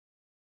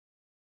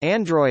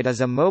Android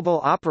is a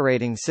mobile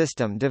operating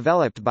system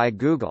developed by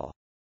Google.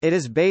 It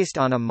is based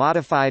on a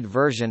modified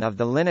version of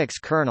the Linux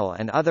kernel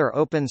and other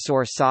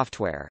open-source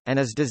software, and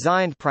is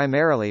designed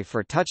primarily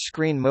for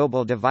touchscreen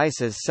mobile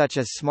devices such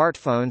as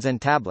smartphones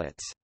and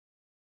tablets.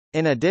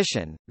 In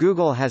addition,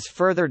 Google has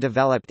further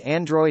developed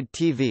Android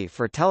TV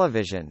for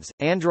televisions,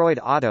 Android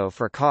Auto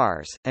for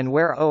cars, and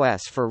Wear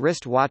OS for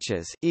wrist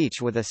watches,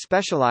 each with a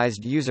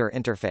specialized user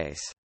interface.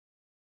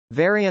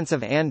 Variants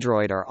of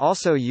Android are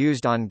also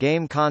used on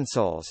game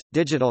consoles,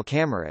 digital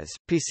cameras,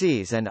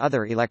 PCs and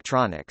other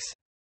electronics.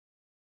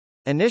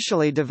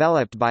 Initially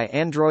developed by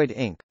Android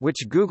Inc.,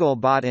 which Google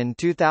bought in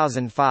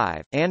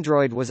 2005,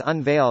 Android was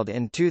unveiled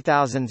in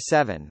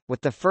 2007,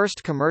 with the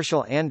first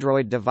commercial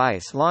Android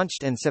device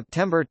launched in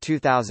September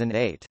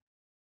 2008.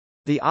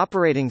 The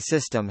operating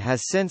system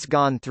has since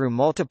gone through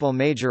multiple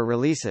major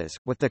releases,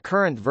 with the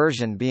current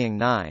version being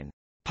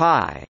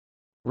 9.Pi,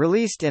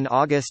 released in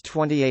August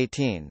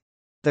 2018.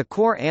 The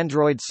core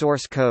Android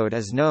source code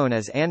is known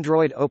as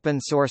Android Open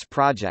Source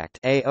Project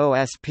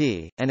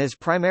 (AOSP), and is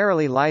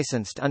primarily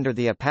licensed under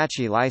the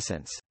Apache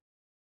license.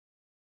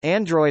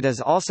 Android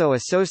is also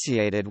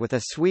associated with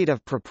a suite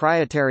of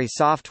proprietary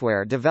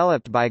software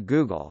developed by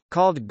Google,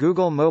 called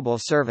Google Mobile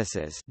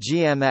Services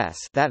 (GMS),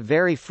 that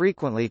very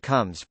frequently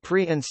comes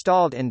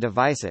pre-installed in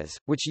devices,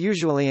 which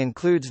usually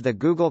includes the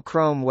Google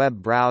Chrome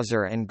web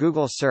browser and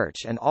Google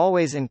Search, and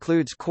always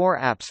includes core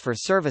apps for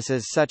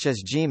services such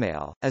as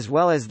Gmail, as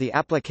well as the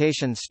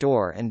application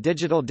store and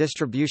digital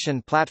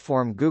distribution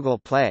platform Google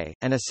Play,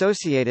 and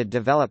associated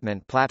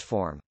development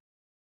platform.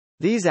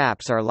 These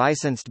apps are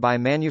licensed by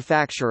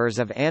manufacturers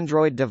of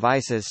Android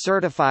devices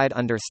certified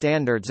under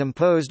standards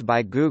imposed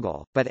by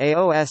Google, but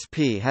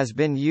AOSP has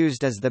been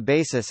used as the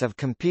basis of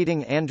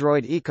competing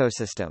Android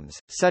ecosystems,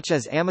 such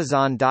as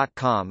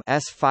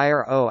Amazon.com's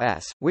Fire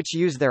OS, which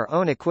use their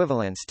own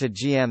equivalents to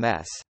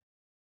GMS.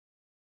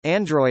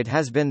 Android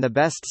has been the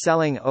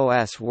best-selling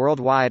OS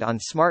worldwide on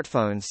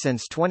smartphones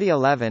since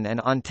 2011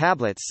 and on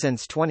tablets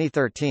since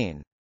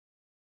 2013.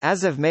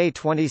 As of May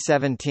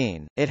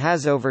 2017, it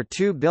has over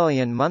 2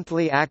 billion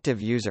monthly active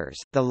users,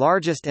 the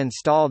largest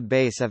installed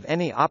base of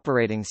any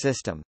operating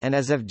system, and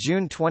as of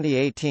June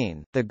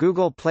 2018, the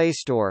Google Play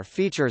Store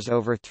features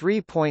over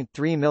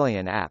 3.3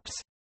 million apps.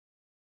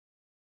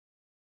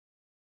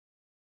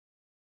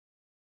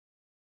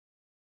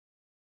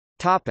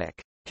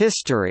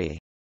 History.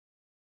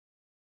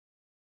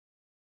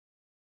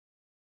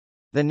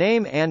 The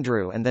name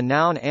Andrew and the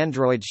noun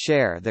android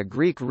share the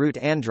Greek root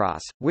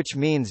andros, which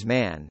means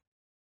man.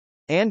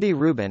 Andy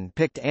Rubin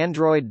picked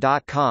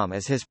Android.com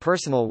as his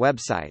personal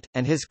website,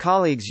 and his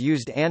colleagues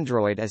used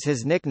Android as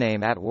his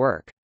nickname at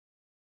work.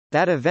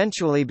 That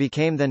eventually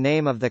became the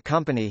name of the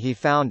company he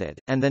founded,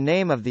 and the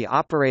name of the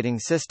operating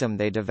system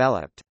they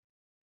developed.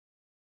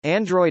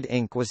 Android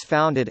Inc. was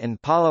founded in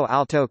Palo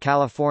Alto,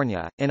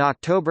 California, in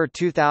October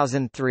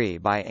 2003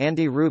 by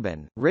Andy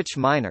Rubin, Rich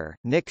Miner,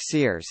 Nick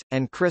Sears,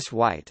 and Chris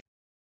White.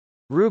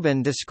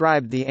 Rubin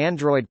described the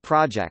Android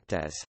project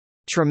as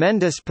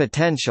tremendous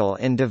potential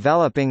in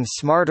developing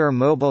smarter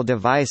mobile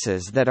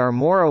devices that are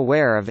more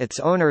aware of its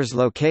owner's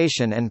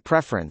location and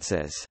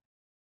preferences.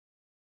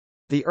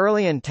 The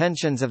early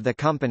intentions of the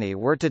company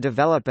were to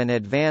develop an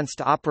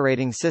advanced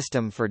operating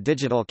system for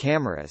digital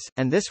cameras,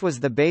 and this was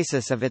the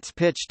basis of its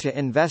pitch to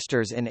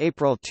investors in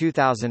April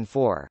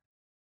 2004.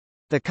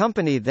 The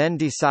company then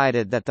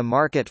decided that the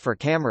market for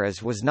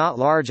cameras was not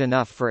large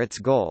enough for its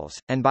goals,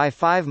 and by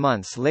 5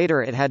 months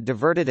later it had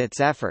diverted its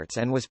efforts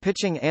and was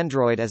pitching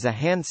Android as a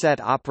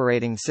handset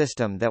operating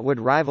system that would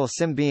rival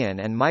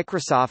Symbian and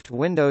Microsoft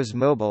Windows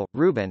Mobile.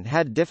 Rubin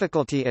had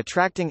difficulty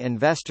attracting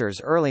investors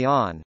early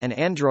on, and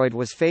Android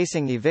was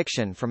facing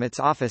eviction from its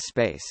office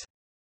space.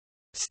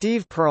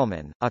 Steve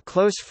Perlman, a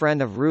close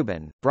friend of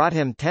Rubin, brought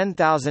him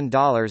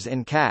 $10,000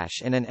 in cash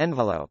in an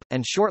envelope,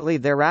 and shortly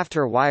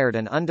thereafter wired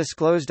an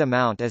undisclosed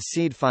amount as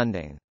seed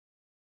funding.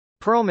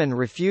 Perlman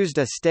refused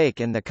a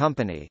stake in the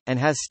company, and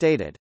has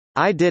stated,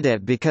 "I did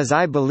it because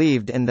I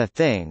believed in the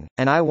thing,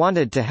 and I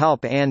wanted to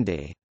help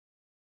Andy."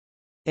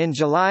 In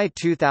July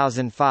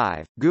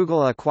 2005,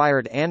 Google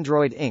acquired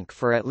Android Inc.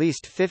 for at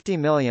least $50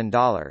 million.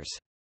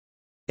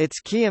 Its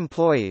key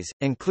employees,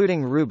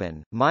 including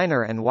Rubin,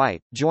 Miner and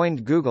White,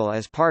 joined Google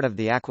as part of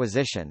the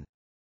acquisition.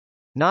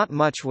 Not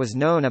much was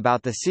known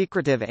about the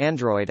secretive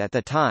Android at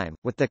the time,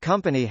 with the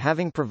company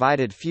having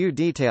provided few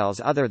details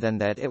other than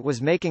that it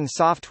was making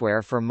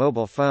software for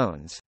mobile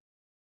phones.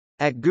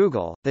 At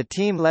Google, the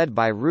team led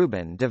by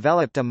Rubin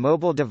developed a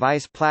mobile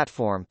device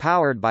platform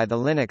powered by the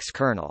Linux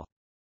kernel.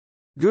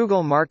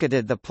 Google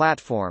marketed the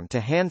platform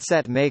to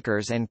handset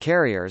makers and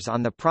carriers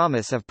on the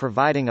promise of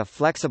providing a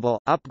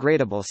flexible,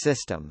 upgradable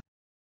system.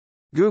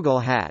 Google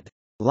had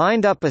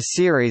lined up a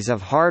series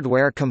of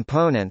hardware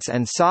components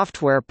and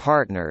software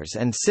partners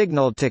and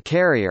signaled to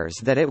carriers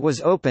that it was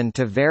open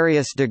to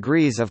various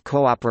degrees of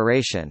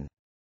cooperation.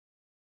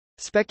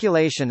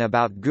 Speculation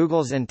about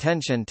Google's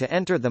intention to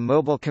enter the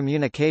mobile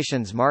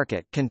communications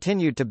market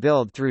continued to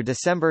build through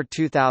December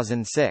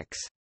 2006.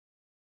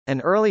 An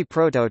early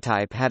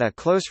prototype had a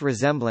close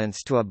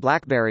resemblance to a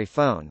BlackBerry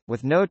phone,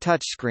 with no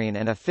touchscreen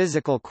and a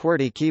physical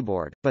QWERTY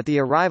keyboard, but the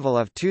arrival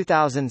of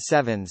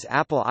 2007's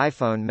Apple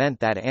iPhone meant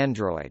that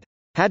Android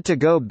had to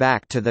go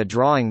back to the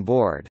drawing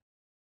board.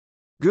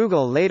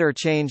 Google later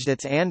changed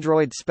its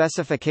Android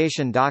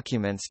specification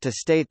documents to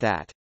state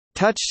that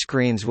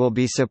touchscreens will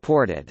be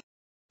supported,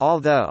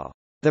 although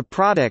the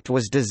product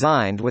was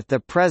designed with the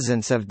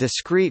presence of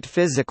discrete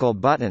physical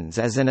buttons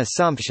as an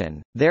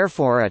assumption,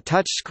 therefore a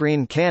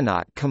touchscreen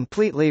cannot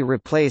completely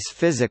replace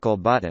physical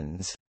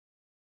buttons.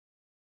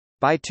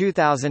 By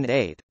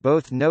 2008,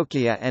 both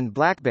Nokia and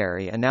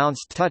BlackBerry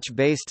announced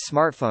touch-based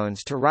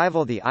smartphones to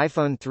rival the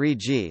iPhone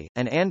 3G,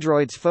 and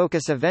Android's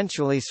focus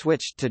eventually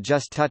switched to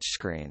just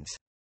touchscreens.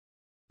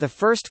 The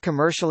first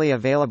commercially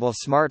available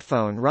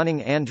smartphone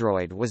running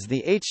Android was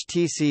the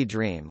HTC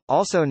Dream,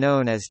 also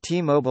known as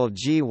T-Mobile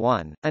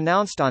G1,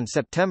 announced on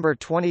September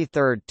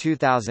 23,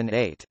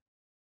 2008.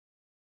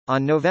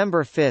 On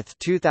November 5,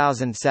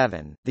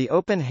 2007, the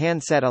Open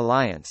Handset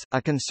Alliance,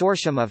 a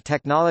consortium of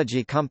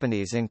technology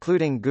companies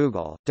including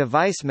Google,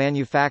 device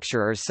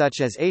manufacturers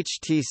such as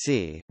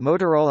HTC,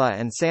 Motorola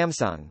and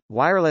Samsung,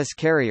 wireless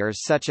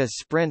carriers such as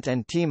Sprint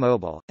and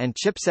T-Mobile, and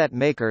chipset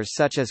makers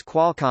such as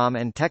Qualcomm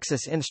and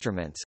Texas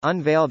Instruments,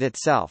 unveiled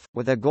itself,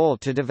 with a goal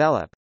to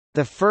develop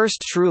the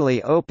first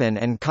truly open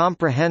and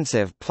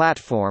comprehensive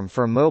platform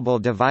for mobile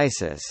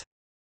devices.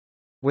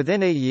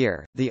 Within a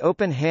year, the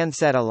Open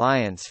Handset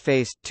Alliance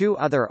faced two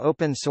other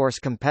open-source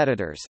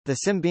competitors, the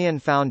Symbian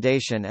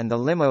Foundation and the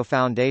Limo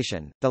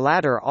Foundation, the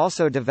latter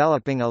also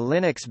developing a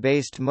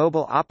Linux-based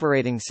mobile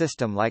operating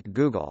system like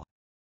Google.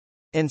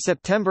 In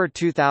September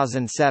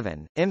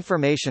 2007,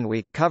 Information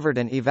Week covered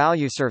an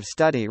Evaluative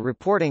study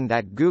reporting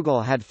that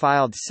Google had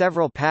filed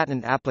several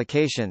patent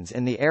applications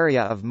in the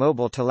area of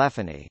mobile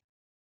telephony.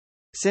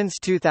 Since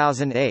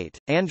 2008,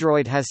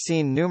 Android has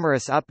seen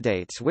numerous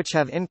updates which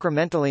have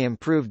incrementally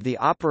improved the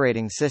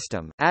operating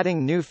system,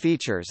 adding new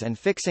features and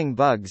fixing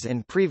bugs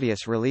in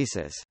previous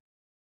releases.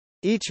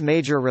 Each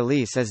major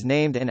release is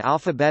named in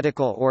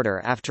alphabetical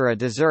order after a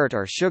dessert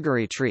or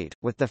sugary treat,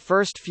 with the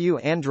first few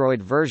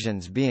Android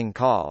versions being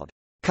called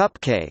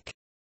Cupcake,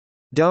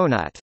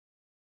 Donut,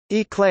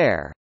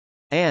 Eclair,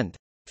 and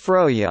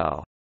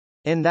Froyo,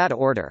 in that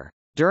order.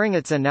 During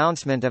its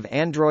announcement of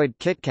Android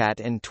KitKat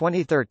in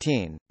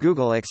 2013,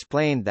 Google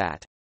explained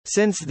that,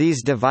 "Since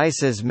these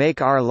devices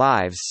make our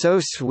lives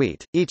so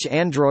sweet, each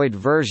Android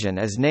version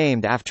is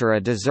named after a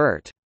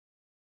dessert."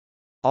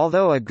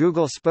 Although a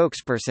Google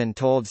spokesperson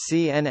told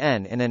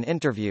CNN in an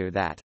interview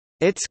that,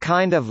 "It's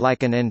kind of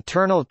like an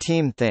internal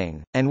team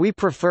thing, and we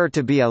prefer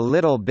to be a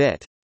little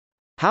bit,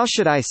 how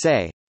should I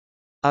say,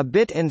 a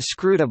bit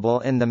inscrutable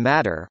in the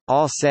matter,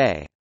 I'll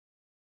say."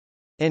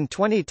 In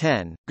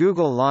 2010,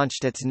 Google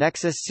launched its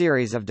Nexus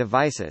series of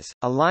devices,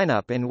 a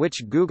lineup in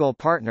which Google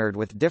partnered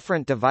with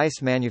different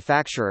device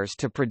manufacturers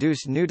to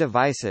produce new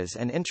devices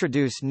and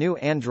introduce new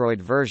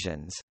Android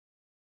versions.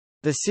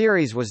 The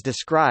series was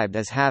described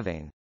as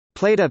having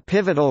played a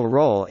pivotal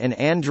role in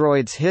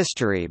Android's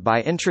history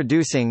by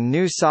introducing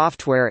new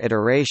software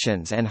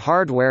iterations and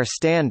hardware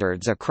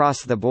standards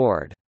across the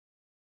board,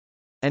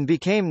 and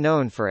became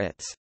known for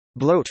its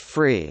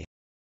bloat-free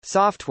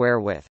software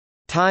with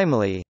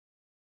timely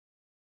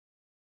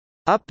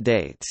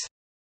updates.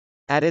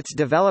 At its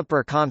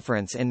developer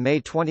conference in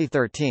May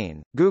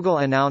 2013, Google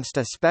announced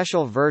a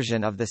special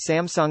version of the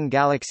Samsung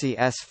Galaxy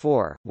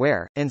S4,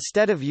 where,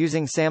 instead of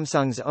using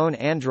Samsung's own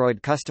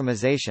Android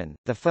customization,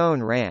 the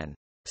phone ran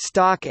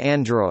stock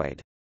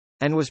Android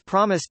and was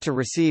promised to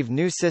receive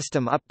new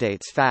system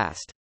updates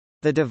fast.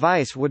 The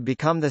device would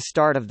become the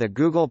start of the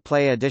Google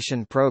Play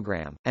Edition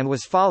program, and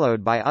was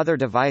followed by other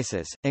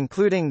devices,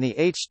 including the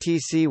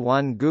HTC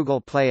One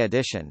Google Play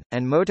Edition,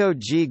 and Moto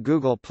G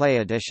Google Play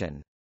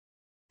Edition.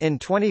 In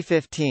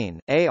 2015,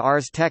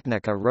 Ars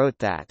Technica wrote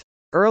that,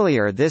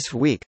 "Earlier this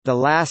week, the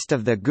last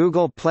of the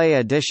Google Play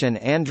Edition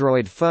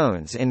Android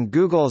phones in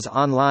Google's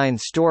online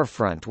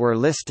storefront were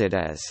listed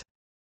as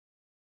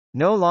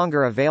no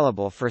longer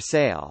available for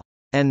sale,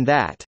 and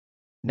that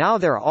now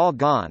they're all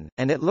gone,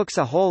 and it looks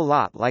a whole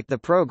lot like the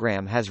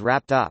program has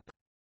wrapped up."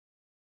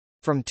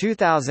 From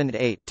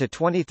 2008 to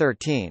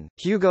 2013,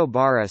 Hugo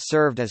Barra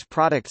served as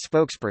product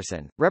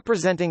spokesperson,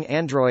 representing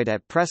Android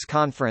at press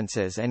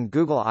conferences and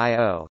Google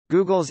I/O,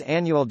 Google's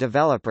annual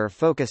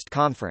developer-focused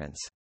conference.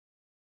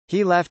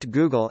 He left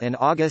Google in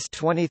August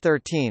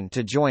 2013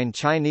 to join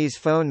Chinese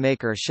phone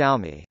maker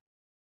Xiaomi.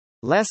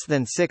 Less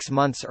than 6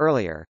 months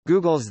earlier,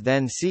 Google's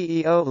then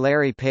CEO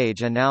Larry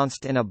Page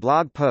announced in a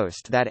blog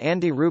post that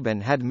Andy Rubin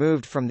had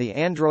moved from the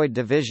Android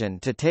division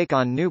to take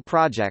on new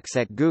projects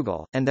at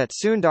Google, and that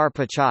Sundar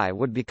Pichai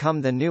would become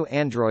the new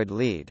Android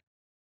lead.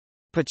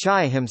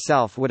 Pichai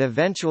himself would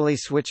eventually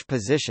switch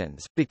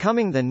positions,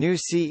 becoming the new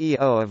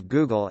CEO of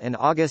Google in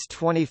August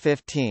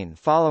 2015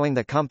 following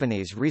the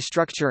company's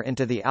restructure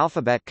into the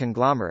Alphabet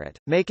conglomerate,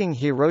 making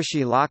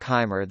Hiroshi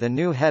Lockheimer the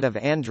new head of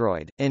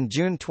Android. In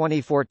June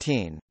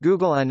 2014,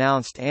 Google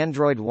announced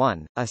Android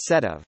One, a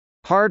set of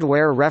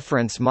hardware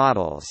reference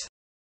models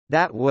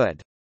that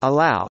would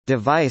allow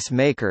device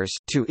makers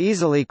to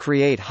easily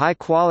create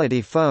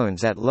high-quality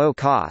phones at low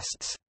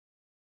costs.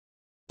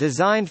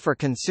 Designed for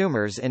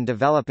consumers in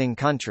developing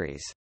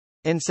countries.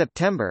 In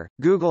September,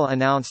 Google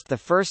announced the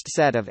first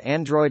set of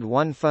Android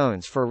One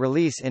phones for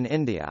release in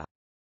India.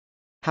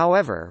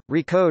 However,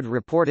 Recode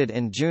reported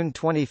in June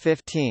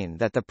 2015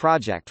 that the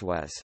project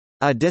was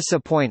a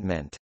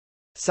disappointment,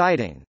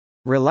 citing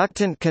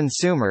reluctant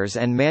consumers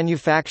and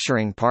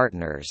manufacturing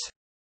partners,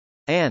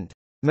 and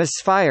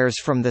misfires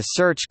from the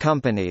search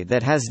company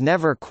that has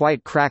never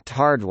quite cracked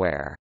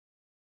hardware.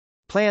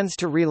 Plans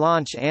to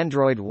relaunch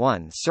Android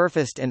One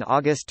surfaced in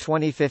August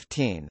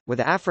 2015, with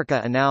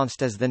Africa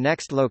announced as the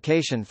next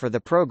location for the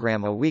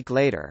program a week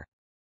later.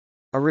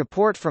 A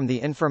report from The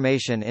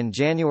Information in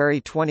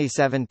January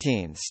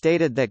 2017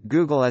 stated that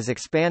Google is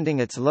expanding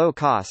its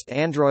low-cost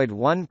Android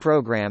One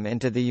program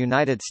into the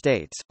United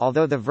States,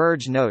 although The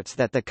Verge notes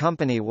that the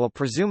company will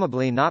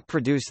presumably not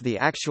produce the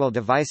actual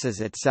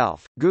devices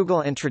itself.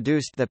 Google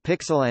introduced the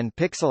Pixel and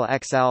Pixel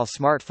XL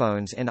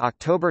smartphones in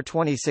October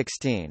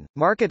 2016,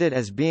 marketed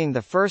as being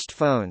the first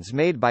phones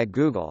made by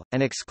Google,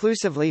 and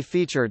exclusively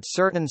featured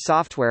certain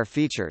software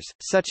features,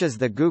 such as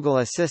the Google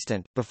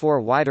Assistant,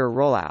 before wider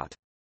rollout.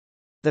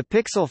 The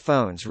Pixel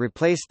phones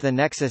replaced the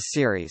Nexus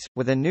series,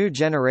 with a new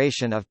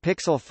generation of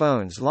Pixel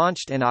phones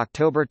launched in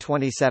October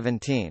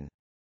 2017.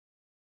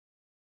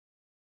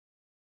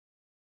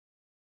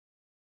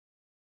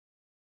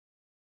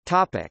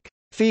 Topic: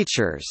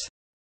 Features.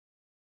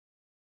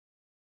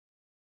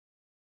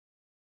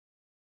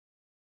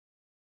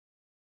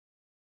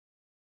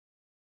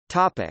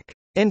 Topic: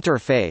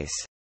 Interface.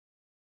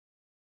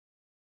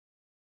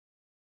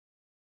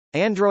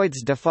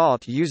 Android's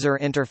default user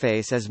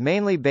interface is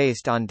mainly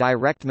based on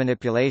direct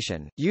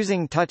manipulation,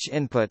 using touch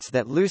inputs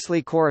that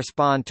loosely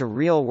correspond to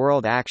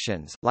real-world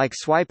actions, like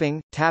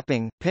swiping,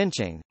 tapping,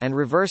 pinching, and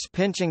reverse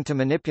pinching to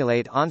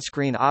manipulate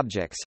on-screen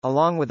objects,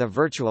 along with a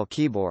virtual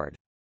keyboard.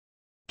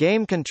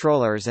 Game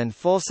controllers and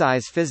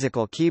full-size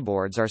physical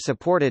keyboards are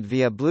supported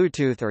via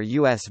Bluetooth or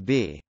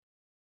USB.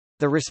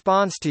 The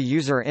response to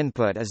user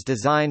input is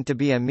designed to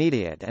be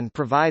immediate and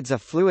provides a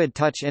fluid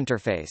touch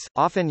interface,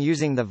 often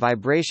using the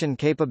vibration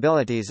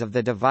capabilities of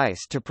the device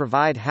to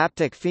provide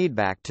haptic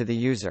feedback to the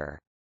user.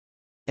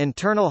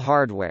 Internal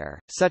hardware,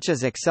 such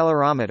as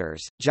accelerometers,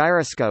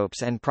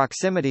 gyroscopes and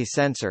proximity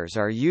sensors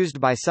are used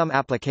by some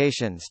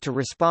applications to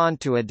respond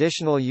to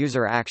additional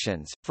user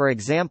actions, for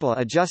example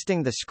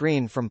adjusting the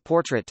screen from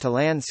portrait to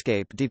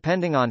landscape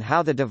depending on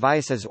how the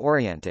device is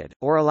oriented,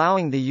 or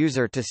allowing the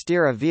user to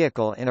steer a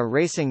vehicle in a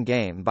racing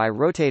game by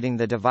rotating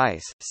the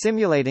device,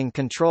 simulating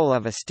control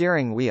of a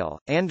steering wheel.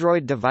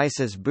 Android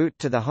devices boot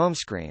to the home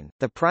screen,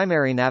 the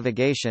primary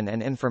navigation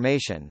and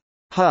information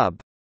hub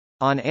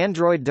on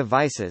Android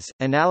devices,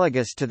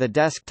 analogous to the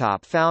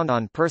desktop found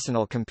on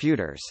personal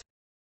computers.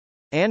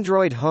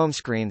 Android home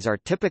screens are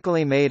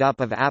typically made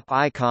up of app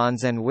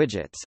icons and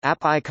widgets.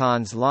 App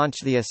icons launch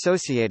the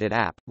associated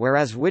app,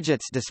 whereas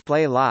widgets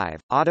display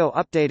live,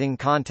 auto-updating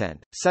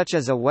content, such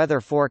as a weather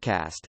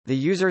forecast, the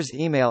user's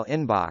email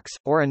inbox,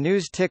 or a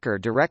news ticker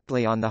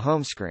directly on the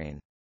home screen.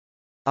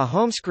 A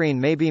home screen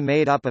may be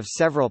made up of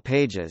several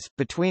pages,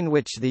 between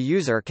which the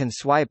user can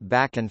swipe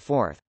back and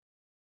forth.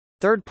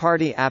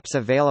 Third-party apps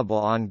available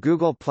on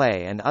Google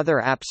Play and other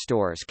app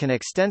stores can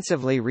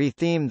extensively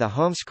re-theme the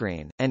home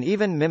screen, and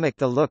even mimic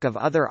the look of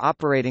other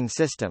operating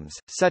systems,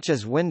 such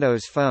as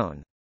Windows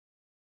Phone.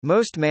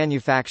 Most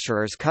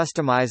manufacturers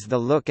customize the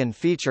look and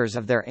features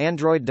of their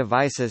Android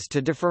devices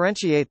to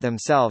differentiate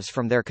themselves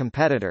from their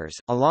competitors.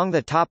 Along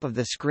the top of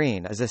the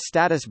screen is a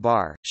status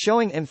bar,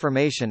 showing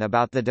information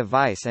about the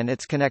device and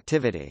its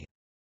connectivity.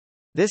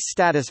 This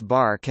status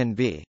bar can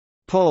be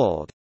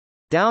pulled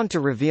down to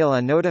reveal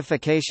a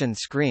notification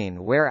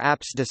screen where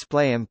apps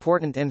display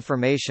important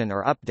information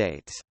or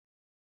updates.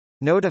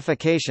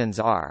 Notifications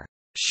are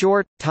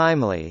short,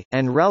 timely,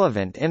 and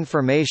relevant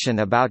information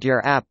about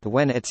your app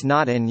when it's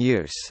not in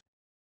use.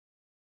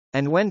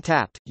 And when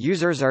tapped,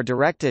 users are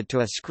directed to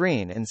a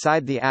screen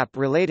inside the app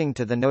relating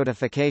to the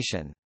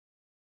notification.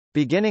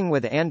 Beginning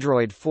with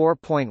Android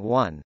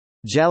 4.1,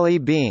 Jelly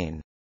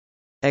Bean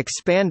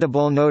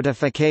expandable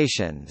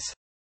notifications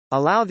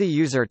allow the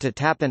user to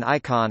tap an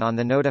icon on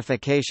the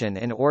notification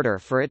in order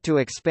for it to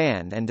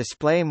expand and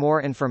display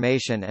more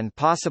information and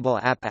possible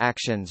app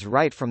actions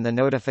right from the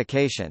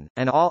notification,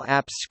 and all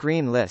apps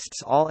screen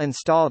lists all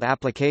installed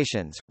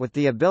applications, with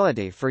the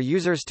ability for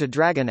users to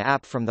drag an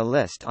app from the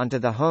list onto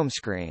the home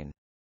screen.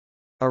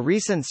 A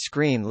recent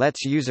screen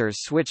lets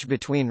users switch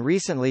between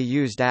recently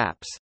used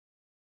apps.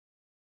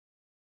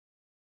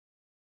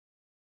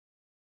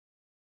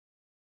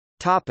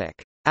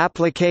 Topic: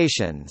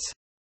 Applications.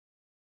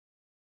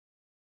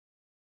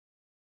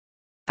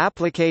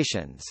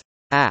 Applications,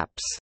 apps,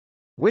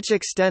 which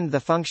extend the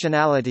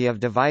functionality of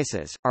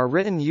devices, are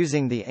written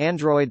using the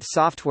Android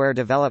Software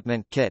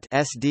Development Kit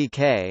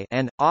 (SDK)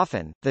 and,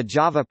 often, the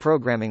Java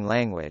programming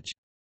language.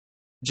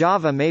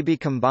 Java may be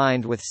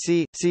combined with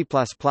C, C++,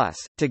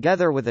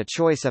 together with a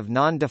choice of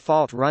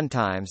non-default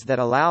runtimes that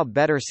allow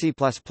better C++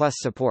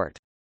 support.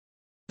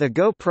 The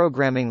Go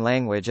programming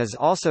language is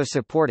also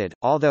supported,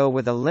 although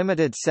with a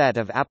limited set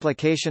of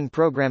application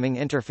programming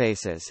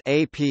interfaces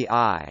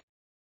 (API).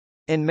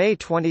 In May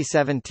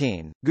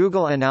 2017,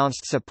 Google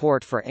announced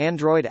support for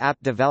Android app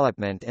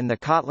development in the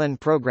Kotlin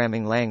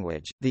programming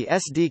language. The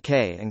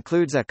SDK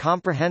includes a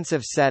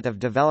comprehensive set of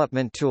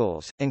development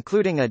tools,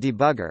 including a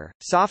debugger,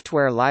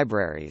 software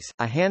libraries,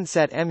 a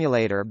handset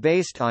emulator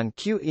based on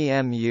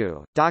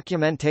QEMU,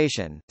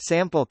 documentation,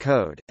 sample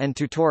code, and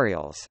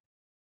tutorials.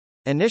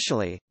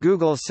 Initially,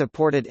 Google's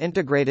supported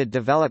Integrated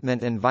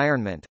Development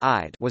Environment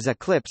was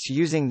Eclipse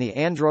using the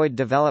Android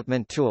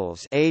Development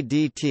Tools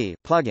 (ADT)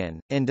 plugin.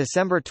 In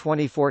December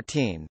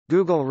 2014,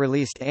 Google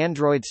released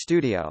Android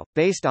Studio,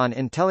 based on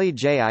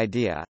IntelliJ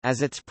IDEA,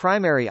 as its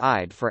primary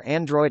IDE for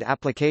Android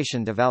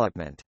application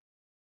development.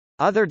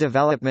 Other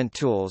development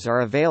tools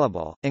are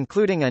available,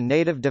 including a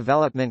Native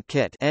Development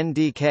Kit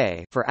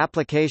 (NDK) for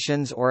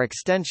applications or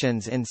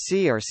extensions in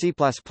C or C++,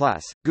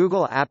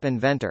 Google App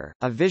Inventor,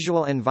 a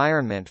visual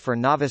environment for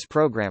novice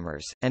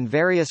programmers, and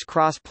various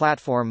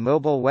cross-platform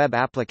mobile web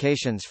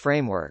applications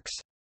frameworks.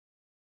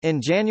 In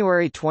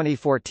January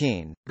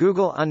 2014,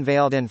 Google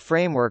unveiled an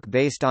framework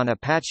based on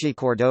Apache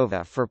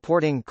Cordova for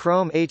porting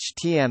Chrome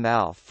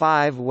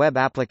HTML5 web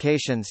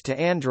applications to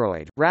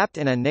Android, wrapped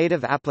in a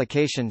native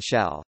application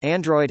shell.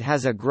 Android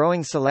has a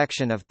growing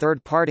selection of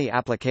third-party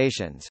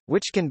applications,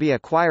 which can be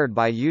acquired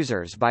by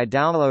users by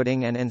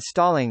downloading and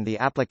installing the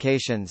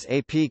application's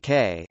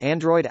APK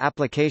 (Android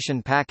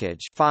Application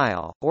Package)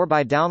 file, or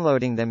by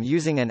downloading them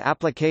using an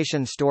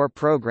application store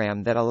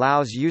program that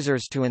allows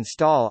users to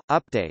install,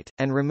 update,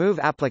 and remove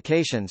applications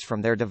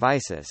from their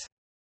devices.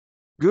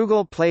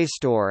 Google Play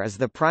Store is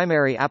the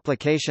primary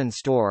application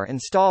store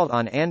installed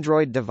on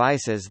Android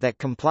devices that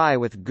comply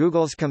with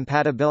Google's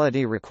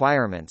compatibility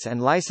requirements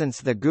and license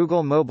the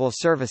Google Mobile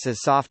Services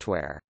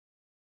software.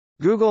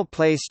 Google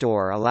Play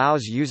Store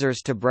allows users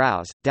to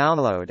browse,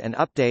 download and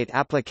update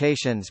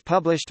applications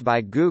published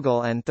by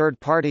Google and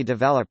third-party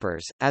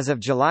developers. As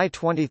of July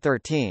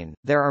 2013,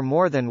 there are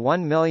more than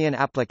 1 million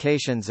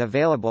applications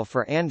available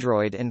for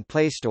Android in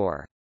Play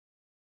Store.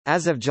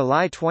 As of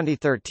July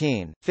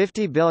 2013,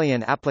 50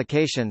 billion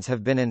applications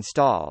have been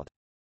installed.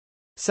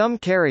 Some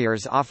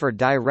carriers offer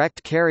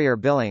direct carrier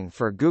billing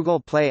for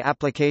Google Play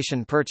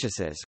application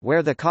purchases,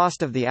 where the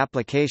cost of the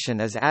application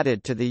is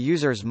added to the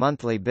user's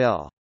monthly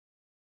bill.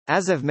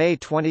 As of May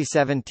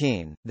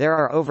 2017, there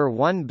are over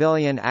 1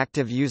 billion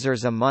active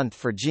users a month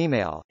for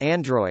Gmail,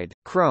 Android,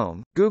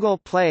 Chrome, Google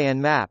Play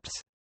and Maps.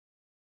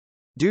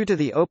 Due to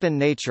the open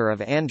nature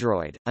of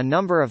Android, a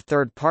number of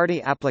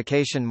third-party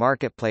application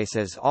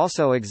marketplaces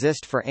also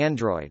exist for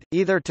Android,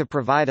 either to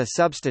provide a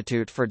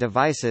substitute for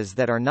devices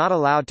that are not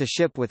allowed to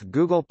ship with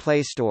Google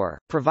Play Store,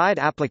 provide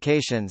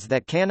applications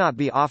that cannot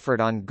be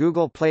offered on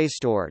Google Play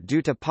Store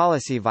due to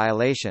policy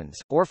violations,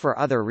 or for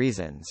other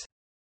reasons.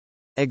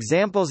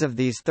 Examples of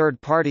these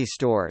third-party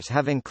stores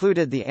have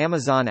included the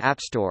Amazon App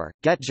Store,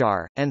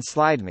 GetJar, and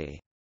SlideMe.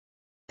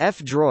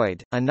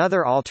 F-Droid,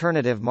 another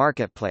alternative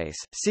marketplace,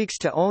 seeks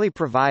to only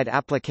provide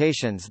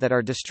applications that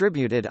are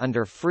distributed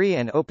under free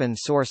and open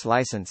source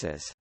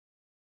licenses.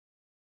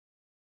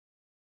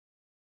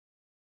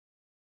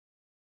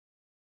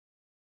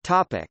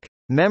 Topic: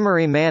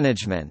 Memory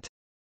management.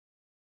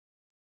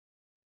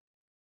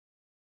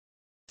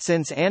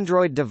 Since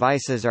Android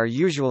devices are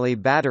usually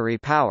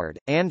battery-powered,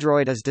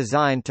 Android is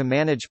designed to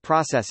manage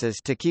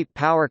processes to keep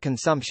power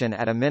consumption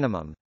at a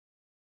minimum.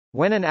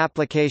 When an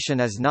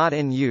application is not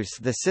in use,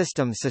 the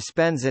system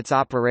suspends its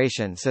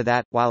operation so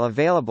that, while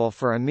available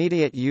for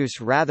immediate use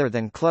rather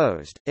than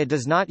closed, it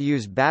does not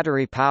use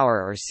battery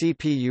power or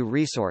CPU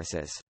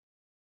resources.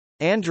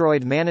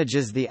 Android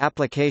manages the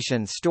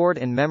application stored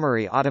in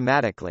memory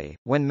automatically.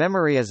 When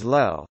memory is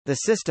low, the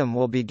system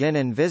will begin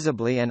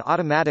invisibly and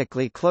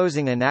automatically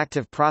closing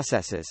inactive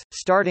processes,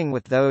 starting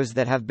with those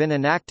that have been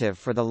inactive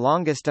for the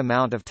longest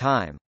amount of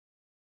time.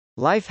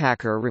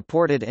 Lifehacker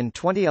reported in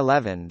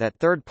 2011 that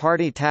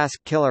third-party task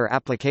killer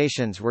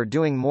applications were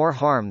doing more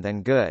harm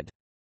than good.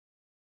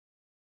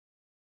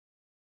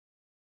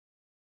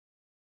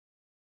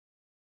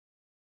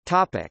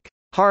 Topic: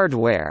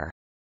 Hardware.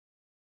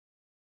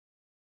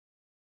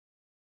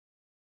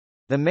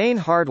 The main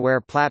hardware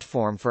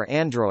platform for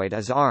Android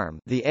is ARM,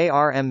 the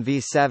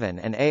ARMv7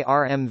 and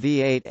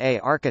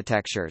ARMv8A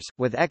architectures,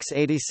 with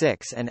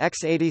x86 and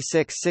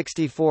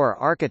x86-64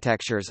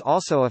 architectures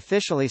also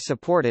officially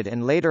supported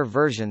in later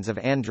versions of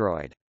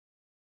Android.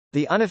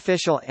 The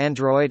unofficial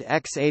Android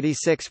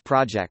x86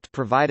 project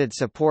provided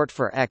support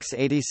for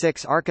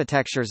x86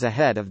 architectures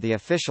ahead of the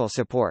official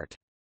support.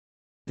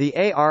 The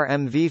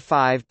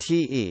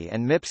ARMv5-TE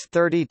and MIPS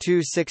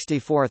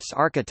 3264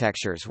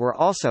 architectures were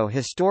also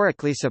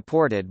historically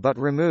supported but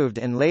removed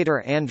in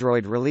later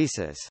Android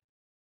releases.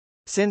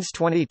 Since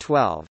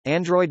 2012,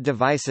 Android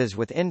devices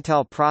with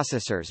Intel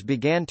processors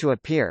began to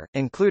appear,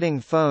 including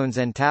phones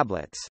and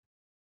tablets.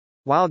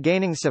 While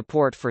gaining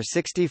support for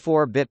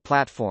 64-bit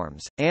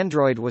platforms,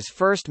 Android was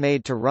first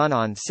made to run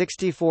on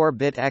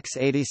 64-bit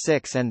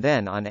x86 and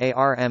then on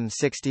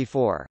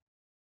ARM64.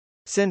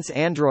 Since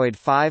Android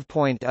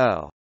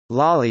 5.0,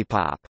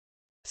 Lollipop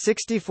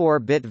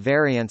 64-bit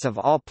variants of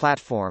all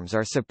platforms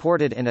are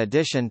supported in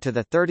addition to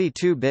the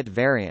 32-bit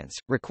variants.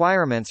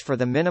 Requirements for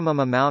the minimum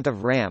amount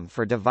of RAM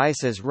for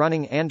devices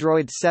running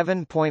Android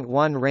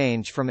 7.1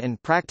 range from in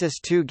practice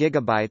 2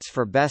 GB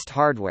for best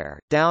hardware,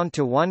 down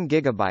to 1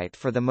 GB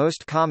for the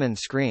most common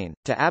screen,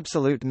 to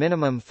absolute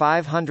minimum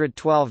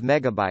 512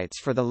 MB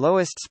for the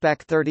lowest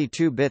spec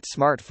 32-bit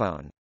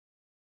smartphone.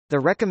 The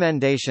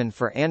recommendation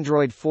for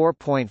Android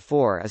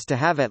 4.4 is to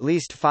have at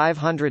least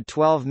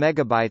 512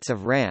 MB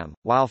of RAM,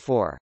 while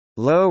for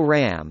low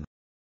RAM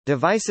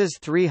devices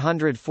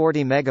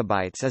 340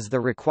 MB is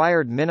the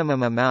required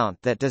minimum amount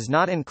that does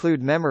not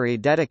include memory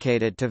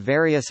dedicated to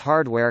various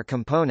hardware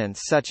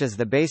components such as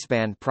the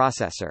baseband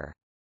processor.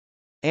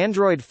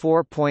 Android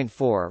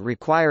 4.4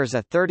 requires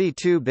a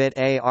 32-bit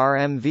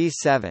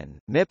ARMv7,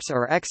 MIPS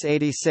or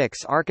x86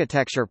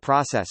 architecture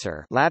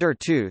processor, latter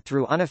two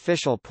through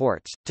unofficial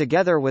ports,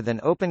 together with an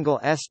OpenGL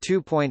ES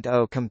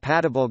 2.0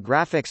 compatible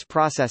graphics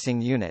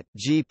processing unit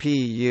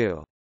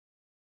 (GPU).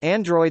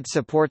 Android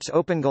supports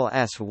OpenGL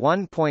ES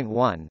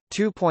 1.1,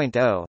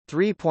 2.0,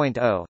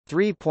 3.0,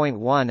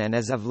 3.1 and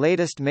as of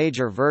latest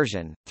major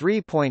version,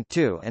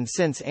 3.2 and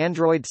since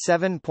Android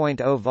 7.0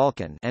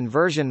 Vulkan and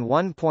version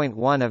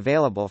 1.1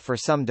 available for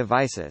some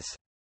devices.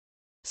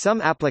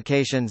 Some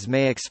applications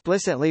may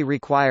explicitly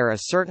require a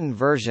certain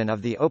version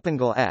of the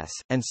OpenGL ES,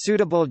 and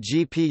suitable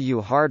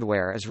GPU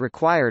hardware is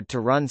required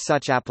to run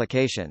such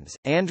applications.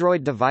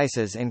 Android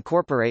devices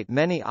incorporate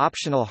many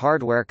optional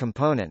hardware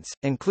components,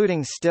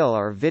 including still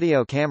or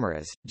video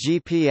cameras,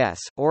 GPS,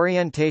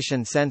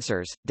 orientation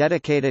sensors,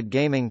 dedicated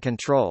gaming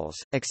controls,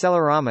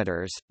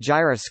 accelerometers,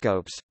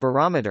 gyroscopes,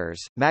 barometers,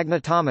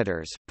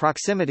 magnetometers,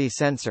 proximity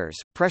sensors,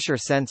 pressure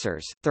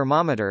sensors,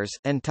 thermometers,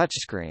 and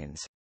touchscreens.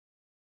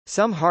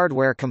 Some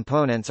hardware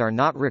components are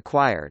not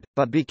required,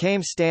 but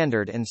became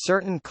standard in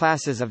certain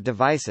classes of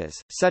devices,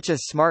 such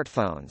as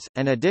smartphones,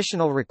 and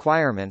additional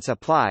requirements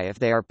apply if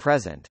they are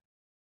present.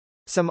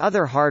 Some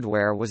other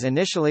hardware was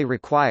initially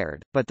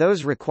required, but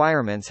those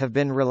requirements have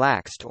been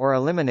relaxed or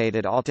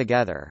eliminated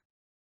altogether.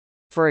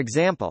 For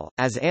example,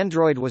 as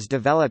Android was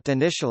developed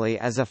initially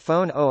as a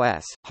phone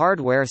OS,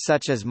 hardware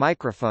such as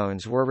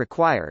microphones were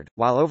required,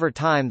 while over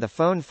time the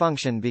phone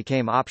function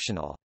became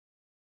optional.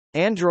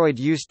 Android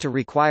used to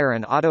require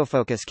an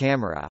autofocus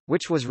camera,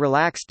 which was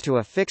relaxed to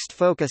a fixed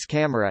focus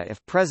camera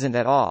if present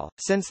at all,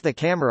 since the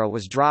camera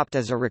was dropped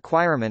as a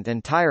requirement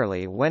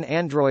entirely when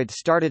Android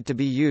started to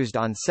be used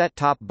on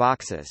set-top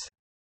boxes.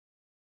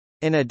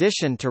 In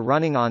addition to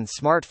running on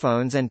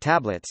smartphones and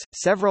tablets,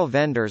 several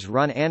vendors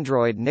run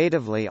Android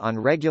natively on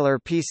regular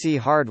PC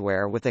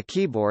hardware with a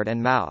keyboard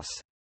and mouse.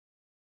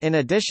 In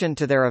addition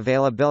to their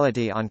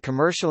availability on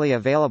commercially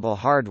available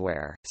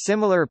hardware,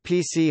 similar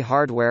PC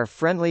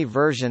hardware-friendly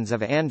versions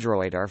of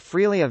Android are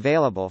freely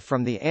available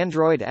from the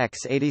Android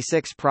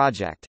x86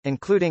 project,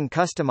 including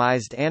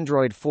customized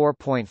Android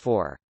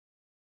 4.4.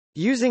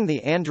 Using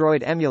the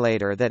Android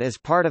emulator that is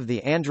part of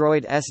the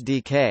Android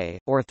SDK,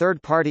 or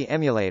third-party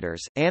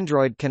emulators,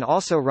 Android can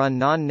also run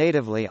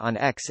non-natively on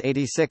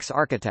x86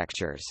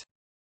 architectures.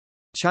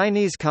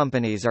 Chinese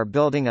companies are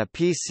building a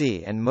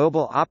PC and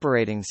mobile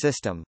operating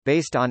system,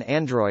 based on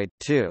Android,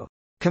 to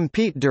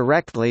compete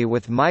directly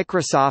with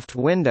Microsoft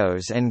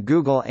Windows and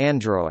Google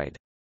Android.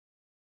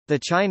 The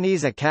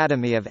Chinese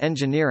Academy of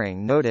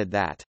Engineering noted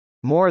that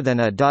more than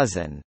a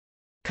dozen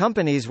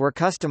companies were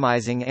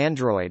customizing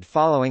Android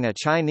following a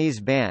Chinese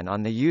ban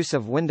on the use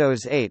of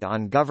Windows 8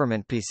 on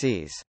government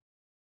PCs.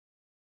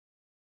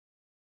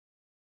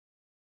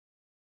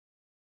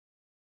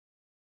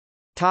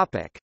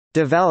 Topic: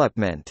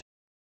 Development.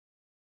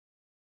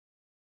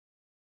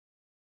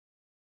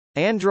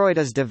 Android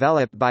is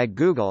developed by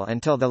Google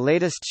until the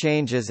latest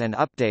changes and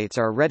updates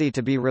are ready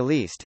to be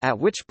released, at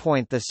which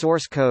point the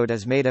source code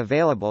is made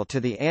available to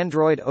the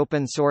Android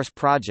Open Source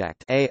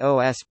Project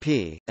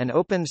 (AOSP), an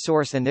open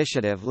source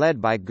initiative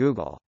led by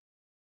Google.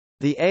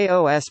 The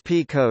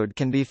AOSP code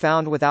can be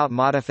found without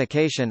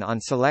modification on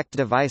select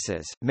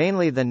devices,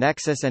 mainly the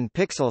Nexus and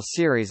Pixel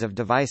series of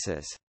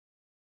devices.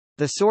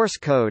 The source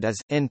code is,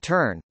 in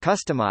turn,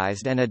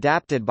 customized and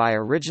adapted by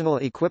original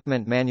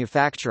equipment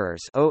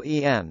manufacturers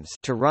 (OEMs)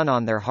 to run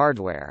on their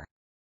hardware.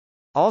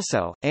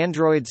 Also,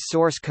 Android's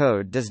source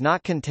code does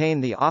not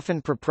contain the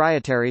often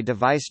proprietary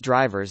device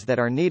drivers that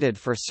are needed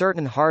for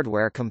certain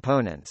hardware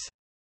components.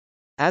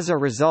 As a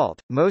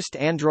result, most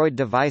Android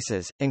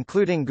devices,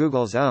 including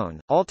Google's own,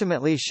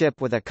 ultimately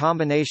ship with a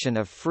combination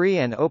of free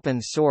and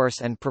open source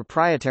and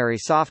proprietary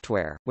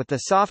software, with the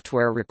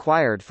software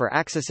required for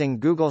accessing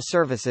Google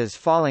services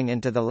falling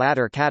into the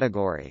latter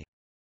category.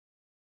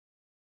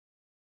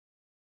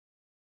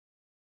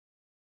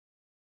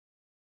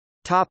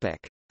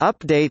 Topic: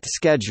 Update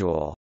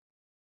schedule.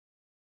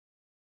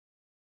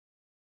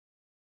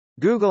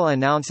 Google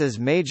announces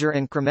major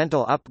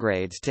incremental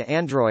upgrades to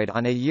Android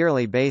on a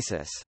yearly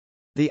basis.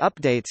 The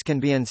updates can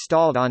be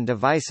installed on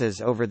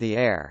devices over the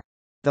air.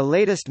 The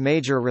latest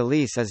major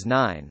release is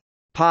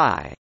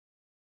 9.Pi.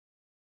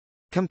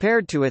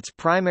 Compared to its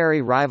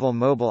primary rival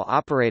mobile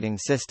operating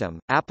system,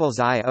 Apple's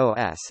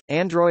iOS,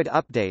 Android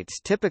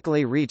updates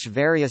typically reach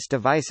various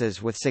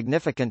devices with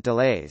significant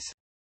delays.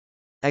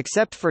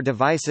 Except for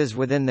devices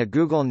within the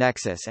Google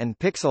Nexus and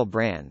Pixel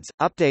brands,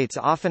 updates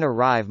often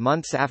arrive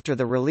months after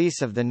the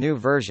release of the new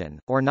version,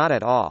 or not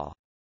at all.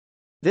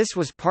 This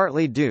was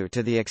partly due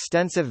to the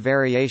extensive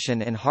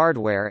variation in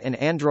hardware in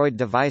Android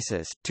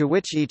devices, to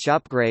which each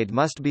upgrade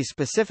must be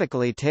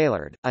specifically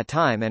tailored, a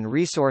time and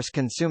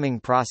resource-consuming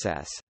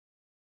process.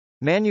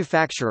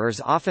 Manufacturers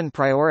often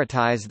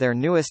prioritize their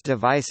newest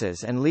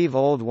devices and leave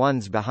old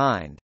ones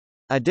behind.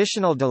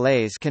 Additional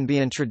delays can be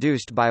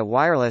introduced by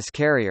wireless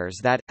carriers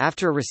that,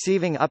 after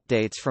receiving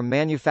updates from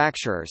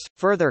manufacturers,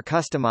 further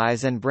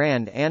customize and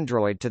brand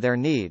Android to their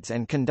needs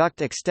and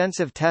conduct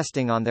extensive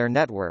testing on their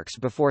networks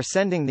before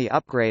sending the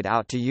upgrade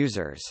out to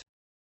users.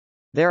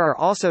 There are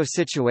also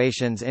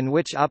situations in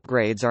which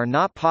upgrades are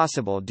not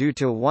possible due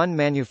to one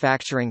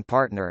manufacturing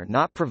partner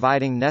not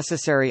providing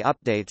necessary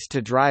updates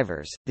to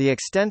drivers. The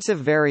extensive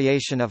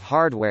variation of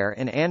hardware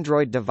in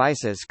Android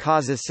devices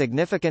causes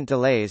significant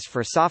delays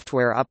for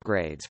software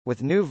upgrades,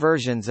 with new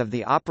versions of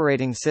the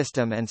operating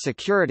system and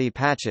security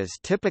patches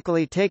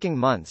typically taking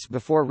months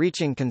before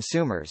reaching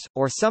consumers,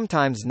 or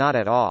sometimes not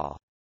at all.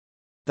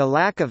 The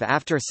lack of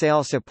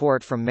after-sale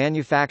support from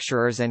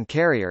manufacturers and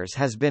carriers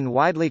has been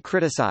widely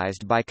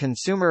criticized by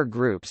consumer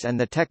groups and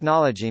the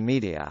technology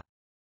media.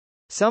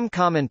 Some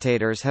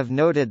commentators have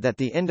noted that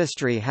the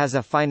industry has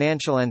a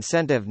financial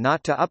incentive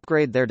not to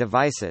upgrade their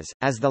devices,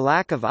 as the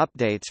lack of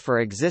updates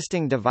for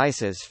existing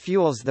devices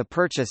fuels the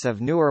purchase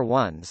of newer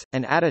ones,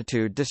 an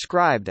attitude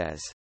described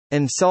as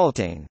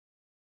insulting.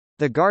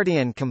 The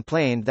Guardian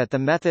complained that the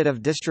method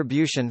of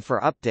distribution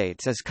for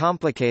updates is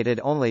complicated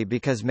only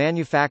because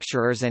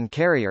manufacturers and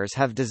carriers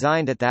have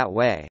designed it that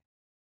way.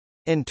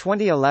 In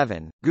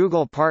 2011,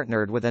 Google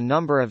partnered with a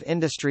number of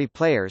industry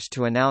players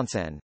to announce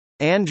an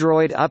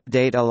Android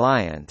Update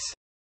Alliance,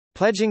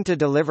 pledging to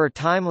deliver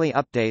timely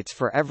updates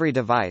for every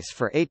device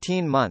for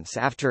 18 months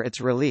after its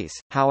release.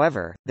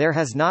 However, there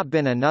has not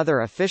been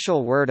another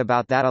official word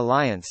about that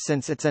alliance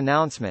since its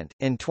announcement.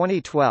 In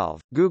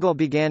 2012, Google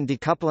began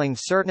decoupling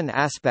certain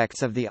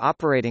aspects of the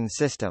operating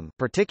system,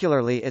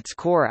 particularly its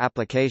core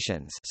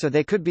applications, so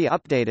they could be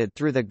updated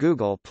through the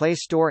Google Play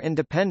Store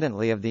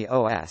independently of the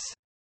OS.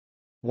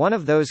 One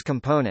of those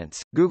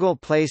components, Google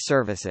Play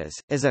Services,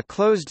 is a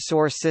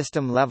closed-source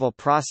system-level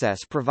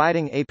process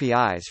providing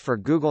APIs for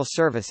Google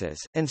services,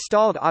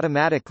 installed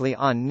automatically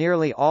on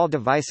nearly all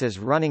devices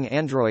running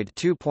Android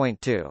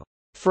 2.2,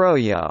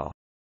 Froyo,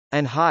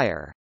 and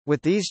higher.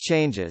 With these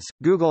changes,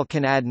 Google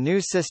can add new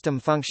system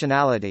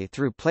functionality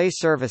through Play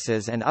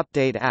Services and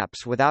update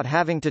apps without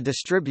having to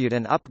distribute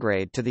an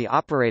upgrade to the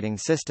operating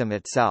system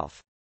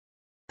itself.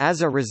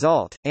 As a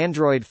result,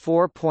 Android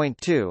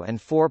 4.2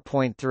 and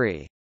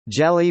 4.3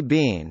 Jelly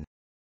Bean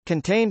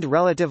contained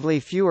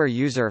relatively fewer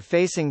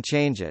user-facing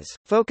changes,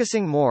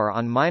 focusing more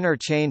on minor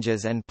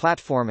changes and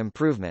platform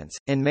improvements.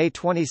 In May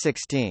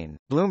 2016,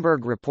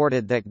 Bloomberg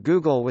reported that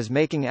Google was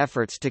making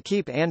efforts to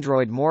keep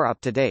Android more up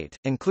to date,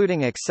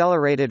 including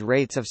accelerated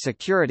rates of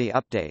security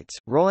updates,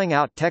 rolling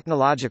out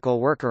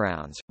technological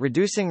workarounds,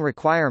 reducing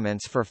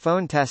requirements for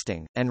phone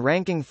testing, and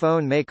ranking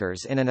phone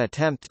makers in an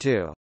attempt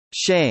to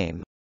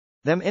shame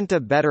them into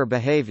better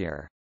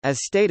behavior. As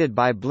stated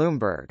by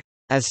Bloomberg,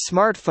 as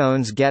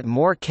smartphones get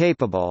more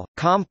capable,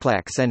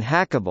 complex and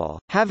hackable,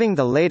 having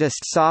the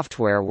latest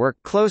software work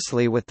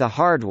closely with the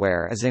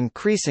hardware is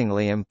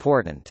increasingly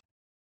important.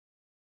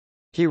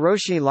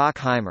 Hiroshi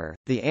Lockheimer,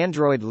 the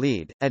Android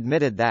lead,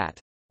 admitted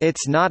that,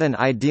 "It's not an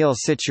ideal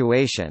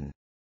situation,"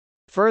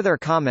 further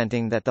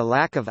commenting that the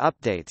lack of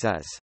updates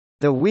is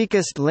the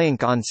weakest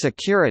link on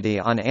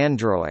security on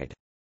Android.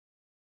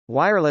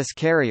 Wireless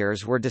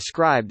carriers were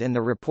described in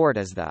the report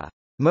as the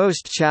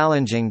most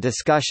challenging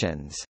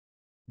discussions,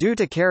 due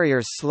to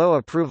carriers' slow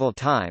approval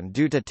time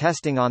due to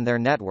testing on their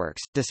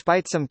networks,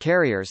 despite some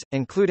carriers,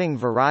 including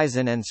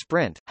Verizon and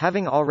Sprint,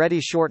 having already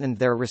shortened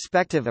their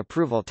respective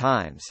approval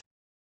times.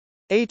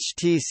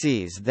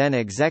 HTC's then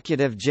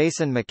executive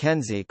Jason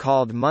McKenzie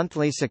called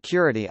monthly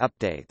security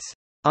updates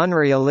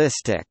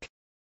unrealistic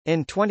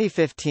in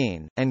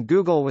 2015, and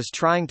Google was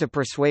trying to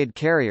persuade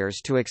carriers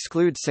to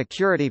exclude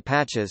security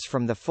patches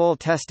from the full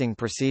testing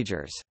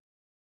procedures.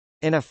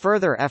 In a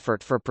further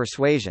effort for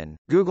persuasion,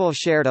 Google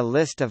shared a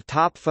list of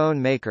top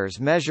phone makers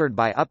measured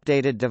by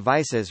updated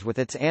devices with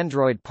its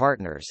Android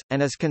partners,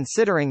 and is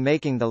considering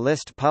making the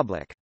list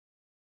public.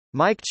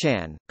 Mike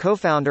Chan,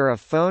 co-founder of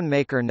phone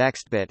maker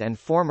Nextbit and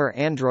former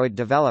Android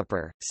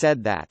developer,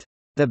 said that,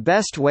 "The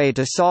best way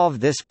to solve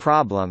this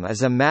problem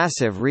is a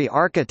massive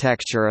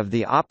re-architecture of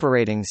the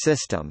operating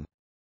system.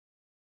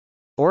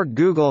 Or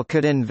Google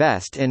could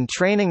invest in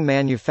training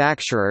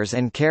manufacturers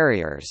and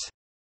carriers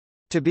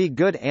to be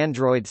good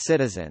Android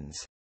citizens."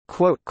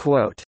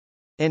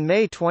 In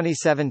May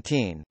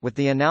 2017, with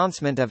the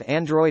announcement of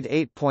Android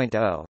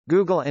 8.0,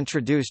 Google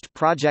introduced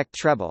Project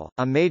Treble,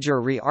 a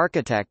major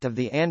re-architect of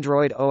the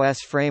Android OS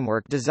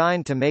framework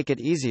designed to make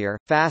it easier,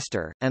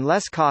 faster, and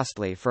less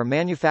costly for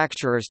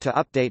manufacturers to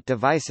update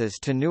devices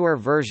to newer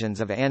versions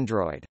of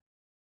Android.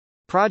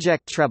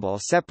 Project Treble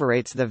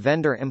separates the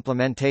vendor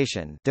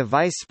implementation,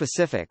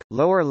 device-specific,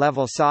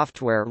 lower-level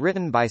software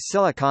written by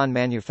silicon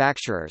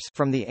manufacturers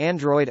from the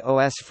Android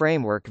OS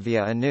framework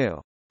via a new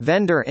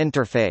vendor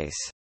interface.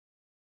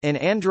 In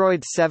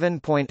Android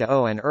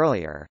 7.0 and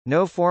earlier,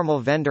 no formal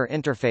vendor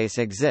interface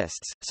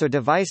exists, so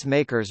device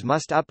makers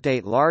must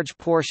update large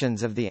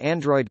portions of the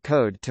Android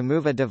code to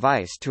move a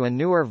device to a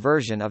newer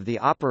version of the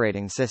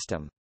operating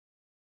system.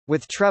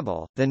 With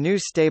Treble, the new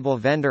stable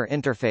vendor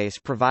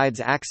interface provides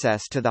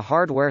access to the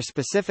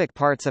hardware-specific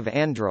parts of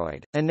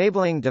Android,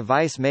 enabling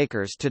device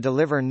makers to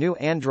deliver new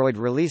Android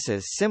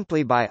releases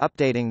simply by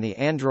updating the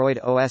Android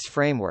OS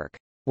framework,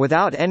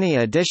 without any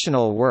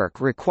additional work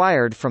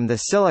required from the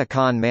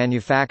silicon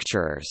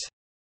manufacturers.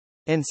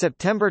 In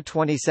September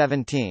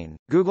 2017,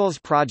 Google's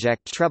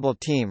Project Treble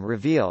team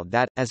revealed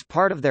that, as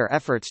part of their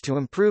efforts to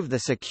improve the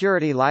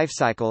security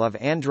lifecycle of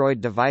Android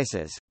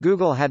devices,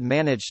 Google had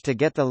managed to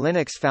get the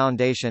Linux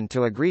Foundation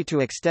to agree to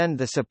extend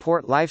the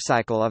support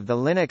lifecycle of the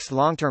Linux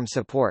Long-Term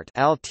Support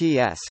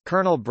 (LTS)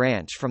 kernel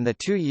branch from the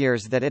 2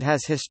 years that it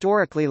has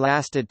historically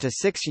lasted to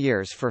 6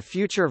 years for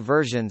future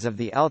versions of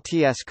the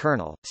LTS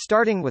kernel,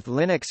 starting with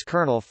Linux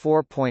kernel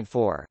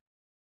 4.4.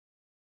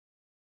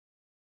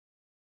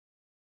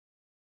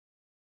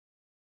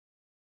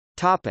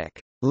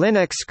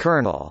 Linux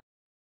kernel.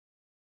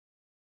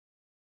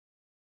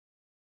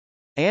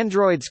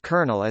 Android's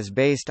kernel is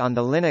based on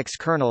the Linux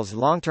kernel's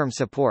long-term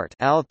support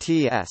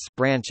 (LTS)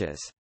 branches.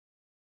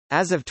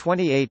 As of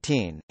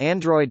 2018,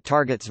 Android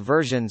targets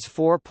versions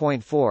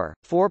 4.4,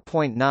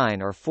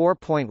 4.9 or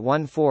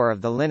 4.14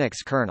 of the Linux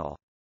kernel.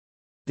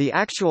 The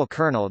actual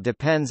kernel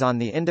depends on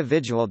the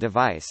individual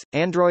device.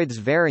 Android's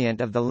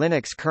variant of the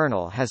Linux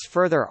kernel has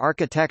further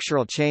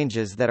architectural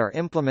changes that are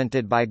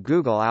implemented by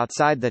Google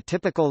outside the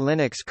typical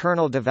Linux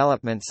kernel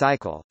development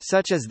cycle,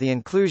 such as the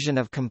inclusion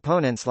of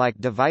components like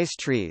device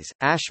trees,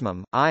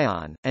 ashmem,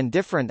 ion, and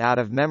different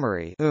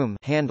out-of-memory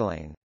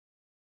handling.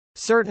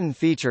 Certain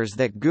features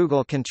that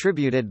Google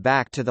contributed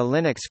back to the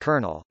Linux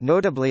kernel,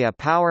 notably a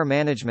power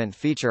management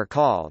feature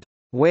called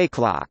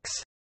wakelocks,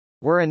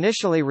 were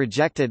initially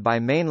rejected by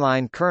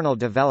mainline kernel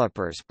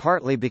developers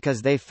partly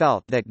because they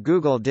felt that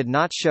Google did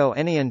not show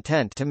any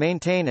intent to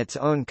maintain its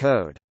own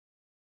code.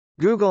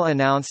 Google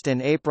announced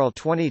in April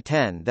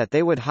 2010 that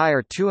they would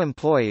hire 2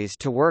 employees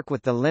to work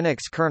with the Linux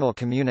kernel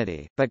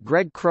community, but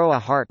Greg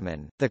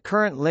Kroah-Hartman, the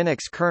current Linux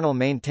kernel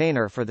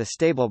maintainer for the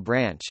stable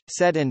branch,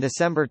 said in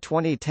December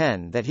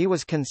 2010 that he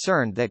was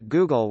concerned that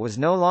Google was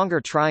no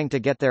longer trying to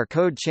get their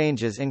code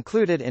changes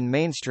included in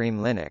mainstream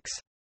Linux.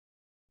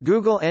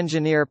 Google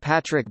engineer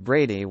Patrick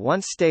Brady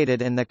once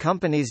stated in the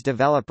company's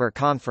developer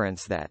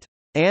conference that,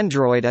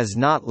 "Android is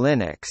not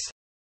Linux,"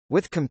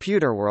 with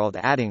Computerworld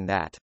adding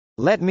that,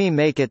 "Let me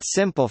make it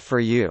simple for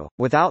you,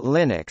 without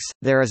Linux,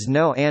 there is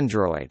no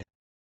Android."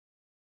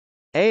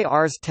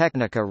 Ars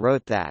Technica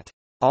wrote that,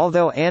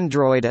 "Although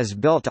Android is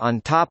built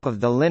on top of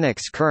the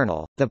Linux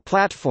kernel, the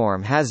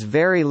platform has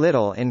very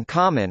little in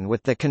common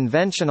with the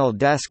conventional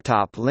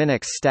desktop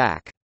Linux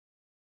stack."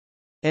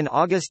 In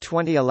August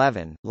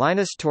 2011,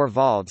 Linus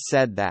Torvalds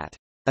said that,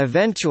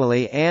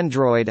 "Eventually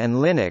Android and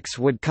Linux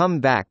would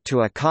come back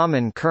to a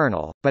common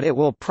kernel, but it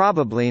will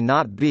probably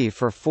not be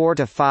for 4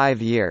 to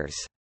 5 years."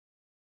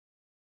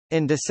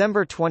 In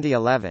December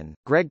 2011,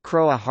 Greg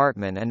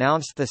Kroah-Hartman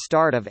announced the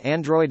start of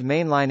Android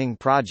Mainlining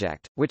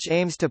Project, which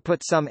aims to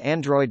put some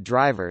Android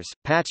drivers,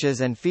 patches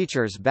and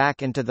features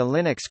back into the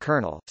Linux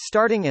kernel,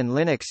 starting in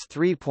Linux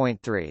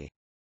 3.3.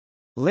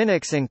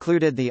 Linux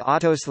included the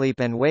autosleep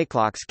and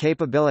wakelocks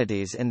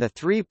capabilities in the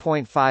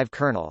 3.5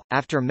 kernel,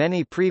 after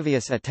many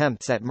previous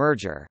attempts at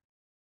merger.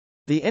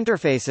 The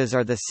interfaces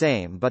are the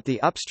same, but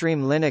the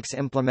upstream Linux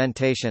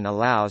implementation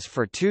allows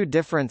for 2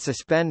 different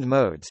suspend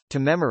modes, to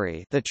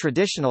memory, the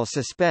traditional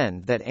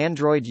suspend that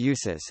Android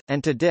uses,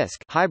 and to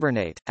disk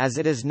hibernate, as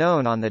it is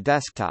known on the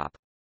desktop.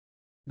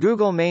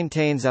 Google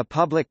maintains a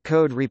public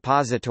code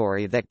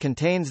repository that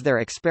contains their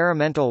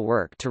experimental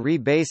work to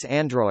rebase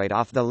Android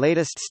off the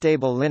latest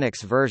stable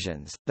Linux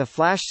versions. The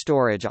flash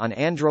storage on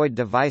Android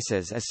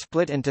devices is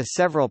split into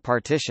several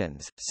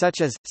partitions, such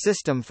as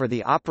system for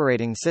the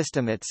operating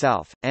system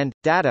itself, and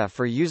data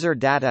for user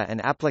data and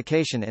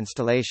application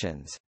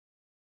installations.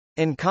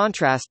 In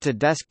contrast to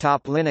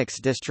desktop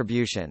Linux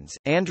distributions,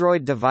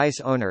 Android device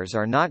owners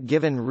are not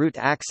given root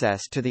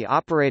access to the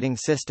operating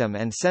system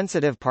and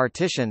sensitive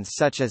partitions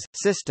such as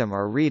system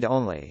or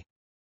read-only.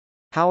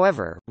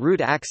 However, root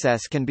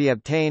access can be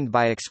obtained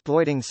by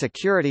exploiting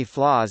security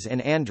flaws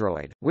in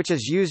Android, which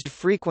is used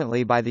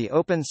frequently by the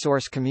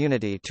open-source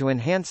community to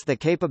enhance the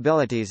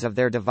capabilities of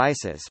their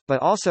devices,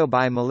 but also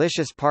by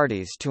malicious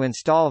parties to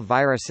install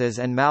viruses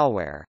and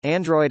malware.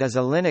 Android is a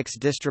Linux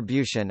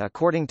distribution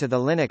according to the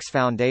Linux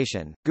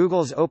Foundation,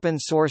 Google's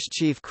open-source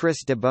chief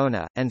Chris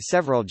DeBona, and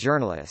several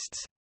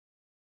journalists.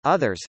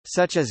 Others,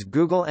 such as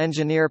Google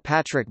engineer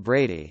Patrick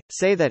Brady,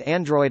 say that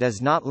Android is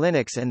not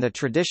Linux in the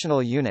traditional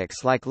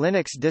Unix-like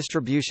Linux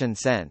distribution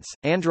sense.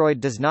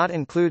 Android does not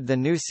include the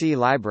GNU C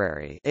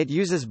library, it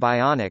uses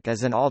Bionic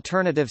as an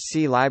alternative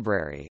C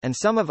library, and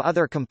some of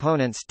other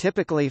components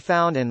typically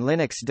found in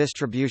Linux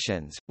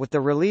distributions. With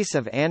the release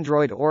of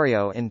Android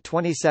Oreo in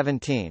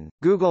 2017,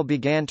 Google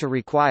began to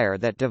require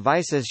that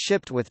devices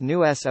shipped with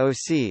new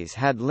SoCs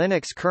had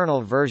Linux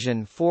kernel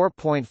version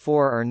 4.4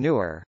 or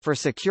newer, for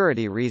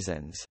security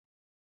reasons.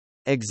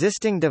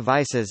 Existing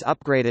devices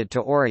upgraded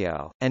to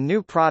Oreo, and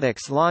new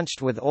products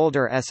launched with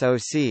older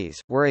SoCs,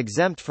 were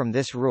exempt from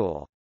this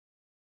rule.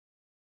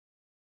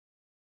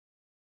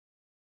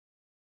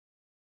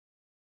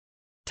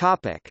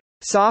 Topic: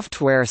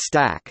 Software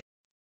stack.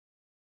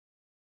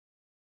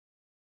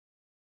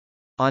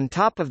 On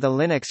top of the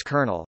Linux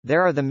kernel,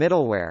 there are the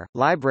middleware,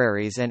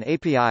 libraries and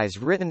APIs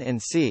written in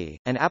C,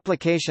 and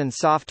application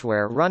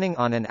software running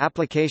on an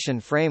application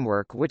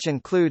framework which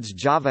includes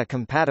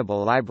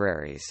Java-compatible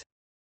libraries.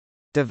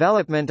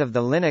 Development of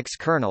the Linux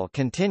kernel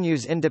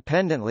continues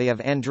independently of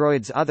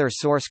Android's other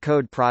source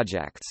code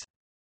projects.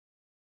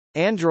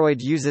 Android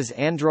uses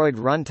Android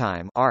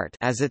Runtime (ART)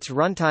 as its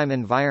runtime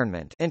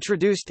environment,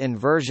 introduced in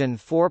version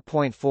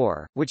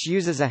 4.4, which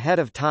uses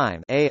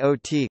ahead-of-time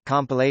 (AOT)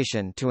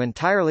 compilation to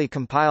entirely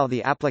compile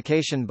the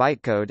application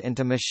bytecode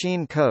into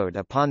machine code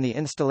upon the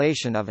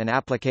installation of an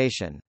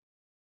application.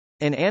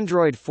 In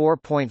Android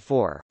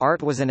 4.4,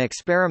 ART was an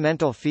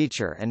experimental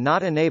feature and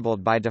not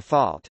enabled by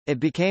default. It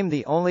became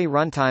the only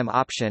runtime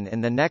option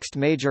in the next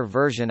major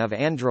version of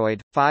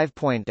Android,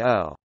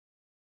 5.0.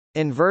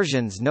 In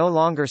versions no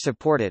longer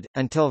supported,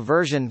 until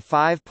version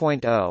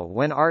 5.0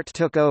 when ART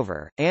took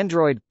over,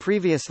 Android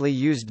previously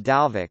used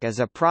Dalvik as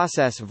a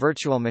process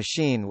virtual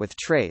machine with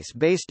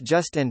trace-based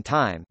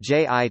just-in-time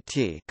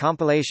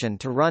compilation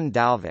to run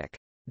Dalvik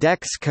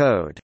DEX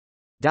code.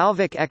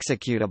 Dalvik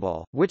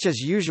executable, which is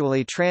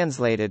usually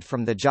translated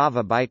from the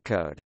Java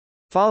bytecode.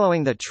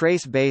 Following the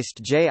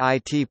trace-based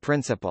JIT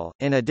principle,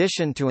 in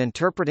addition to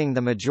interpreting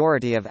the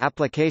majority of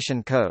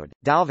application code,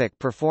 Dalvik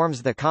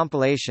performs the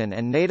compilation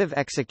and native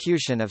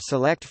execution of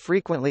select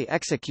frequently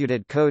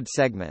executed code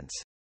segments,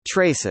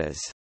 traces,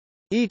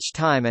 each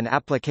time an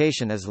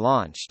application is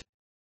launched.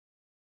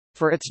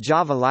 For its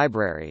Java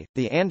library,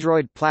 the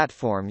Android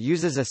platform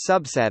uses a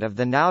subset of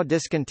the now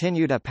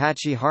discontinued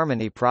Apache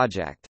Harmony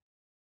project.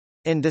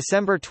 In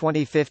December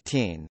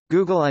 2015,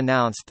 Google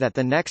announced that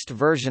the next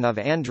version of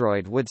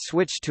Android would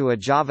switch to a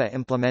Java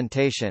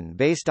implementation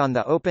based on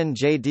the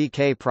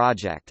OpenJDK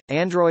project.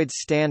 Android's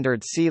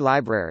standard C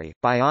library,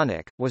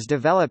 Bionic, was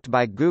developed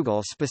by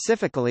Google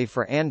specifically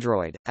for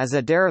Android, as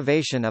a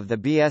derivation of the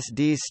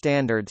BSD's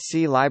standard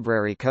C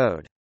library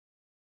code.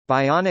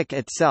 Bionic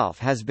itself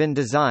has been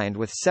designed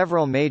with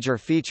several major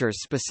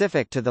features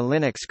specific to the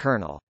Linux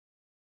kernel.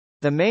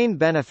 The main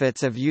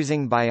benefits of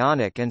using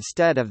Bionic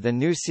instead of the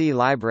GNU C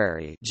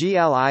library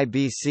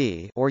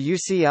or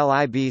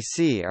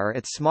UCLIBC are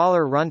its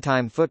smaller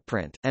runtime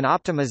footprint, and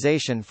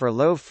optimization for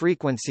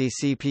low-frequency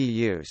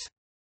CPUs.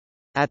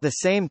 At the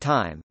same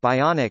time,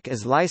 Bionic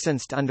is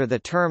licensed under the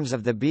terms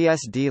of the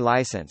BSD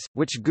license,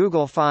 which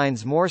Google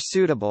finds more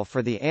suitable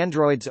for the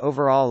Android's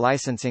overall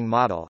licensing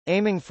model,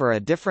 aiming for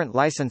a different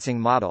licensing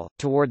model.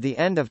 Toward the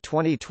end of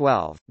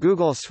 2012,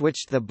 Google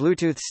switched the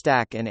Bluetooth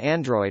stack in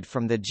Android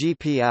from the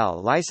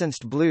GPL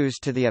licensed Blues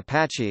to the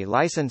Apache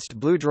licensed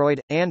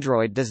BlueDroid.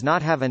 Android does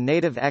not have a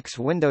native X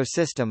window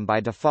system by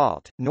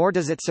default, nor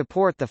does it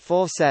support the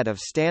full set of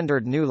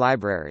standard GNU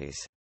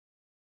libraries.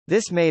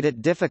 This made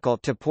it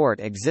difficult to port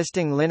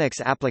existing Linux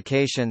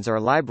applications or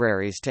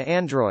libraries to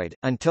Android,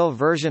 until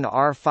version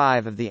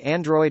R5 of the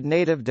Android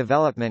Native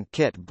Development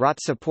Kit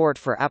brought support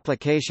for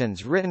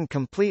applications written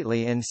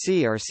completely in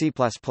C or C++.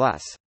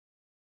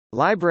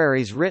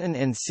 Libraries written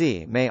in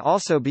C may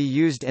also be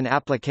used in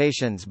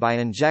applications by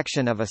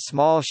injection of a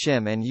small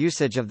shim and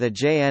usage of the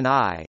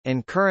JNI.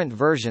 In current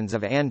versions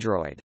of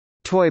Android,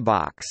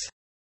 Toybox,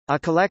 a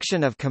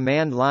collection of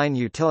command-line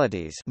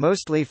utilities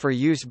mostly for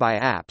use by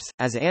apps,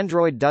 as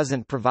Android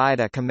doesn't provide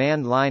a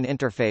command-line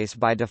interface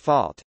by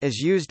default, is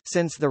used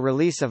since the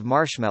release of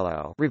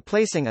Marshmallow,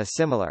 replacing a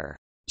similar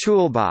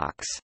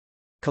toolbox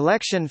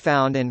collection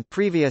found in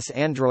previous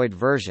Android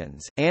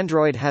versions.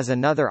 Android has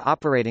another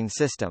operating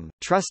system,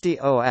 Trusty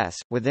OS,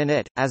 within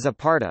it, as a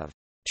part of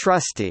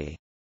Trusty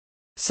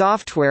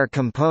software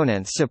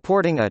components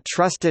supporting a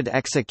trusted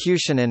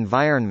execution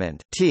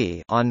environment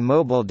on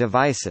mobile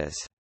devices.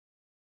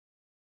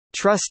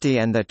 Trusty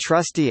and the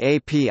Trusty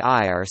API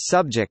are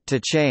subject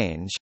to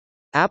change.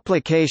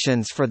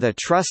 Applications for the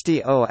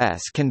Trusty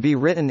OS can be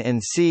written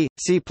in C,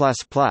 C++.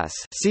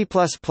 C++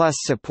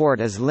 support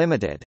is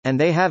limited, and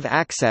they have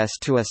access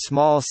to a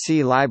small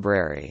C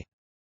library.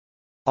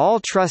 All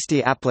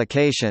Trusty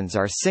applications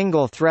are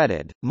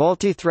single-threaded.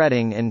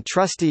 Multi-threading in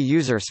Trusty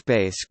user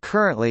space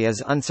currently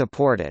is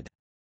unsupported.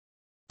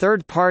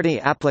 Third-party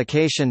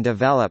application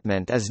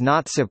development is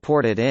not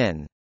supported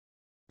in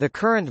the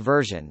current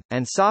version,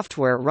 and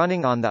software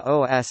running on the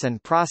OS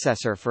and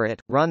processor for it,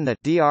 run the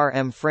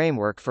DRM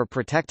framework for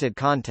protected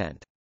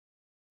content.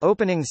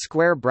 Opening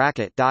square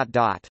bracket ...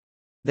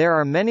 There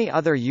are many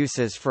other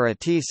uses for a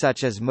T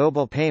such as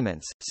mobile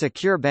payments,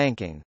 secure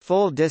banking,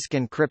 full disk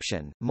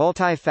encryption,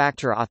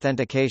 multi-factor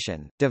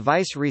authentication,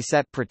 device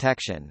reset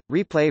protection,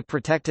 replay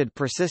protected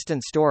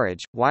persistent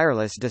storage,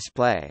 wireless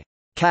display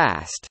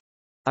cast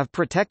of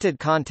protected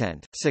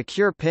content,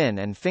 secure PIN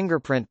and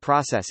fingerprint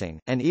processing,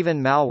 and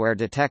even malware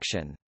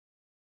detection.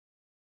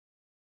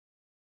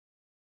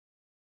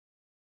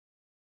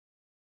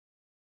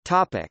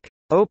 Topic: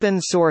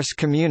 Open source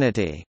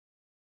community.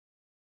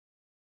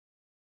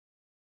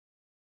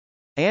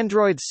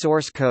 Android's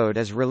source code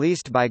is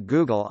released by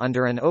Google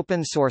under an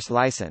open-source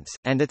license,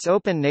 and its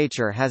open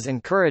nature has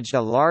encouraged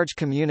a large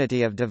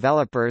community of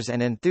developers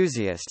and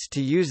enthusiasts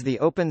to use the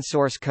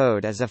open-source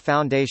code as a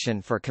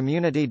foundation for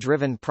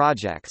community-driven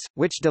projects,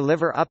 which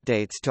deliver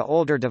updates to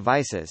older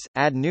devices,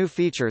 add new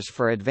features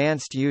for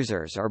advanced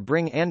users or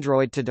bring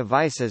Android to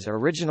devices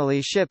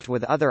originally shipped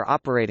with other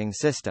operating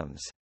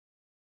systems.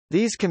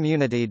 These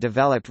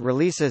community-developed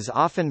releases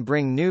often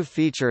bring new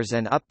features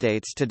and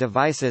updates to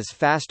devices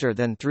faster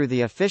than through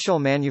the official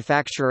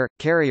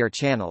manufacturer-carrier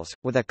channels,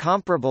 with a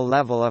comparable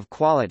level of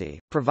quality,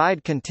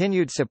 provide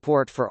continued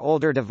support for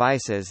older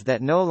devices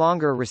that no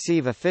longer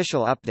receive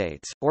official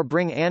updates, or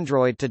bring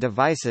Android to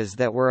devices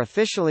that were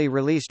officially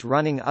released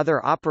running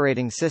other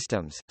operating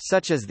systems,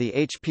 such as the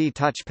HP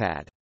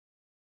touchpad.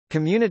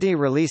 Community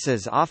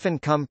releases often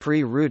come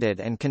pre-rooted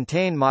and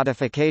contain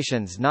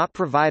modifications not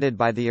provided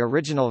by the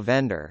original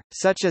vendor,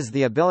 such as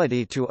the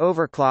ability to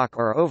overclock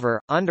or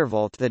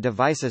undervolt the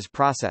device's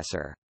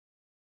processor.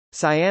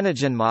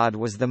 CyanogenMod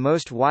was the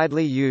most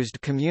widely used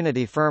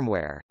community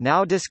firmware,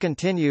 now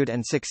discontinued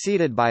and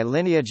succeeded by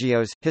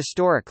LineageOS.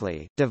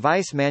 Historically,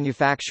 device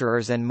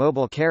manufacturers and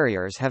mobile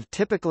carriers have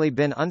typically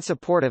been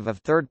unsupportive of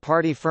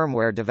third-party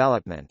firmware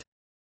development.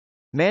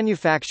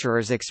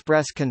 Manufacturers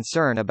express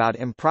concern about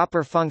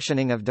improper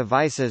functioning of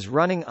devices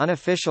running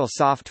unofficial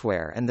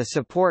software and the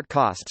support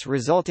costs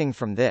resulting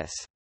from this.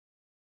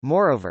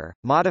 Moreover,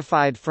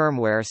 modified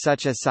firmware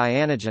such as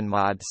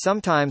CyanogenMod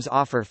sometimes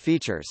offer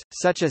features,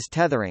 such as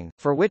tethering,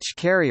 for which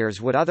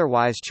carriers would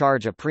otherwise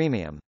charge a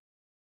premium.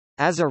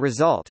 As a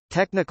result,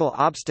 technical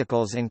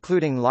obstacles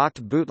including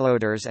locked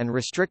bootloaders and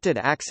restricted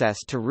access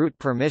to root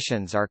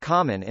permissions are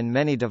common in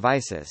many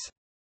devices.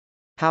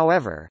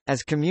 However,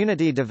 as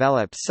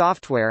community-developed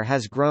software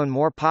has grown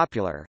more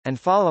popular, and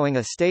following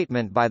a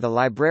statement by the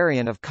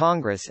Librarian of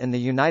Congress in the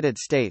United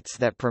States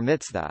that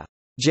permits the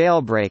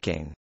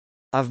jailbreaking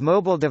of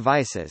mobile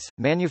devices,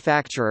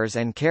 manufacturers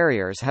and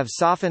carriers have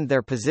softened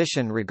their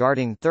position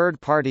regarding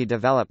third-party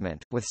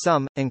development, with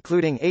some,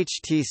 including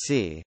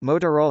HTC,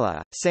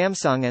 Motorola,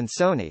 Samsung and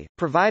Sony,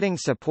 providing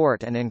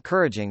support and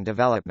encouraging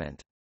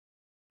development.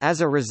 As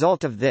a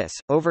result of this,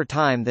 over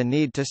time the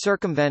need to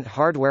circumvent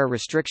hardware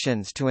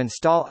restrictions to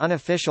install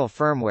unofficial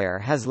firmware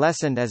has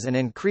lessened as an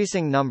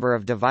increasing number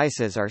of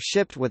devices are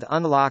shipped with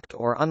unlocked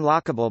or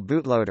unlockable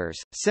bootloaders,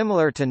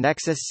 similar to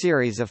Nexus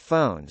series of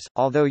phones,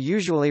 although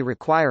usually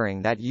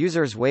requiring that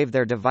users waive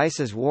their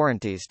device's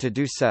warranties to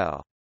do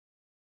so.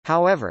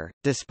 However,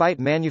 despite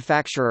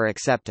manufacturer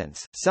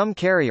acceptance, some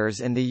carriers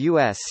in the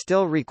U.S.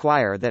 still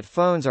require that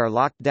phones are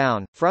locked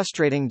down,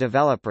 frustrating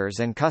developers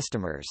and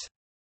customers.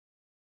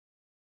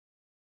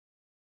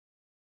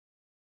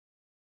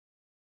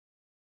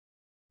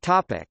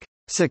 Topic: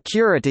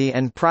 Security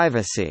and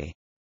privacy.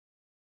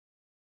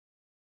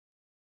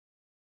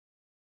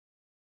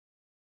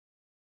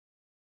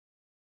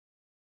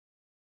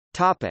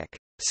 Topic: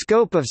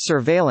 Scope of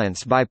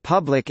surveillance by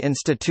public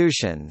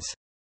institutions.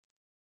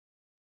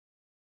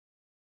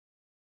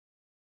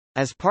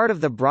 As part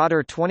of the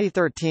broader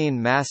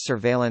 2013 mass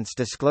surveillance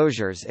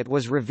disclosures, it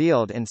was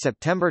revealed in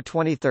September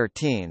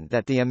 2013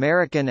 that the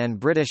American and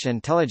British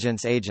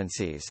intelligence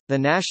agencies, the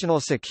National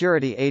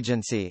Security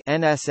Agency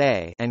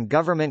 (NSA) and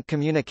Government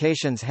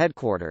Communications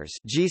Headquarters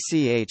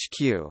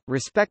 (GCHQ),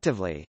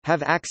 respectively,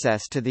 have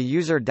access to the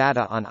user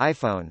data on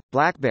iPhone,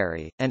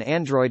 BlackBerry, and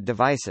Android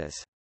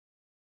devices.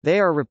 They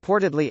are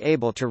reportedly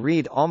able to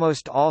read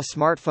almost all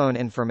smartphone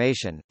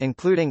information,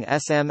 including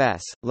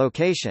SMS,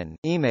 location,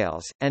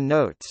 emails, and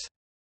notes.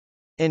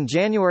 In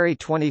January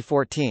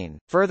 2014,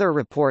 further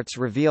reports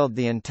revealed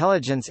the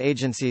intelligence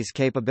agency's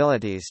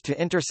capabilities to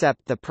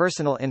intercept the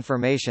personal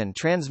information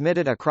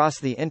transmitted across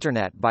the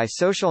Internet by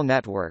social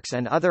networks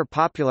and other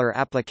popular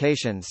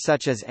applications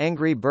such as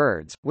Angry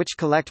Birds, which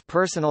collect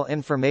personal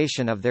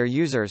information of their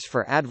users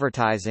for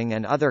advertising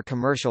and other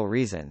commercial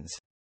reasons.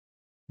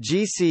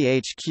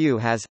 GCHQ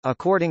has,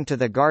 according to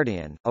The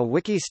Guardian, a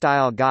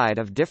wiki-style guide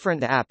of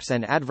different apps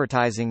and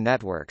advertising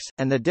networks,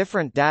 and the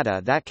different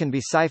data that can be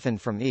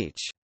siphoned from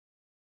each.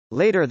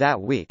 Later that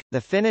week,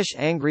 the Finnish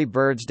Angry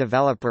Birds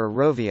developer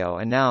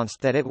Rovio announced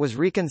that it was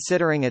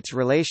reconsidering its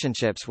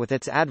relationships with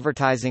its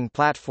advertising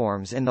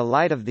platforms in the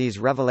light of these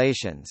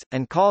revelations,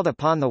 and called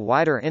upon the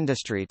wider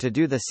industry to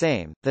do the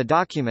same. The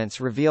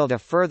documents revealed a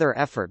further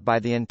effort by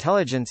the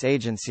intelligence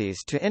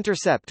agencies to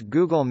intercept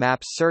Google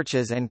Maps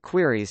searches and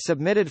queries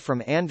submitted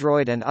from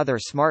Android and other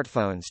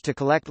smartphones to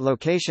collect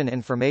location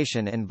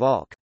information in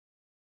bulk.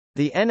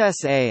 The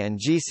NSA and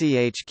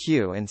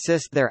GCHQ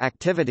insist their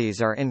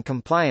activities are in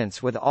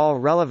compliance with all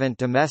relevant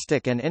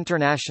domestic and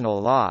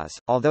international laws,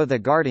 although The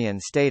Guardian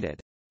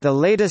stated, "The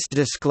latest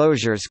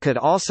disclosures could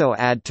also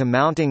add to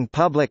mounting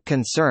public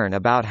concern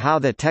about how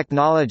the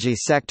technology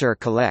sector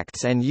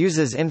collects and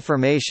uses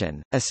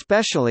information,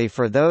 especially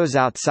for those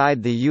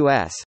outside the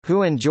U.S.,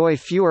 who enjoy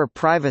fewer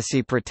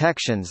privacy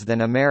protections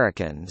than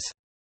Americans."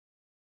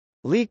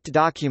 Leaked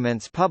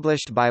documents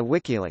published by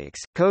WikiLeaks,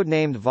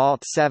 codenamed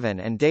Vault 7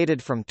 and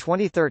dated from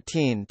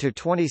 2013 to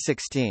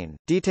 2016,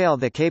 detail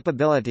the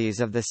capabilities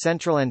of the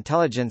Central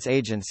Intelligence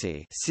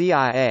Agency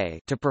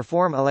 (CIA) to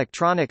perform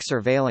electronic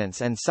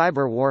surveillance and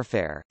cyber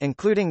warfare,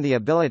 including the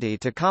ability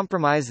to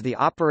compromise the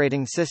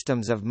operating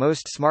systems of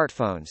most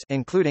smartphones,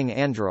 including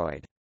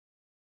Android.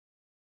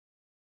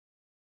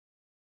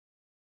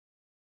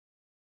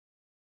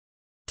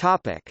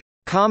 Topic: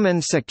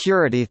 Common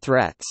security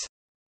threats.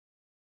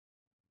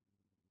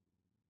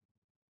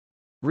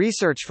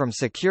 Research from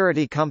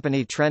security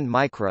company Trend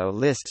Micro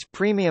lists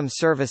premium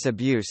service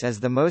abuse as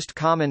the most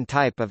common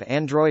type of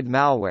Android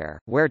malware,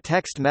 where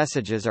text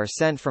messages are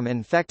sent from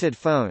infected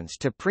phones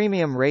to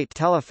premium-rate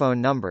telephone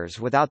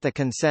numbers without the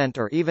consent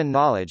or even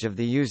knowledge of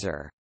the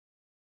user.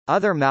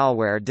 Other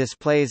malware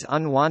displays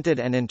unwanted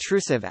and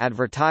intrusive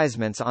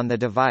advertisements on the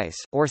device,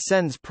 or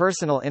sends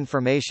personal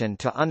information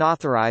to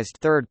unauthorized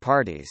third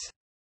parties.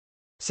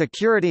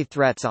 Security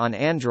threats on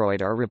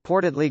Android are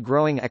reportedly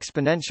growing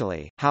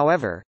exponentially.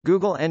 However,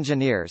 Google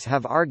engineers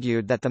have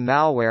argued that the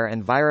malware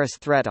and virus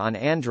threat on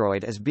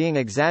Android is being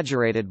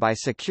exaggerated by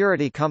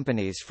security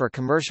companies for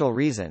commercial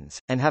reasons,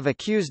 and have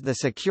accused the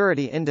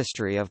security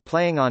industry of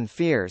playing on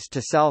fears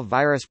to sell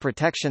virus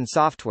protection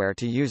software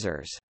to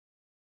users.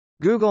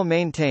 Google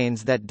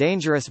maintains that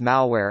dangerous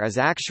malware is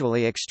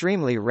actually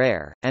extremely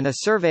rare, and a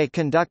survey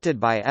conducted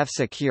by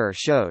F-Secure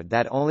showed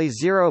that only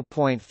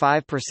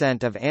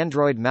 0.5% of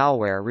Android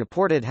malware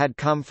reported had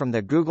come from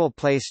the Google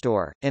Play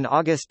Store. In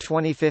August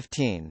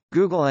 2015,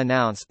 Google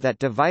announced that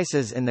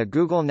devices in the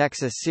Google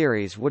Nexus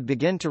series would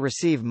begin to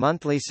receive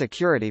monthly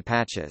security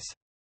patches.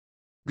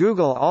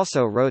 Google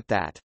also wrote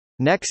that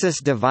Nexus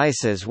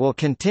devices will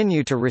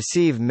continue to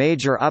receive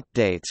major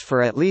updates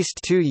for at least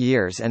 2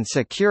 years and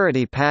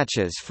security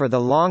patches for the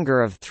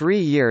longer of 3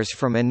 years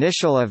from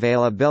initial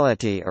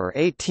availability or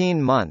 18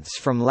 months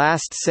from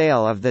last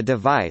sale of the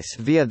device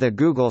via the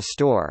Google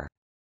Store.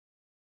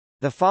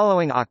 The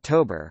following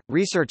October,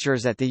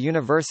 researchers at the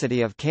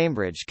University of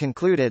Cambridge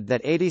concluded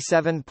that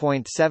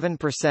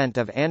 87.7%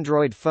 of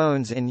Android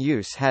phones in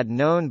use had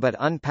known but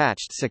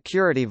unpatched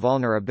security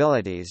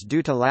vulnerabilities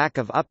due to lack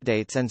of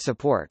updates and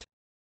support.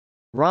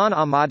 Ron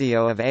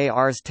Amadio of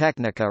Ars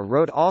Technica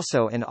wrote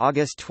also in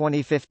August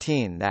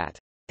 2015 that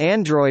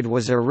Android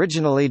was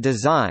originally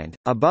designed,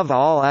 above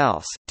all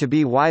else, to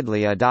be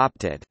widely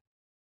adopted.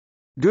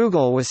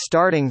 Google was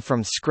starting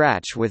from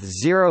scratch with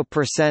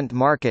 0%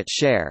 market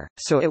share,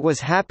 so it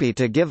was happy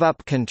to give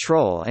up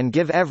control and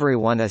give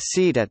everyone a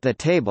seat at the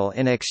table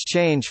in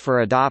exchange for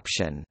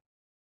adoption.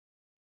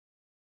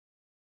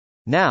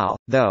 Now,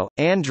 though,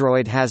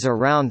 Android has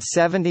around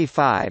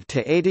 75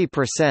 to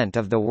 80%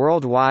 of the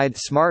worldwide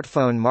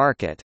smartphone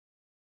market,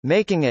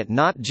 making it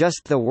not just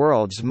the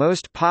world's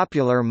most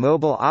popular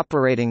mobile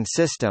operating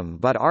system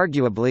but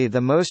arguably the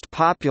most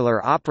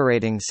popular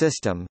operating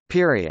system,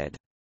 period.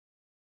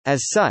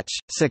 As such,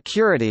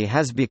 security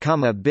has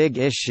become a big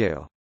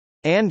issue.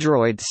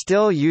 Android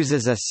still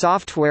uses a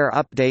software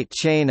update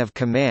chain of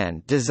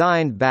command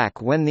designed back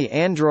when the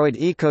Android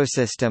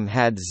ecosystem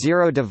had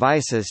 0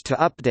 devices to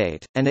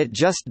update, and it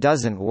just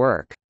doesn't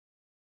work.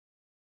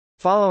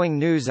 Following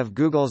news of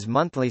Google's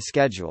monthly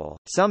schedule,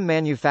 some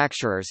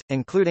manufacturers,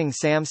 including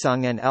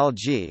Samsung and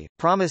LG,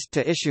 promised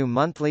to issue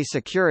monthly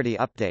security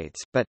updates,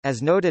 but,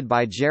 as noted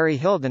by Jerry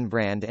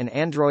Hildenbrand in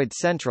Android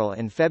Central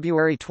in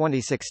February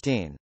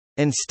 2016,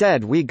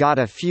 instead we got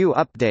a few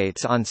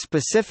updates on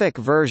specific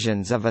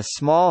versions of a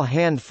small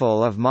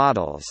handful of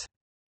models.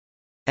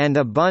 And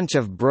a bunch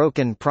of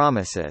broken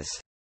promises.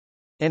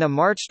 In a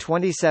March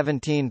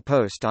 2017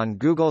 post on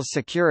Google's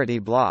security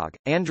blog,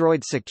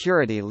 Android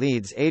security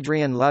leads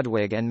Adrian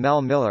Ludwig and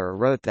Mel Miller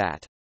wrote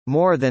that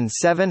more than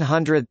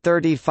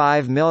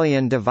 735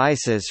 million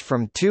devices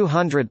from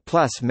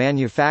 200-plus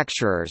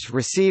manufacturers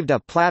received a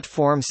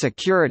platform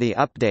security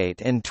update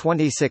in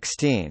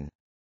 2016.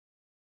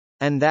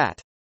 And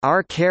that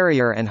our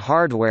carrier and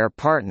hardware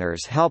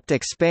partners helped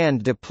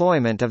expand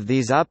deployment of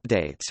these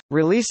updates,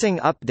 releasing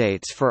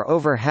updates for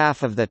over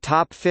half of the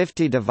top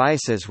 50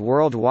 devices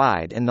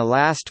worldwide in the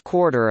last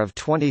quarter of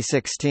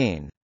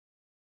 2016.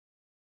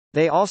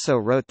 They also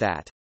wrote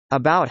that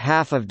about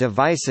half of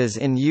devices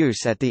in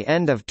use at the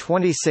end of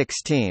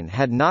 2016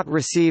 had not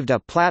received a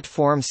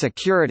platform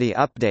security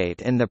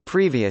update in the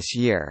previous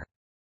year,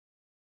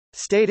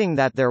 stating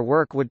that their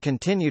work would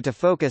continue to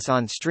focus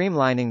on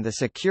streamlining the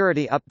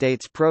security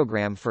updates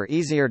program for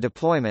easier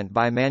deployment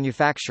by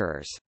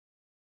manufacturers.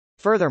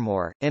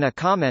 Furthermore, in a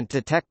comment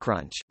to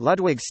TechCrunch,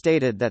 Ludwig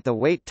stated that the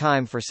wait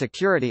time for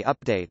security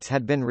updates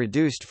had been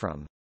reduced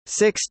from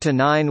 6 to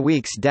 9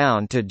 weeks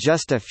down to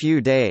just a few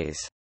days.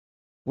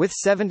 With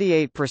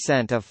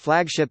 78% of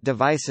flagship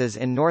devices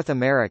in North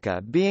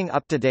America being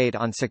up to date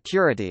on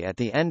security at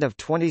the end of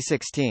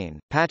 2016,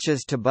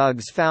 patches to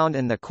bugs found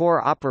in the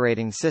core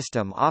operating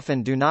system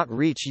often do not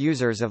reach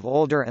users of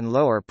older and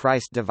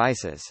lower-priced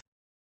devices.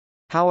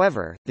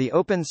 However, the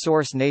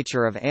open-source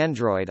nature of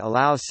Android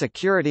allows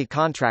security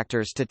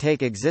contractors to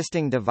take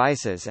existing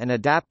devices and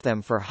adapt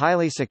them for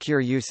highly secure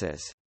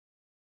uses.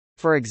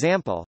 For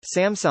example,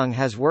 Samsung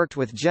has worked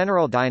with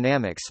General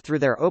Dynamics through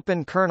their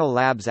Open Kernel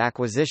Labs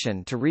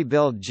acquisition to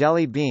rebuild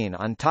Jelly Bean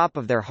on top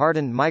of their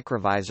hardened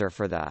microvisor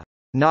for the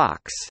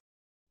Knox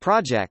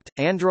project.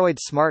 Android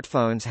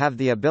smartphones have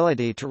the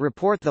ability to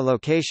report the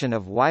location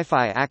of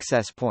Wi-Fi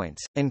access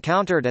points,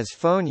 encountered as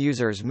phone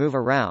users move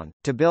around,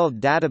 to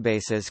build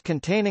databases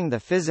containing the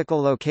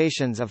physical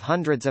locations of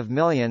hundreds of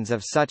millions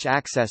of such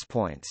access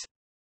points.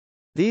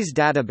 These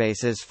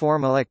databases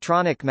form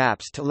electronic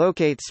maps to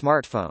locate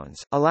smartphones,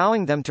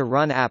 allowing them to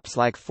run apps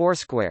like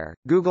Foursquare,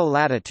 Google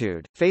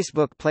Latitude,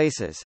 Facebook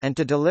Places, and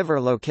to deliver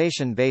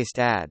location-based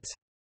ads.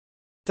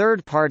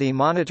 Third-party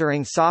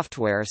monitoring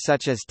software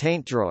such as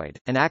TaintDroid,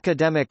 an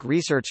academic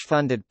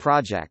research-funded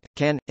project,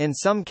 can, in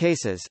some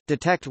cases,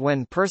 detect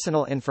when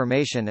personal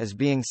information is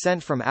being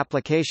sent from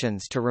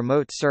applications to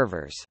remote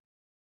servers.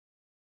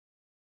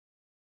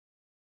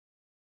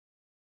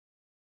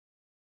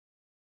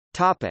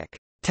 Topic: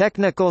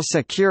 Technical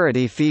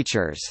security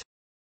features.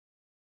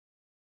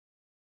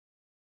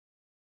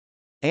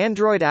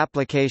 Android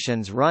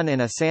applications run in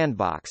a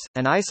sandbox,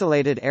 an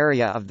isolated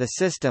area of the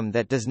system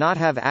that does not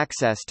have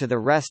access to the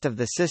rest of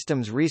the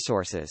system's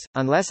resources,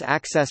 unless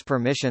access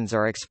permissions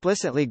are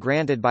explicitly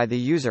granted by the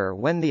user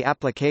when the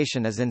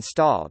application is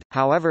installed.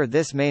 However,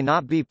 this may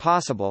not be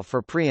possible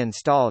for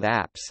pre-installed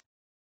apps.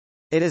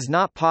 It is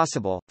not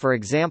possible, for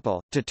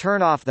example, to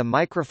turn off the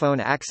microphone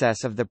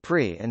access of the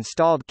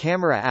pre-installed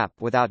camera app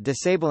without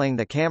disabling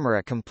the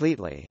camera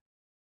completely.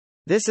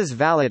 This is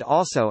valid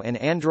also in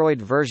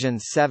Android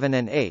versions 7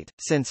 and 8.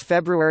 Since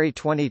February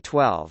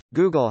 2012,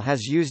 Google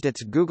has used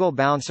its Google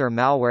Bouncer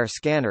malware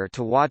scanner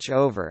to watch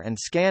over and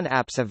scan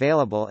apps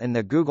available in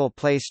the Google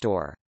Play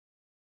Store.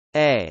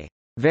 A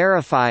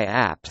Verify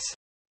Apps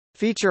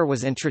feature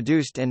was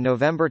introduced in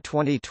November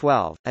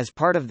 2012, as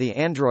part of the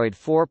Android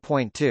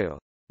 4.2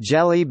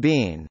 Jelly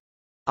Bean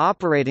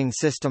operating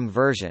system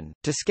version,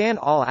 to scan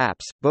all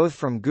apps, both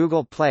from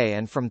Google Play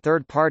and from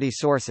third-party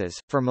sources,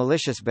 for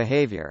malicious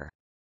behavior.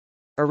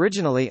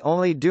 Originally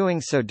only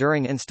doing so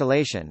during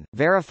installation,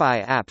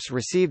 Verify Apps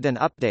received an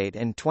update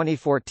in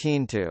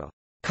 2014 to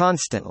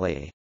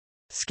constantly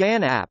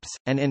scan apps,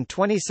 and in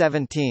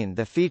 2017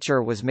 the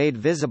feature was made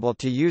visible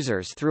to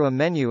users through a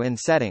menu in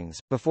Settings.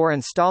 Before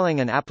installing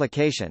an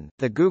application,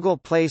 the Google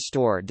Play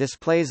Store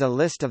displays a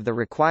list of the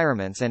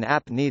requirements an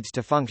app needs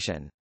to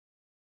function.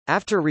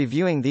 After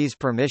reviewing these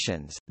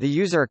permissions, the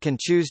user can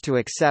choose to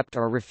accept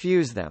or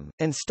refuse them,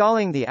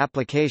 installing the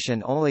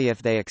application only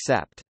if they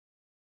accept.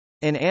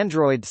 In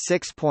Android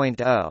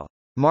 6.0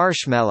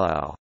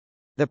 Marshmallow,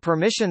 the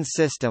permissions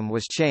system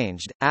was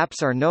changed.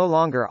 Apps are no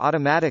longer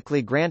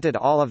automatically granted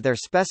all of their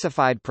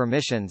specified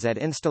permissions at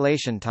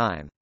installation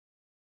time.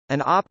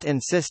 An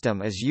opt-in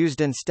system is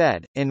used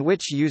instead, in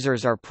which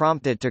users are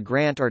prompted to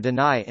grant or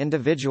deny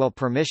individual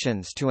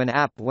permissions to an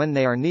app when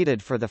they are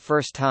needed for the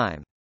first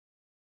time.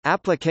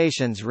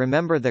 Applications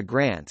remember the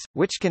grants,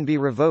 which can be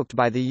revoked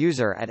by the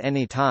user at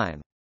any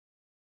time.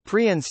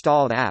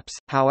 Pre-installed apps,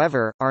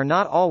 however, are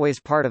not always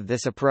part of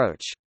this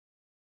approach.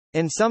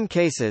 In some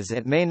cases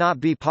it may not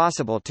be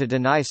possible to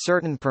deny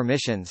certain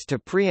permissions to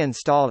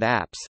pre-installed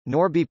apps,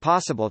 nor be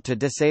possible to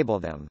disable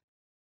them.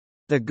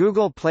 The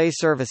Google Play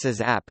Services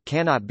app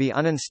cannot be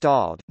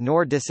uninstalled,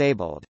 nor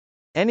disabled.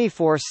 Any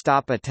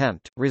force-stop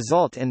attempt,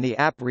 result in the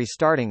app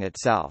restarting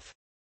itself.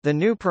 The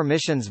new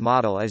permissions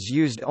model is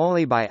used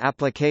only by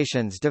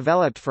applications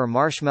developed for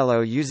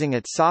Marshmallow using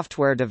its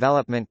Software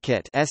Development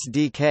Kit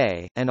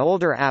 (SDK), and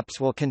older apps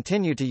will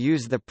continue to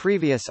use the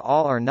previous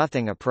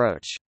all-or-nothing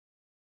approach.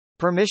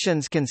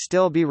 Permissions can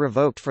still be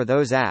revoked for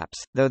those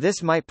apps, though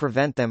this might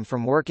prevent them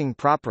from working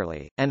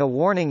properly, and a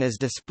warning is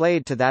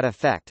displayed to that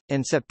effect.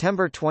 In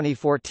September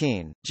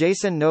 2014,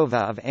 Jason Nova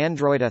of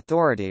Android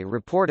Authority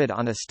reported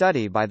on a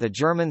study by the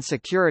German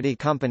security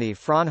company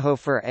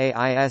Fraunhofer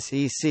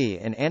AISEC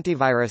in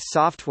antivirus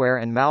software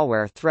and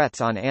malware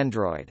threats on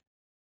Android.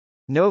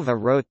 Nova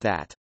wrote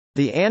that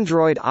the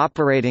Android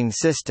operating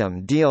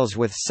system deals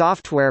with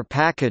software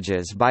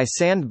packages by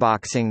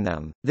sandboxing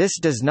them. This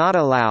does not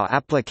allow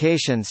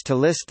applications to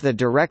list the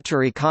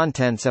directory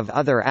contents of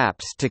other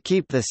apps to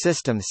keep the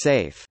system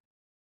safe.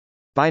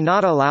 By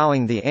not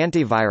allowing the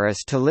antivirus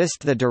to list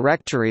the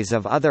directories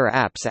of other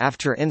apps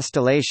after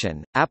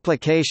installation,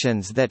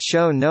 applications that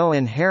show no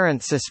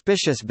inherent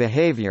suspicious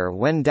behavior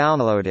when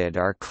downloaded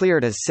are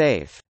cleared as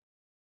safe.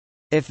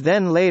 If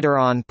then later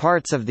on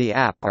parts of the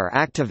app are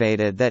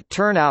activated that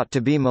turn out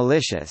to be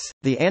malicious,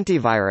 the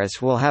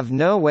antivirus will have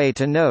no way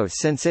to know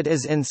since it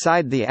is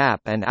inside the app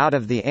and out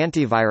of the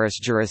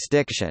antivirus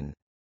jurisdiction.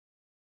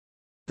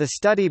 The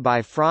study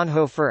by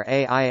Fraunhofer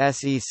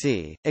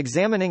AISEC,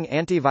 examining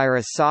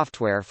antivirus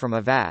software from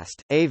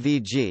Avast,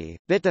 AVG,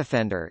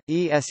 Bitdefender,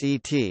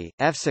 ESET,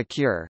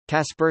 F-Secure,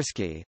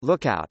 Kaspersky,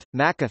 Lookout,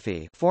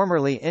 McAfee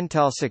formerly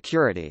Intel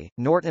Security,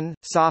 Norton,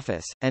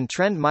 Sophos, and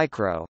Trend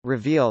Micro,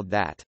 revealed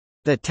that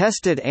the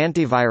tested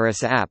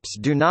antivirus apps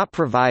do not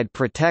provide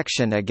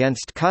protection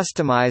against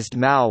customized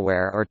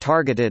malware or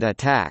targeted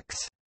attacks,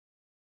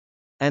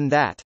 and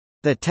that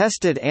the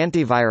tested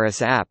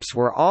antivirus apps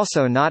were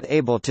also not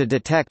able to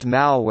detect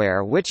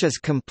malware which is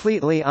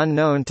completely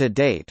unknown to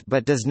date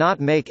but does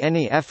not make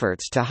any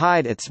efforts to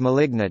hide its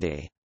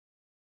malignity.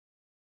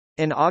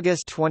 In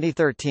August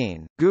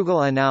 2013,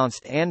 Google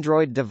announced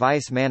Android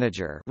Device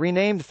Manager,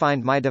 renamed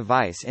Find My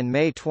Device in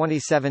May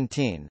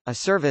 2017, a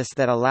service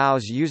that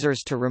allows users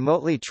to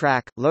remotely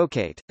track,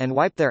 locate, and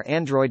wipe their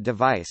Android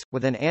device,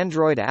 with an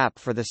Android app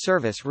for the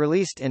service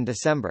released in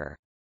December.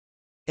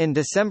 In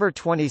December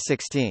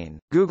 2016,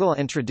 Google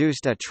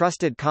introduced a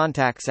Trusted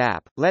Contacts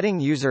app, letting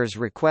users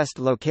request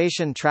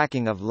location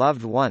tracking of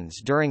loved ones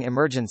during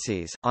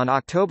emergencies. On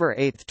October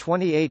 8,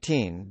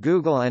 2018,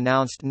 Google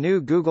announced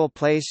new Google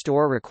Play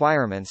Store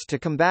requirements to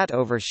combat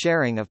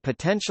oversharing of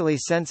potentially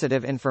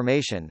sensitive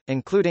information,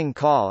 including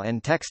call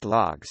and text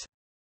logs.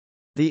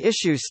 The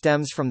issue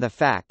stems from the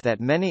fact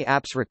that many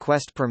apps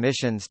request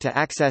permissions to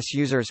access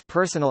users'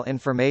 personal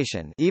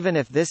information even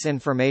if this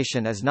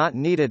information is not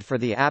needed for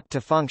the app to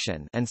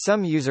function, and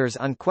some users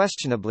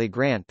unquestionably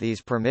grant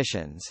these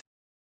permissions.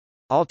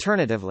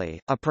 Alternatively,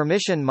 a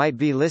permission might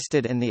be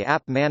listed in the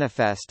app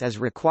manifest as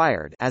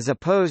required as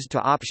opposed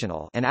to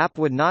optional. An app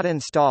would not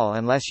install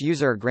unless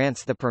user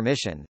grants the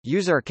permission.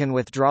 User can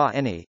withdraw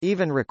any,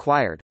 even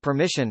required,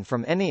 permission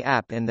from any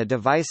app in the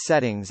device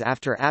settings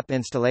after app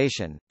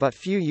installation, but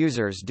few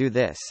users do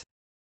this.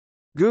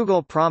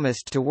 Google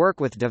promised to work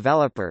with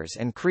developers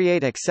and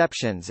create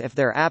exceptions if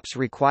their apps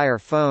require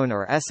phone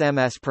or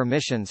SMS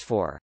permissions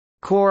for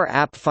core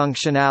app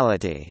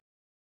functionality.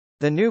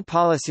 The new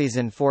policy's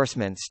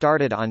enforcement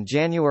started on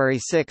January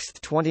 6,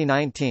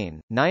 2019,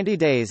 90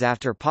 days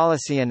after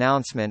policy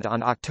announcement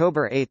on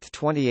October 8,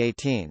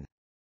 2018.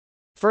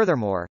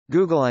 Furthermore,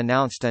 Google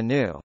announced a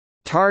new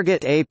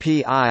Target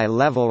API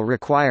level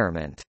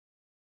requirement.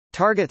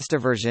 Targets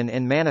version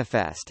in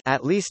Manifest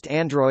at least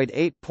Android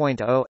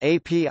 8.0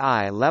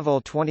 API level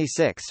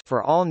 26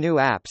 for all new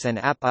apps and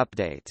app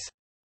updates.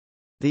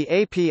 The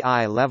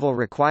API level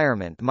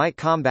requirement might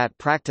combat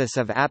practice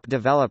of app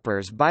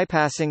developers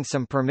bypassing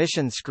some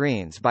permission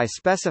screens by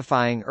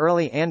specifying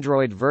early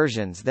Android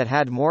versions that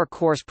had more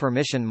coarse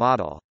permission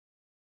model.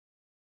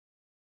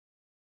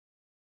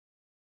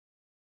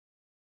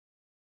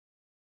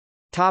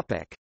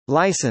 Topic: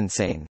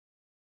 Licensing.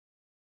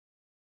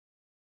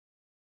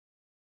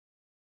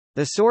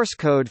 The source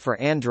code for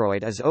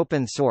Android is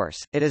open source.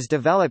 It is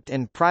developed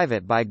in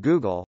private by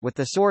Google, with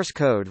the source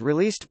code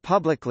released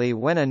publicly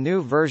when a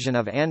new version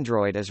of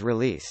Android is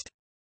released.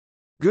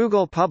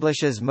 Google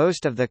publishes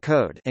most of the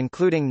code,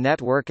 including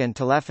network and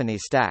telephony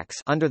stacks,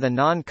 under the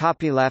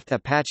non-copyleft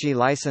Apache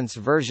license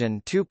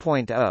version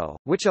 2.0,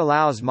 which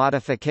allows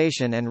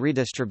modification and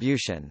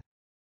redistribution.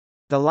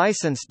 The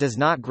license does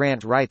not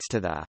grant rights to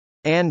the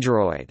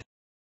Android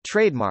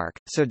trademark,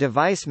 so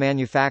device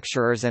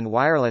manufacturers and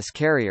wireless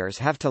carriers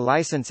have to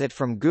license it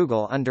from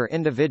Google under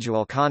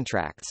individual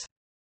contracts.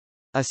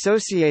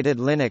 Associated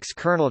Linux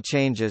kernel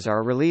changes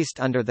are released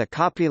under the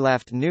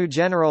copyleft GNU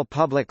General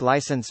Public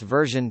License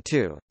version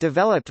 2,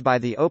 developed by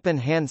the Open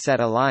Handset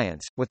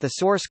Alliance, with the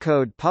source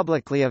code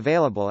publicly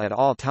available at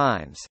all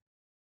times.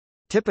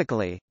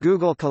 Typically,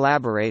 Google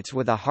collaborates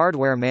with a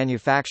hardware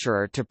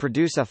manufacturer to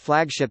produce a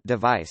flagship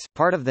device,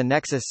 part of the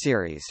Nexus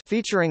series,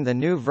 featuring the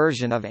new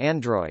version of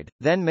Android,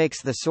 then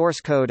makes the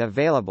source code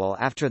available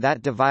after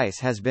that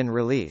device has been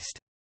released.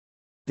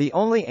 The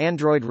only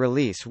Android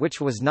release which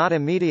was not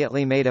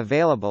immediately made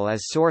available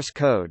as source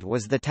code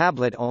was the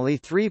tablet-only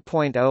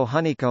 3.0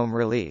 Honeycomb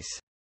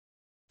release.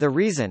 The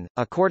reason,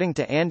 according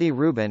to Andy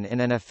Rubin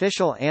in an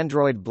official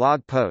Android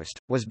blog post,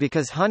 was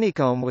because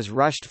Honeycomb was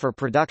rushed for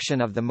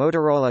production of the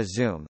Motorola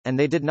Xoom, and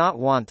they did not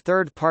want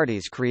third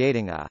parties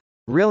creating a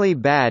really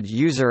bad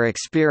user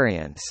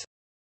experience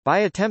by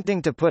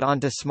attempting to put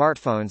onto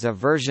smartphones a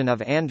version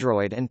of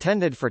Android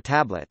intended for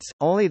tablets.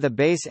 Only the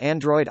base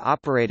Android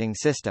operating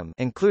system,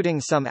 including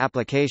some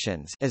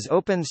applications, is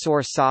open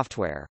source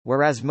software,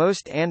 whereas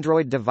most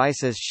Android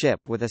devices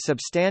ship with a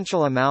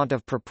substantial amount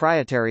of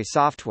proprietary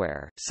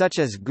software, such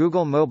as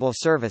Google Mobile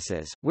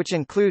Services, which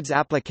includes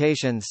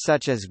applications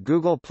such as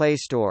Google Play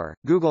Store,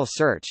 Google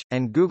Search,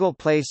 and Google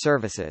Play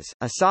Services,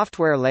 a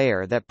software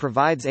layer that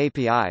provides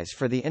APIs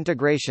for the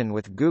integration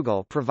with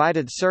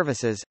Google-provided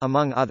services,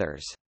 among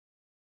others.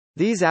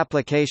 These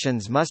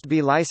applications must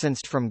be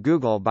licensed from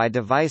Google by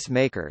device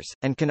makers,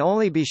 and can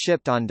only be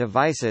shipped on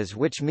devices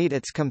which meet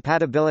its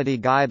compatibility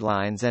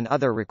guidelines and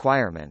other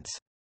requirements.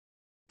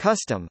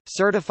 Custom,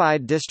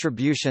 certified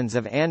distributions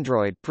of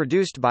Android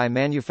produced by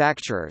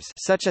manufacturers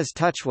such as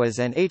TouchWiz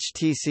and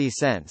HTC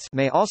Sense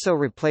may also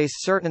replace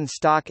certain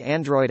stock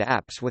Android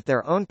apps with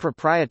their own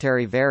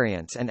proprietary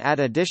variants and add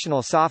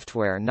additional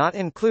software not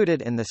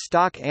included in the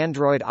stock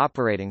Android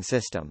operating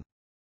system.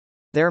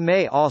 There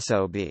may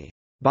also be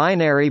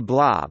binary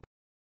blob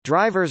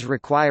drivers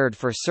required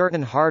for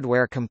certain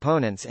hardware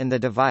components in the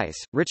device.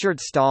 Richard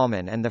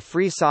Stallman and the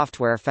Free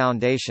Software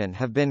Foundation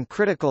have been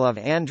critical of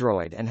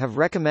Android and have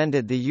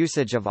recommended the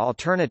usage of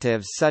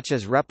alternatives such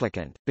as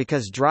Replicant,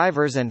 because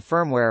drivers and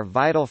firmware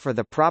vital for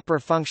the proper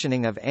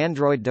functioning of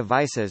Android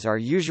devices are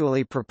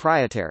usually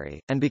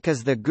proprietary, and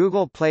because the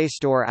Google Play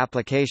Store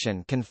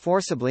application can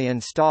forcibly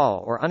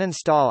install or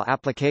uninstall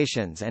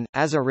applications and,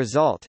 as a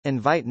result,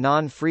 invite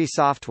non-free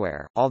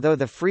software, although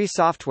the Free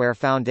Software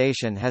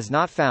Foundation has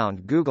not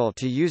found Google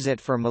to use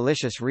it for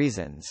malicious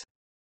reasons.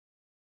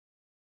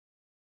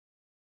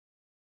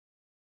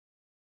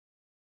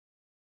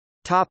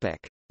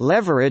 Topic: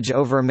 Leverage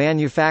over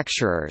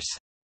manufacturers.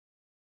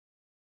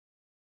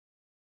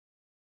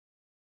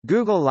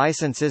 Google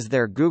licenses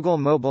their Google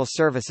Mobile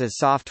Services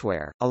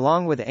software,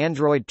 along with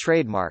Android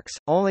trademarks,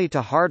 only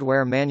to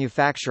hardware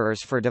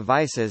manufacturers for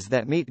devices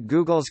that meet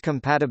Google's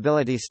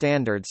compatibility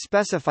standards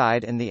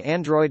specified in the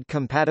Android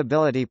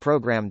Compatibility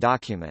Program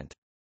document.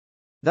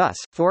 Thus,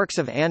 forks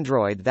of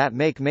Android that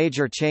make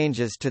major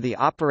changes to the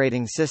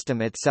operating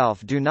system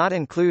itself do not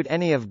include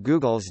any of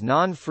Google's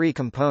non-free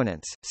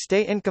components,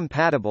 stay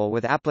incompatible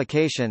with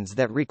applications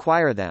that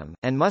require them,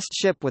 and must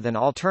ship with an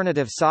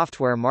alternative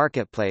software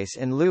marketplace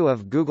in lieu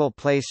of Google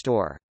Play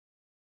Store.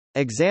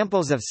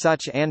 Examples of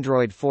such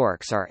Android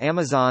forks are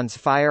Amazon's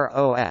Fire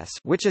OS,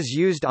 which is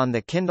used on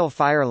the Kindle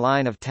Fire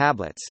line of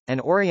tablets,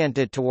 and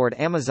oriented toward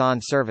Amazon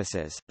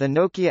services, the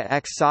Nokia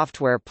X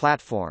software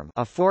platform,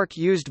 a fork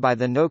used by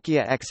the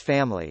Nokia X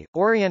family,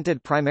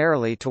 oriented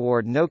primarily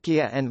toward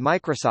Nokia and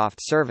Microsoft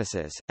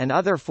services, and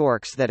other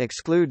forks that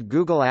exclude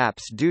Google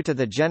apps due to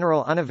the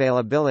general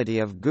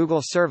unavailability of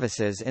Google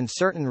services in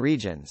certain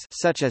regions,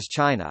 such as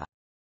China.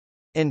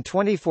 In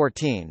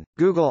 2014,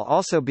 Google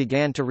also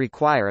began to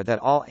require that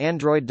all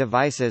Android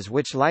devices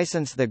which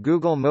license the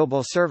Google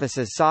Mobile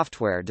Services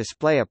software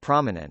display a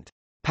prominent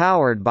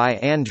 "Powered by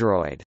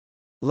Android"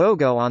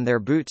 logo on their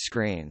boot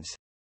screens.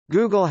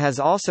 Google has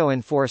also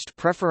enforced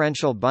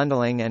preferential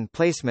bundling and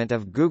placement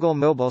of Google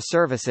Mobile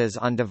Services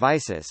on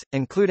devices,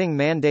 including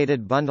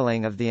mandated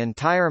bundling of the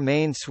entire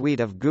main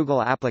suite of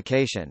Google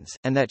applications,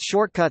 and that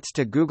shortcuts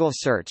to Google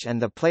Search and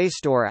the Play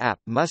Store app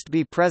must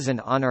be present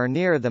on or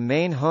near the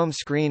main home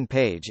screen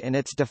page in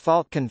its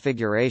default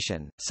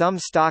configuration. Some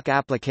stock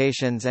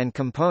applications and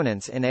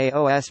components in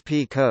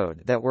AOSP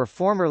code that were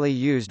formerly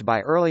used by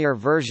earlier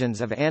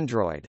versions of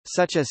Android,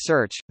 such as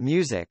Search,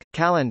 Music,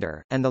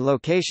 Calendar, and the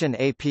Location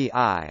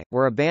API,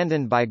 were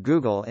abandoned by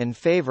Google in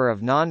favor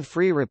of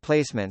non-free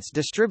replacements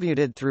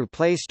distributed through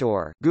Play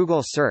Store,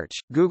 Google Search,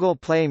 Google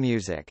Play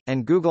Music,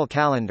 and Google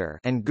Calendar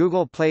and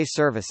Google Play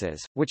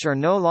Services, which are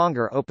no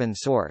longer open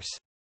source.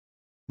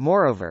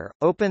 Moreover,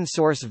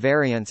 open-source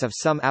variants of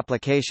some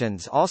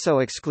applications also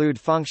exclude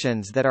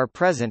functions that are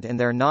present in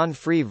their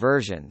non-free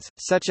versions,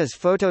 such as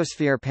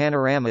photosphere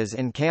panoramas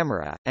in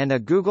camera, and a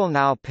Google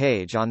Now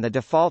page on the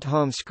default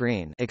home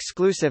screen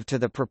exclusive to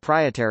the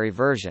proprietary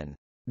version.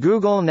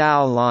 Google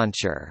Now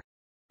Launcher,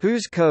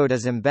 whose code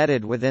is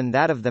embedded within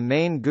that of the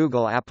main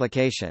Google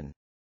application.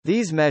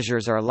 These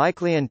measures are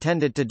likely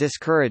intended to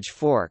discourage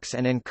forks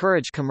and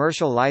encourage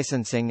commercial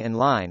licensing in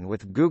line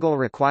with Google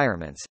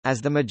requirements,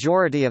 as the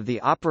majority of the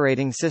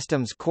operating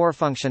system's core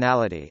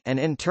functionality and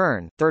in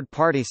turn,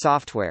 third-party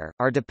software,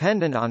 are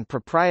dependent on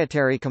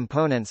proprietary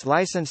components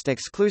licensed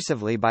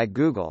exclusively by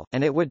Google,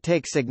 and it would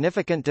take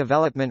significant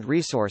development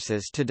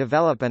resources to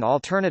develop an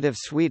alternative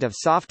suite of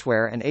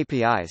software and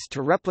APIs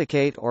to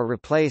replicate or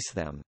replace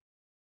them.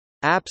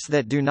 Apps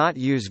that do not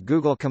use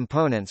Google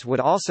components would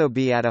also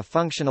be at a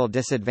functional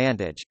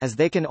disadvantage, as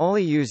they can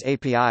only use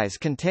APIs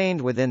contained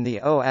within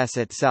the OS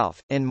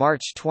itself. In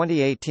March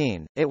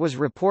 2018, it was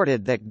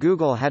reported that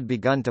Google had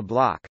begun to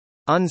block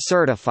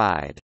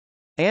uncertified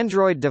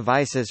Android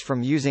devices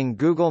from using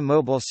Google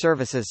Mobile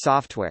Services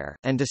software,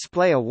 and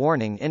display a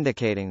warning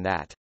indicating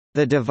that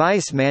the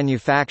device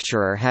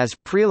manufacturer has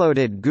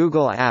preloaded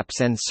Google apps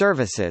and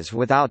services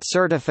without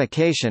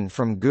certification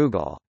from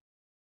Google.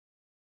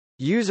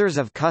 Users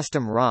of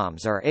custom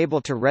ROMs are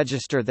able to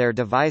register their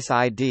device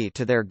ID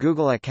to their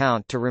Google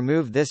account to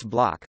remove this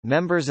block.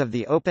 Members of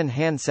the Open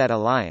Handset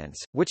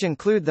Alliance, which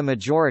include the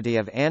majority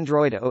of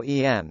Android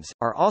OEMs,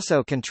 are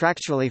also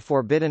contractually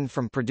forbidden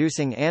from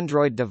producing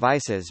Android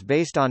devices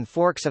based on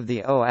forks of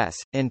the OS.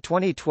 In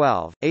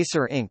 2012,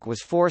 Acer Inc.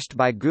 was forced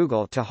by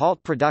Google to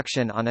halt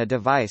production on a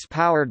device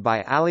powered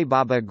by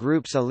Alibaba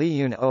Group's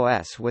Aliyun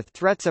OS with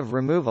threats of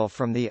removal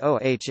from the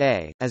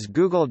OHA, as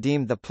Google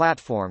deemed the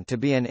platform to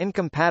be an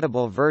incompatible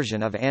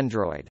version of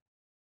Android.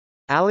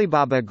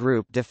 Alibaba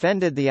Group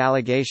defended the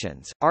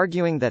allegations,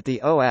 arguing that the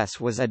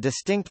OS was a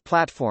distinct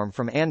platform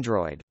from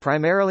Android,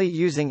 primarily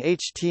using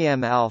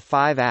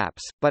HTML5 apps,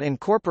 but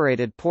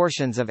incorporated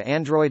portions of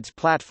Android's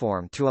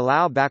platform to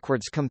allow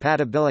backwards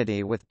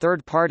compatibility with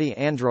third-party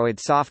Android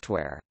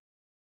software.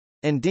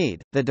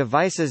 Indeed, the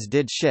devices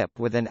did ship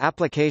with an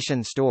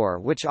application store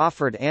which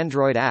offered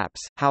Android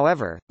apps,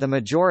 however, the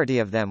majority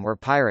of them were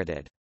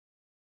pirated.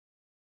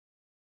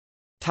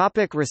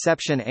 Topic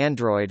reception.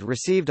 Android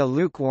received a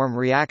lukewarm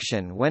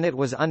reaction when it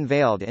was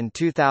unveiled in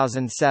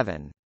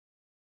 2007.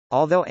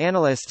 Although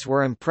analysts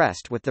were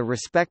impressed with the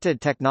respected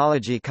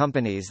technology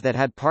companies that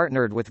had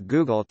partnered with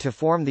Google to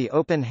form the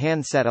Open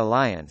Handset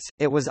Alliance,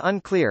 it was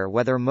unclear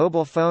whether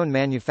mobile phone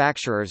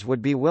manufacturers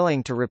would be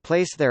willing to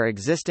replace their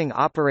existing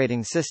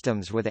operating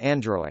systems with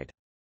Android.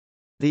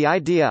 The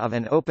idea of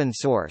an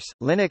open-source,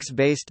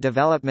 Linux-based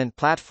development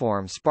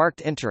platform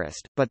sparked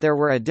interest, but there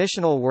were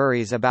additional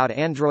worries about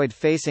Android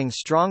facing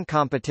strong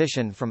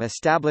competition from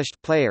established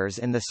players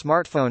in the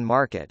smartphone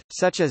market,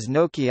 such as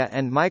Nokia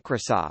and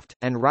Microsoft,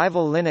 and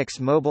rival Linux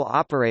mobile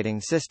operating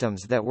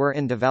systems that were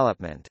in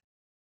development.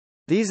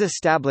 These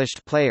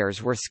established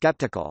players were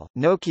skeptical.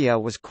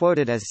 Nokia was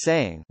quoted as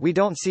saying, "We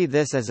don't see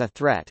this as a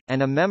threat,"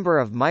 and a member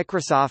of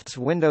Microsoft's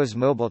Windows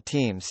Mobile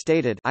team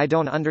stated, "I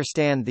don't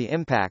understand the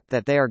impact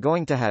that they are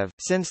going to have."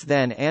 Since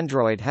then,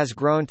 Android has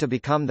grown to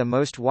become the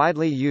most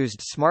widely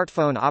used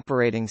smartphone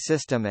operating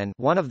system and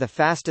one of the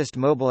fastest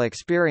mobile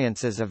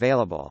experiences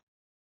available.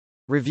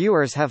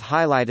 Reviewers have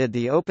highlighted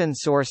the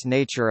open-source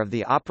nature of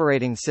the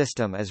operating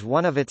system as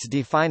one of its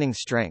defining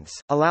strengths,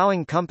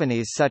 allowing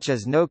companies such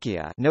as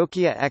Nokia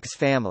X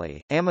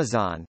Family,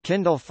 Amazon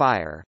Kindle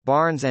Fire,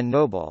 Barnes &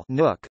 Noble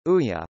Nook,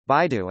 Ouya,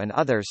 Baidu and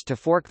others to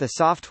fork the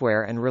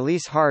software and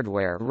release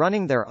hardware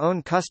running their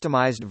own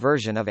customized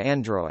version of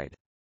Android.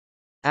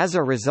 As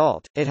a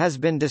result, it has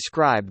been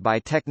described by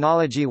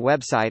technology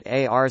website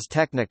Ars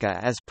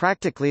Technica as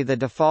practically the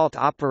default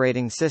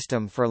operating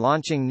system for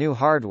launching new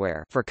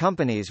hardware for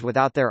companies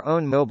without their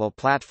own mobile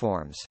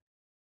platforms.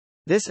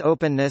 This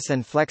openness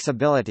and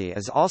flexibility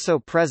is also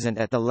present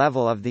at the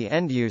level of the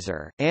end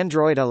user.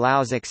 Android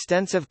allows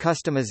extensive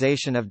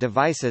customization of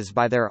devices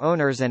by their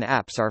owners and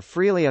apps are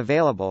freely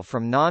available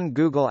from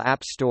non-Google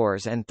app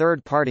stores and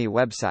third-party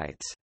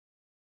websites.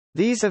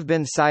 These have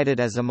been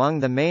cited as among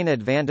the main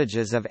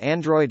advantages of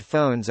Android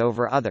phones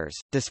over others,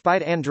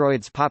 despite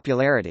Android's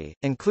popularity,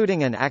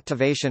 including an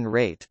activation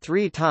rate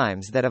 3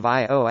 times that of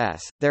iOS.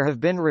 There have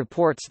been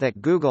reports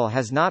that Google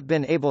has not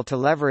been able to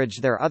leverage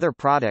their other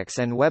products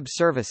and web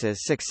services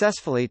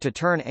successfully to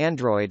turn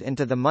Android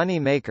into the money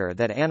maker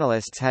that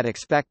analysts had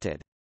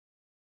expected.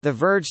 The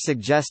Verge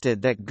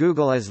suggested that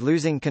Google is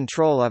losing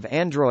control of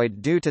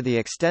Android due to the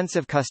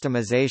extensive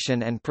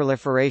customization and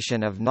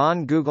proliferation of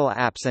non-Google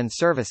apps and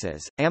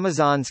services.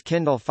 Amazon's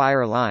Kindle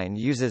Fire line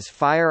uses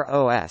Fire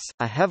OS,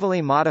 a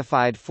heavily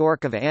modified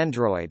fork of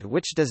Android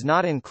which does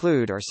not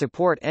include or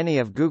support any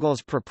of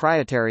Google's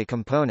proprietary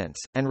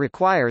components, and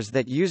requires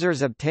that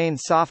users obtain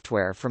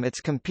software from its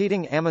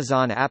competing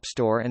Amazon App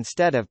Store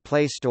instead of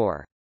Play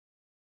Store.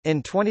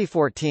 In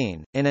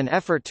 2014, in an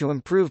effort to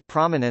improve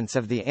prominence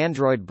of the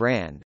Android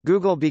brand,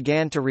 Google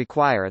began to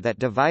require that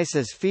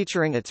devices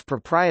featuring its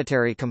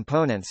proprietary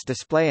components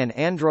display an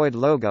Android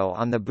logo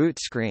on the boot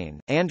screen.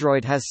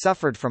 Android has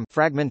suffered from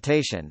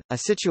fragmentation, a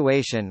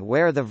situation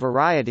where the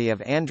variety of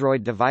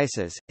Android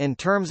devices, in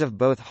terms of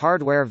both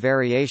hardware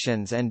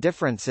variations and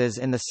differences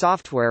in the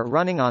software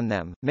running on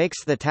them,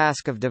 makes the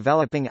task of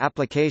developing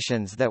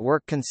applications that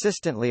work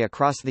consistently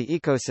across the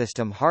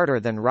ecosystem harder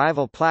than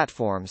rival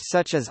platforms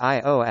such as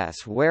iOS,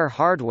 where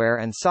hardware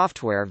and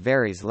software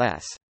varies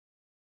less.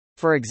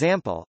 For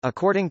example,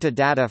 according to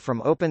data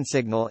from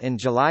OpenSignal in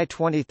July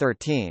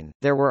 2013,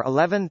 there were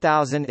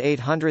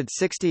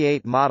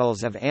 11,868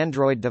 models of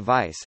Android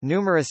device,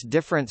 numerous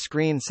different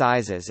screen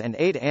sizes and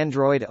 8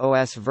 Android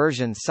OS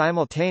versions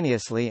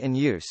simultaneously in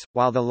use,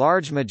 while the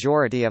large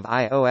majority of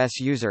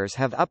iOS users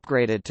have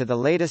upgraded to the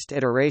latest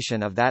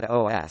iteration of that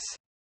OS.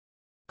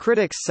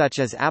 Critics such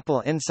as Apple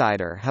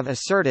Insider have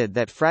asserted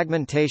that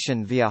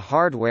fragmentation via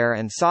hardware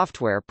and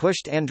software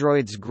pushed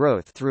Android's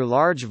growth through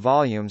large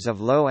volumes of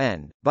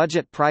low-end,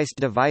 budget-priced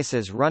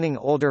devices running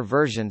older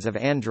versions of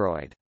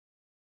Android.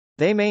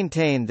 They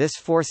maintain this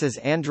forces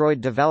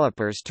Android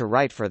developers to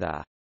write for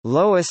the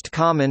lowest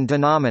common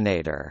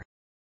denominator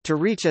to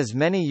reach as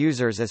many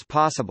users as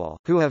possible,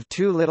 who have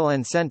too little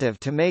incentive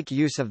to make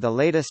use of the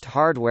latest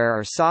hardware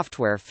or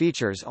software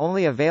features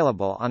only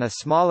available on a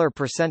smaller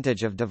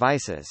percentage of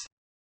devices.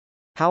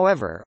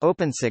 However,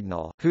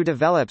 OpenSignal, who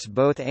develops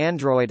both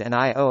Android and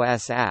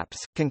iOS apps,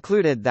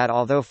 concluded that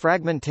although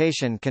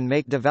fragmentation can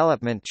make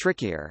development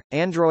trickier,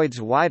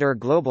 Android's wider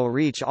global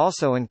reach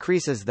also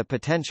increases the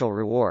potential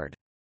reward.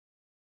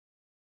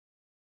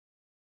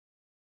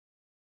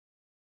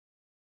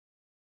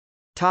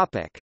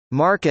 Topic: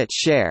 Market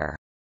share.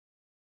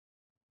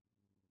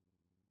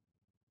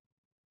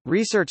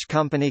 Research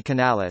company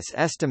Canalys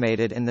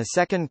estimated in the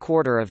second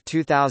quarter of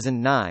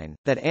 2009,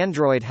 that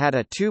Android had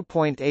a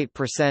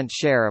 2.8%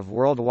 share of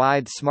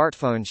worldwide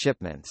smartphone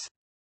shipments.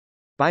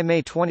 By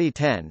May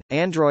 2010,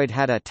 Android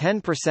had a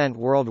 10%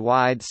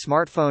 worldwide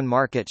smartphone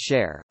market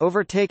share,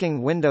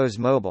 overtaking Windows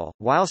Mobile,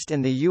 whilst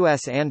in the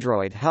US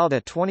Android held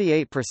a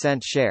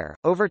 28% share,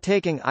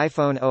 overtaking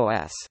iPhone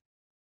OS.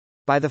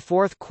 By the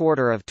fourth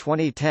quarter of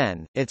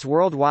 2010, its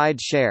worldwide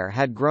share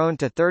had grown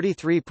to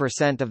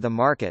 33% of the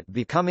market,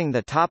 becoming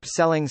the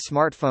top-selling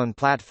smartphone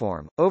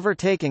platform,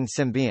 overtaking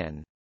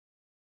Symbian.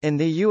 In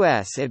the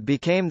US it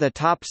became the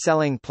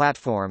top-selling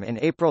platform in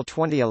April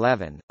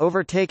 2011,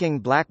 overtaking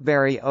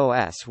BlackBerry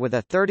OS with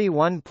a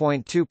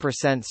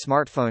 31.2%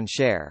 smartphone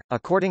share.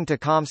 According to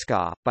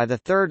Mascot, by the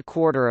third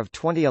quarter of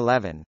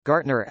 2011,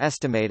 Gartner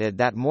estimated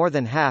that more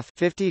than half,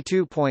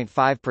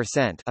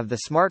 52.5%, of the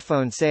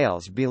smartphone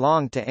sales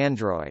belonged to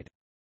Android.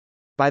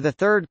 By the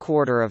third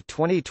quarter of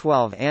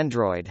 2012,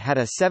 Android had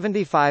a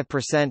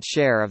 75%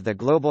 share of the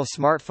global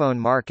smartphone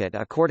market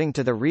according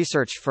to the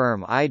research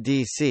firm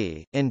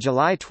IDC. In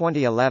July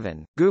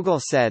 2011, Google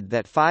said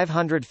that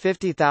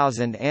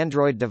 550,000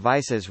 Android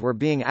devices were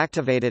being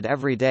activated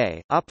every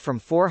day, up from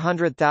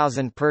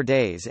 400,000 per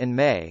day in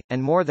May,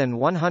 and more than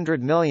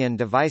 100 million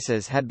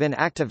devices had been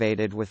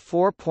activated with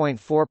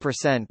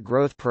 4.4%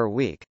 growth per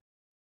week.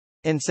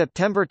 In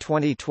September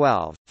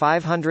 2012,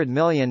 500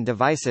 million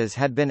devices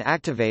had been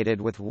activated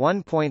with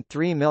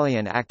 1.3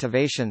 million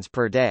activations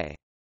per day.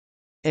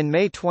 In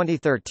May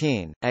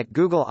 2013, at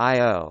Google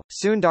I/O,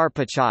 Sundar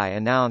Pichai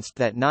announced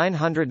that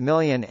 900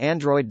 million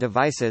Android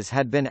devices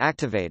had been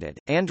activated.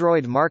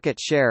 Android market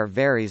share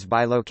varies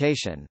by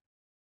location.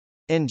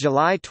 In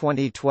July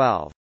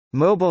 2012,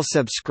 mobile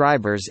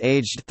subscribers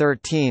aged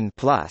 13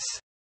 plus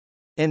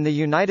in the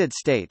United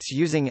States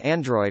using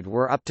Android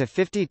were up to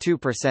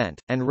 52%,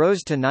 and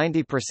rose to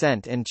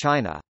 90% in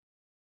China.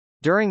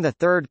 During the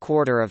third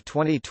quarter of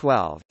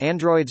 2012,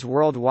 Android's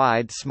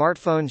worldwide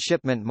smartphone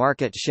shipment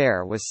market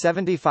share was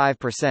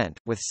 75%,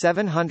 with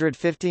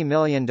 750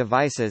 million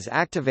devices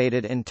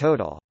activated in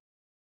total.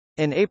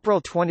 In April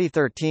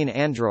 2013,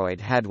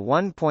 Android had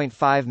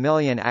 1.5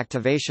 million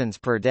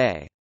activations per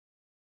day.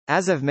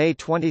 As of May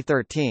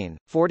 2013,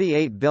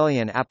 48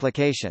 billion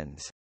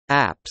applications,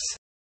 apps,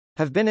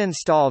 have been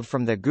installed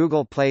from the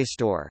Google Play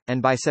Store, and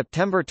by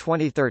September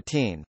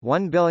 2013,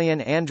 1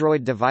 billion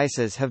Android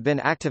devices have been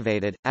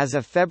activated. As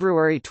of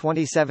February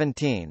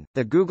 2017,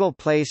 the Google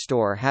Play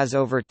Store has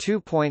over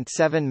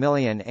 2.7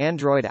 million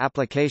Android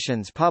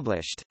applications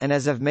published, and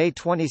as of May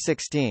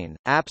 2016,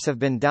 apps have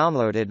been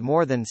downloaded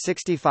more than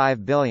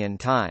 65 billion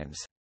times.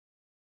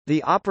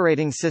 The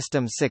operating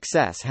system's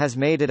success has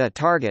made it a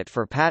target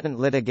for patent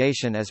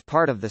litigation as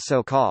part of the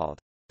so-called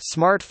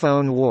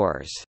smartphone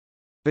wars.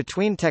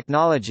 Between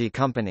technology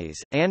companies,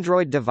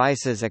 Android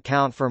devices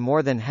account for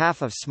more than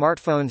half of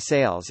smartphone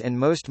sales in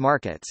most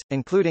markets,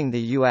 including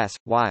the US,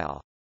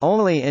 while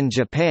only in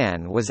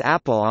Japan was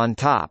Apple on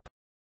top.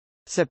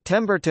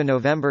 September to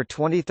November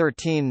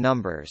 2013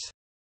 numbers.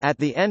 At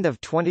the end of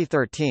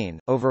 2013,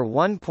 over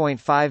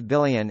 1.5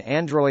 billion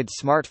Android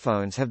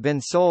smartphones have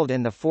been sold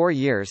in the 4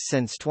 years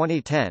since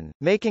 2010,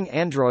 making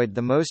Android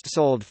the most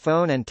sold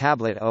phone and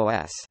tablet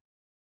OS.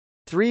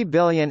 3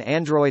 billion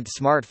Android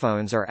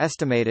smartphones are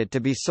estimated to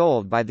be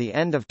sold by the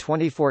end of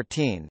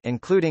 2014,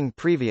 including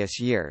previous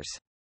years.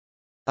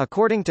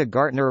 According to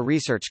Gartner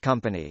Research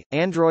Company,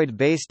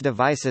 Android-based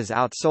devices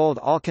outsold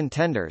all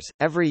contenders,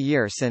 every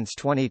year since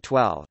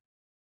 2012.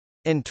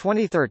 In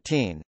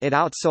 2013, it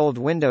outsold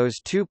Windows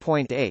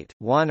 2.8,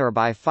 or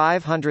by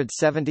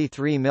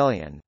 573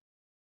 million.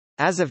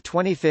 As of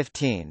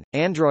 2015,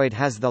 Android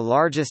has the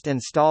largest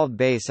installed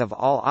base of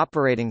all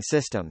operating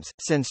systems.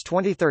 Since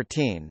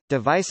 2013,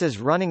 devices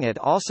running it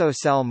also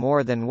sell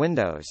more than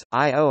Windows,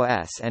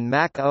 iOS, and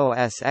Mac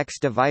OS X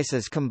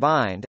devices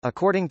combined.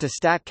 According to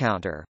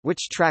StatCounter,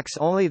 which tracks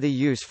only the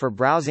use for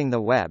browsing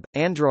the web,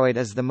 Android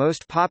is the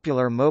most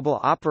popular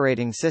mobile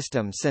operating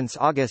system since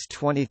August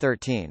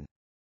 2013.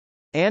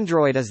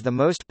 Android is the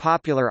most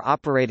popular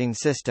operating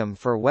system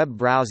for web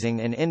browsing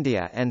in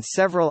India and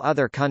several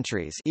other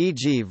countries,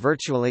 e.g.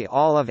 virtually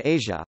all of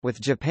Asia,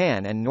 with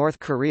Japan and North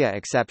Korea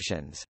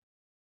exceptions.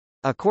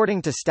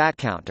 According to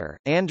StatCounter,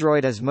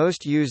 Android is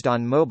most used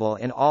on mobile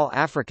in all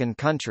African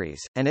countries,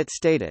 and it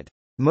stated,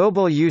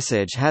 "Mobile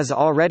usage has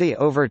already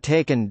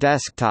overtaken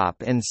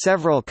desktop in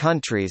several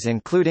countries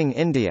including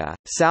India,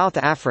 South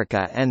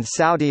Africa and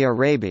Saudi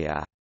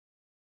Arabia."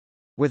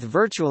 With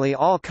virtually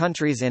all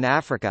countries in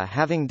Africa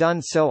having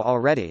done so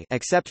already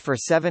except for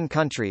 7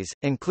 countries,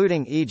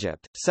 including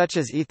Egypt, such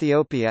as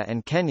Ethiopia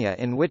and Kenya,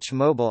 in which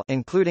mobile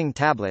including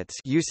tablets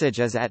usage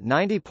is at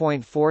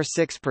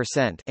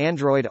 90.46%,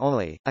 Android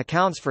only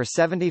accounts for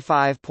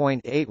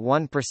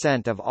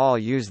 75.81% of all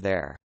use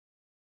there.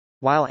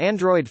 While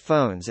Android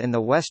phones in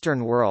the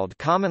Western world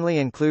commonly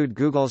include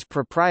Google's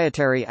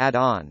proprietary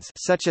add-ons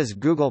such as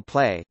Google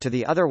Play to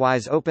the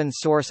otherwise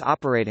open-source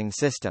operating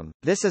system,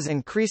 this is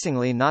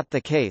increasingly not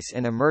the case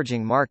in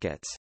emerging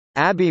markets.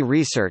 Abbey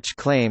Research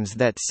claims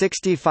that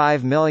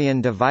 65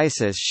 million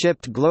devices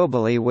shipped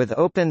globally with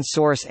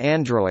open-source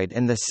Android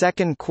in the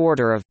second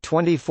quarter of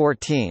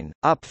 2014,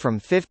 up from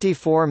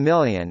 54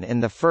 million in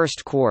the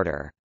first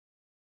quarter.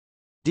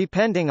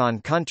 Depending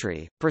on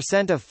country,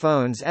 percent of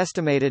phones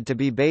estimated to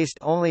be based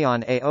only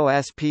on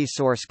AOSP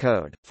source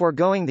code,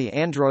 foregoing the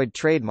Android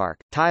trademark.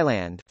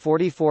 Thailand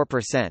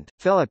 44%,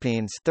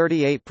 Philippines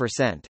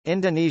 38%,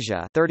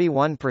 Indonesia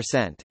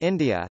 31%,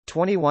 India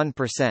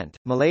 21%,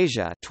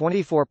 Malaysia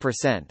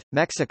 24%,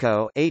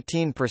 Mexico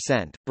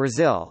 18%,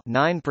 Brazil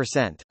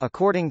 9%,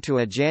 according to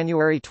a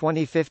January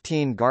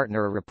 2015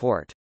 Gartner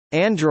report.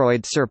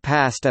 Android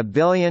surpassed 1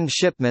 billion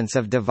shipments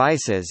of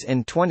devices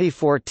in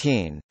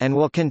 2014, and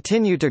will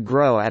continue to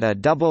grow at a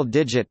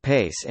double-digit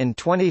pace in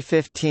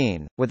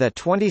 2015, with a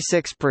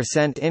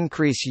 26%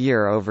 increase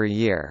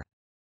year-over-year.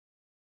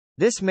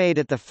 This made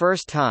it the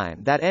first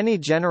time that any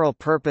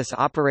general-purpose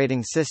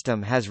operating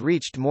system has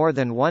reached more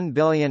than 1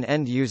 billion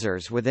end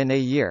users within a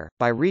year,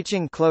 by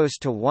reaching close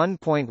to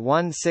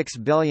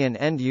 1.16 billion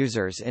end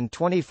users in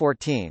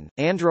 2014.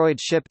 Android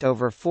shipped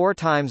over 4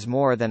 times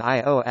more than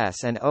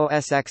iOS and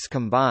OS X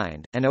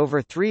combined, and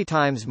over 3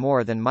 times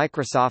more than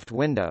Microsoft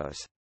Windows.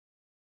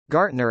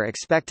 Gartner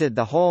expected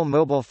the whole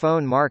mobile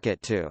phone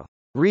market to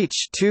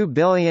reach 2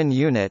 billion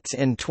units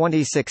in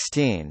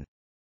 2016,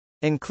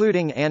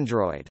 including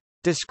Android.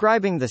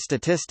 Describing the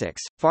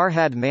statistics,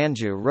 Farhad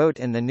Manju wrote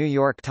in The New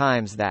York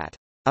Times that,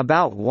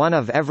 "About 1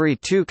 of every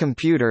 2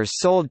 computers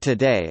sold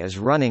today is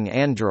running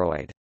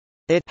Android.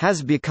 It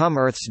has become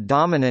Earth's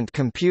dominant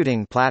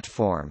computing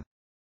platform."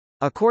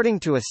 According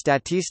to a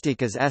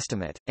Statistica's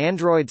estimate,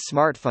 Android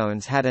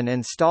smartphones had an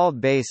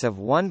installed base of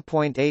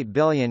 1.8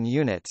 billion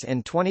units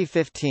in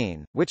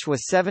 2015, which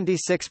was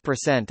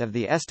 76% of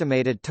the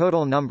estimated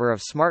total number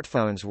of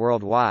smartphones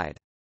worldwide.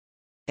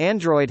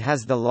 Android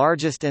has the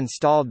largest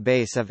installed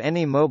base of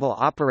any mobile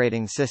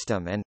operating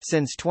system and,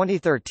 since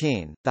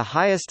 2013, the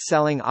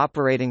highest-selling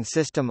operating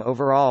system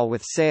overall,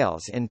 with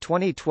sales in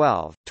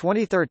 2012,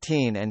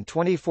 2013 and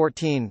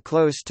 2014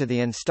 close to the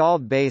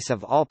installed base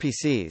of all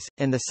PCs.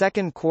 In the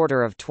second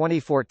quarter of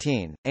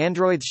 2014,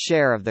 Android's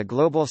share of the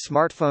global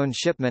smartphone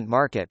shipment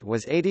market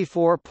was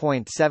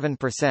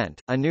 84.7%,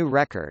 a new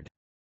record.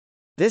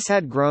 This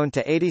had grown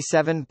to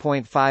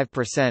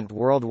 87.5%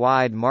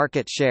 worldwide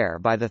market share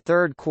by the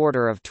third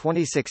quarter of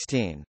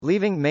 2016,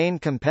 leaving main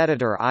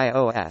competitor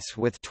iOS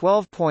with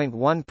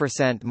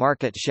 12.1%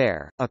 market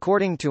share.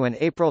 According to an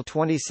April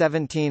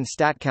 2017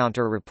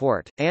 StatCounter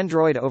report,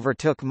 Android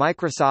overtook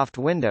Microsoft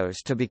Windows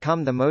to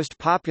become the most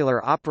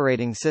popular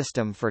operating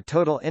system for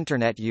total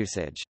Internet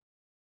usage.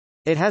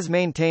 It has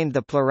maintained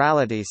the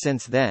plurality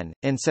since then.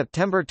 In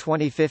September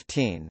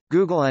 2015,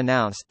 Google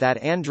announced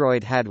that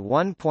Android had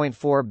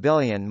 1.4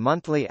 billion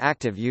monthly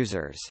active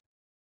users.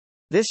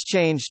 This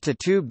changed to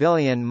 2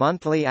 billion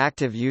monthly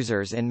active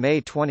users in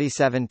May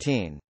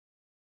 2017.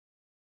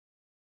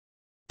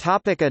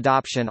 Topic: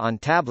 adoption on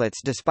tablets.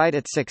 Despite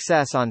its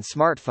success on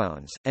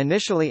smartphones,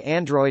 initially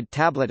Android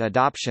tablet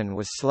adoption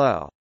was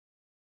slow.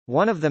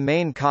 One of the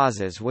main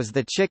causes was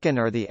the chicken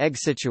or the egg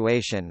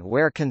situation,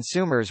 where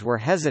consumers were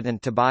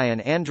hesitant to buy an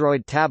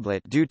Android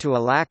tablet due to a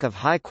lack of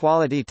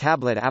high-quality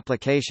tablet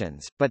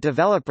applications, but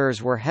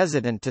developers were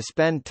hesitant to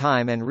spend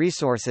time and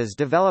resources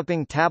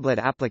developing tablet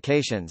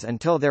applications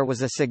until there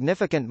was a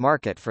significant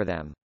market for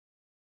them.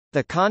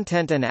 The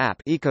content and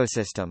app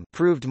ecosystem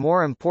proved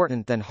more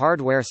important than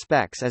hardware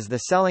specs as the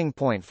selling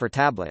point for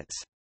tablets.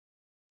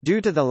 Due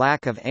to the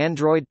lack of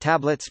Android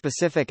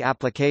tablet-specific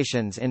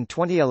applications in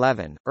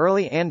 2011,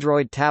 early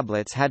Android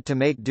tablets had to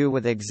make do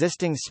with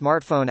existing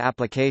smartphone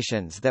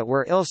applications that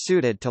were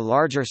ill-suited to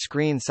larger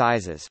screen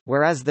sizes,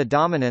 whereas the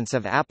dominance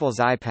of Apple's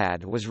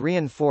iPad was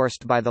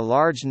reinforced by the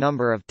large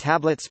number of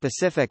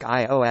tablet-specific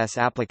iOS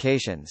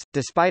applications.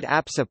 Despite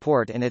app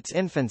support in its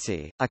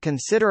infancy, a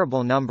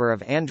considerable number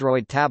of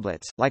Android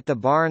tablets, like the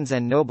Barnes &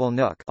 Noble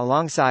Nook,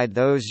 alongside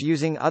those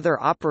using other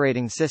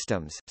operating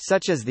systems,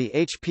 such as the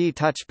HP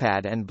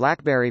Touchpad and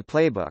BlackBerry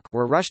Playbook,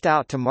 were rushed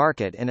out to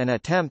market in an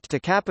attempt to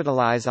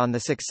capitalize on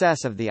the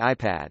success of the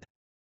iPad.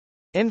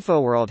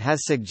 InfoWorld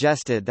has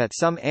suggested that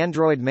some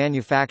Android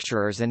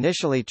manufacturers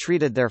initially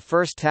treated their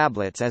first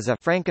tablets as a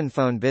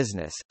frankenphone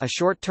business, a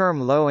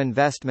short-term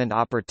low-investment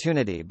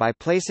opportunity by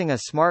placing a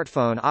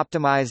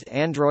smartphone-optimized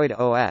Android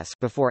OS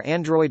before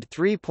Android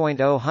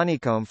 3.0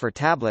 Honeycomb for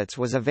tablets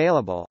was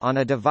available on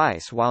a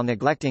device while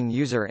neglecting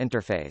user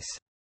interface.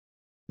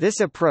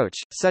 This approach,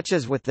 such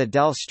as with the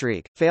Dell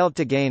Streak, failed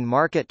to gain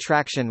market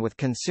traction with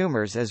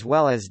consumers as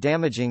well as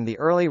damaging the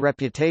early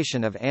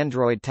reputation of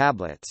Android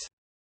tablets.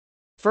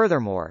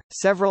 Furthermore,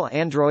 several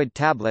Android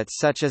tablets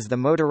such as the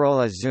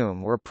Motorola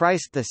Xoom were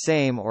priced the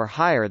same or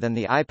higher than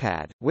the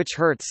iPad, which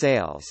hurt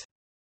sales.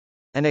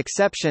 An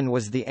exception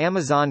was the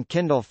Amazon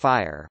Kindle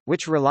Fire,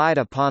 which relied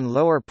upon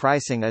lower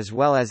pricing as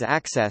well as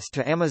access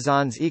to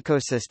Amazon's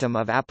ecosystem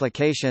of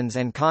applications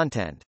and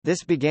content.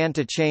 This began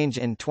to change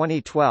in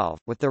 2012,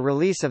 with the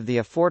release of the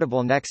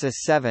affordable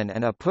Nexus 7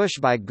 and a push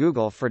by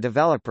Google for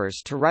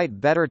developers to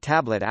write better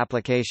tablet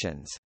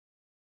applications.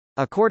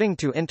 According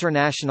to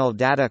International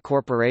Data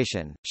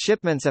Corporation,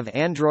 shipments of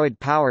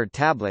Android-powered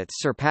tablets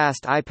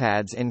surpassed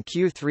iPads in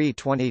Q3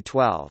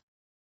 2012.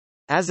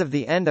 As of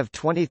the end of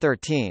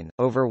 2013,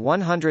 over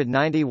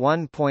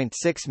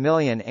 191.6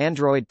 million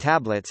Android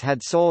tablets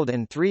had sold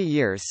in 3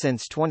 years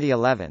since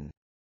 2011.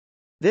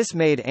 This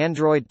made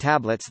Android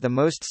tablets the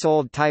most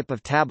sold type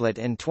of tablet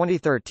in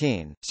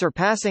 2013,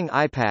 surpassing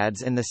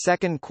iPads in the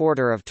second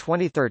quarter of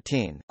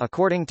 2013,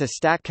 according to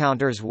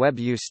StatCounter's web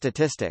use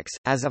statistics.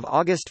 As of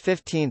August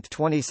 15,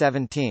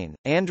 2017,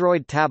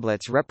 Android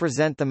tablets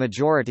represent the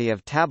majority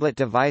of tablet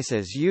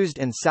devices used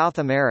in South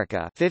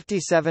America,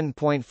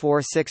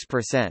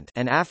 57.46%,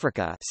 and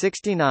Africa,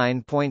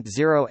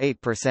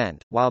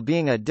 69.08%, while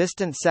being a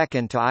distant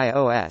second to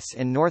iOS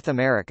in North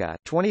America,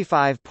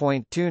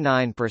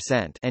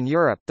 25.29%, and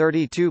Europe,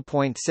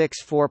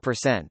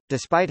 32.64%,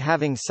 despite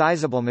having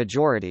sizable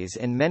majorities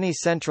in many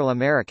Central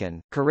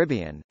American,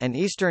 Caribbean, and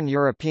Eastern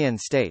European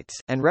states,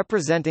 and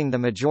representing the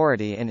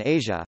majority in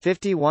Asia,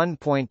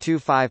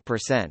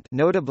 51.25%,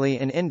 notably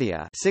in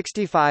India,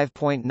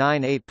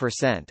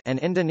 65.98%, and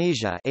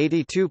Indonesia,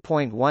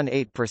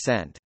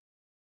 82.18%.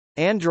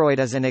 Android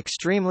is an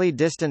extremely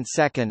distant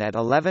second at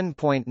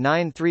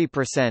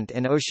 11.93%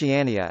 in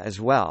Oceania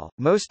as well,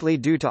 mostly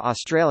due to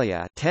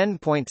Australia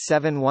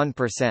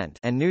 10.71%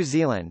 and New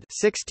Zealand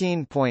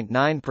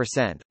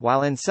 16.9%,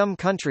 while in some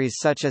countries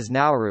such as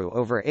Nauru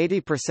over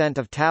 80%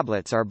 of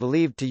tablets are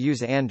believed to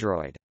use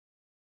Android.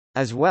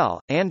 As well,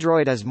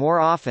 Android is more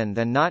often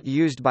than not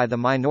used by the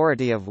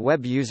minority of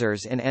web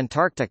users in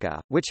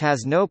Antarctica, which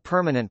has no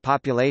permanent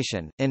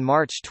population. In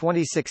March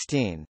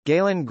 2016,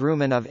 Galen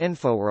Grumman of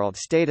InfoWorld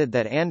stated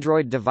that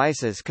Android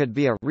devices could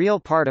be a real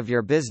part of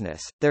your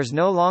business. There's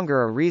no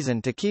longer a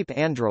reason to keep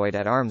Android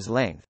at arm's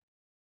length.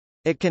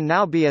 It can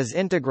now be as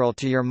integral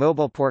to your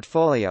mobile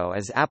portfolio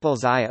as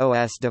Apple's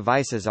iOS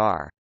devices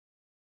are.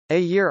 A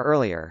year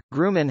earlier,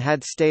 Grumman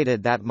had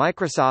stated that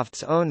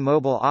Microsoft's own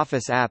mobile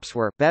Office apps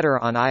were better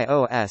on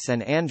iOS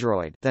and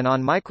Android than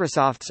on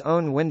Microsoft's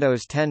own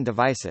Windows 10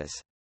 devices.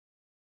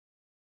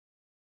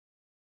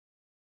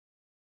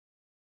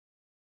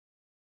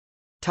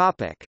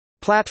 Topic: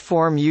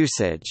 Platform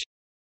usage.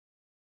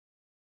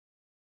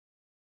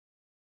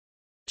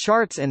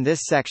 Charts in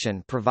this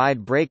section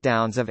provide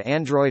breakdowns of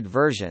Android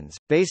versions,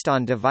 based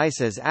on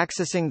devices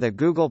accessing the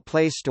Google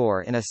Play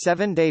Store in a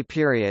 7-day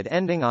period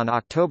ending on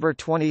October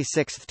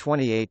 26,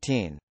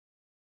 2018.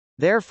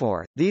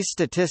 Therefore, these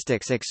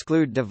statistics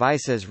exclude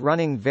devices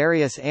running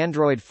various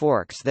Android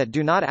forks that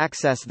do not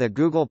access the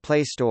Google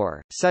Play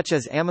Store, such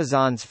as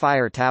Amazon's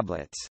Fire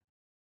tablets.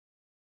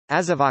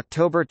 As of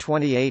October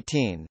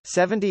 2018,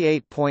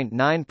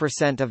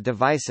 78.9% of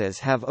devices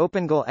have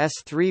OpenGL ES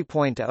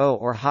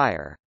 3.0 or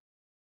higher.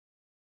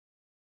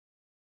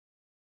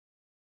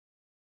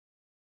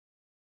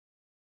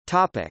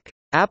 Topic: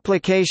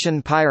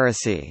 Application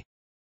piracy.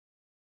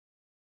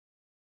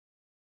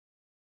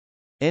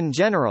 In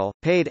general,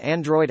 paid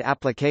Android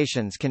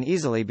applications can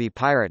easily be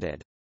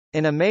pirated.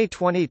 In a May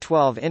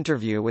 2012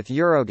 interview with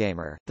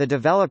Eurogamer, the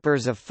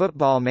developers of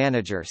Football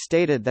Manager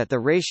stated that the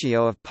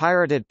ratio of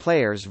pirated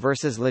players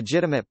versus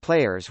legitimate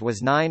players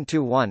was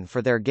 9-1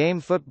 for their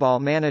game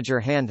Football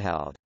Manager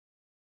handheld.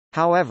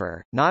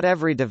 However, not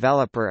every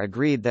developer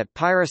agreed that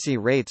piracy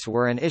rates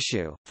were an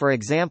issue. For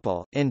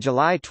example, in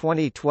July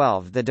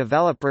 2012 the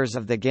developers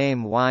of the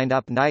game Wind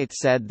Up Night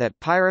said that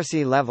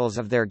piracy levels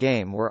of their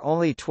game were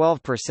only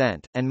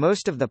 12%, and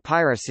most of the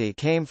piracy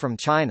came from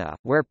China,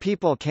 where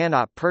people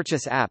cannot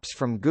purchase apps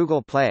from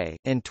Google Play.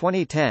 In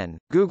 2010,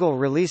 Google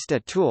released a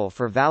tool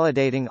for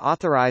validating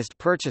authorized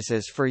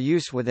purchases for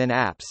use within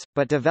apps,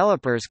 but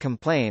developers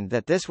complained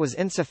that this was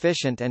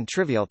insufficient and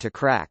trivial to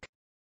crack.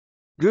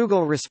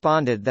 Google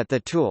responded that the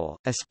tool,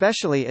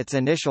 especially its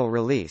initial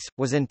release,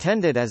 was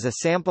intended as a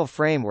sample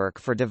framework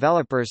for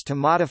developers to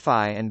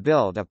modify and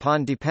build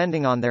upon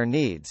depending on their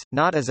needs,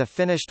 not as a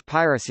finished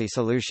piracy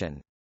solution.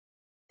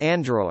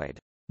 Android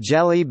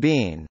Jelly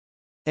Bean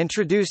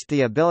introduced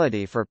the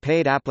ability for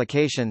paid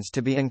applications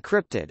to be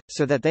encrypted,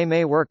 so that they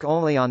may work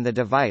only on the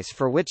device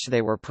for which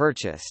they were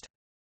purchased.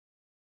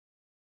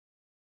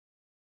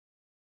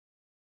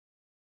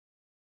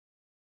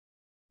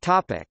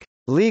 Topic: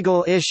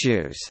 Legal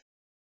issues.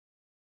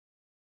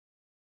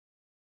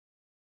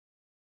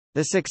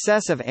 The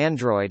success of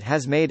Android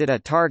has made it a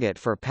target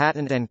for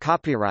patent and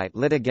copyright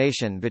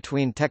litigation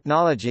between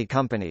technology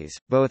companies,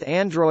 both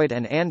Android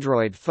and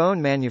Android phone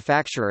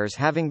manufacturers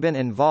having been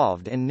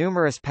involved in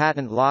numerous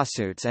patent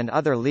lawsuits and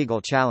other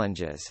legal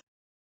challenges.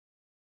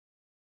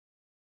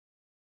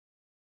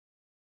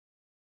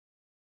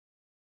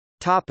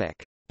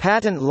 Topic: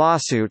 Patent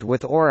lawsuit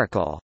with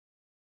Oracle.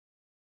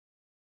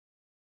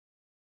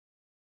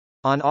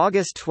 On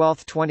August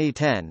 12,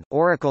 2010,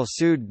 Oracle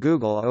sued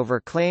Google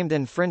over claimed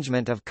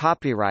infringement of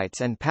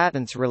copyrights and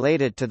patents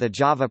related to the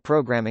Java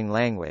programming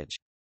language.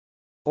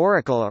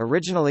 Oracle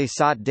originally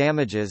sought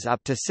damages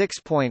up to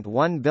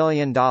 $6.1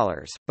 billion,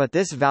 but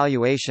this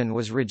valuation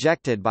was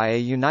rejected by a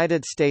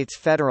United States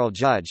federal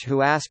judge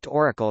who asked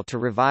Oracle to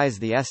revise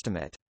the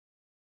estimate.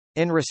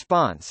 In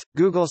response,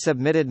 Google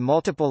submitted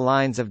multiple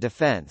lines of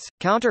defense,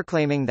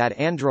 counterclaiming that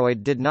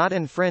Android did not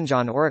infringe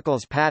on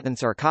Oracle's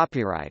patents or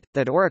copyright,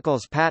 that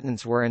Oracle's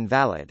patents were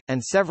invalid,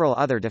 and several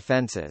other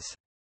defenses.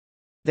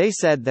 They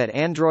said that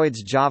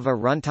Android's Java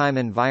runtime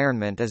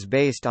environment is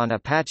based on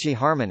Apache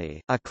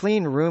Harmony, a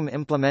clean room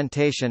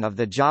implementation of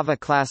the Java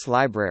class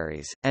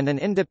libraries, and an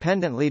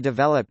independently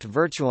developed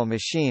virtual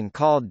machine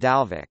called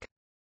Dalvik.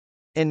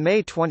 In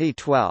May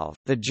 2012,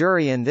 the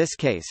jury in this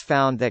case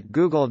found that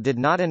Google did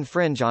not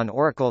infringe on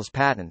Oracle's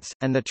patents,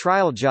 and the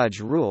trial judge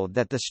ruled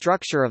that the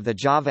structure of the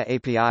Java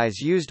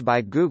APIs used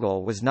by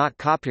Google was not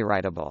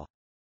copyrightable.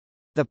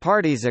 The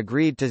parties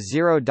agreed to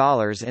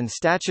 $0 in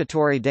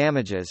statutory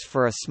damages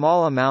for a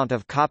small amount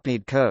of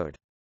copied code.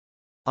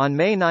 On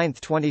May 9,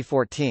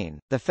 2014,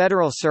 the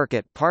Federal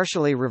Circuit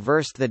partially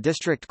reversed the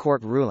district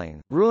court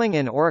ruling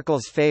in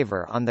Oracle's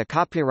favor on the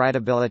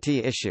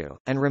copyrightability issue,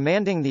 and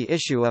remanding the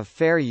issue of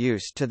fair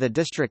use to the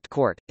district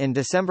court. In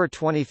December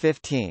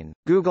 2015,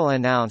 Google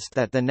announced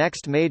that the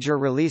next major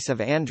release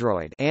of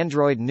Android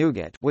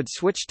Nougat would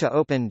switch to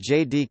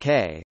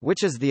OpenJDK,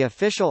 which is the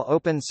official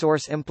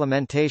open-source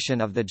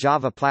implementation of the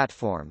Java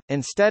platform,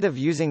 instead of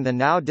using the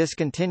now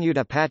discontinued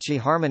Apache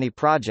Harmony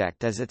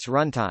project as its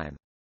runtime.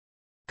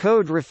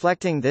 Code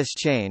reflecting this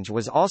change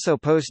was also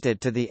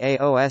posted to the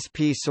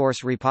AOSP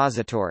source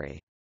repository.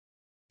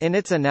 In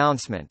its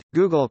announcement,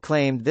 Google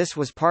claimed this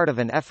was part of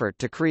an effort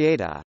to create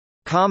a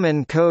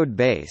common code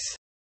base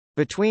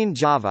between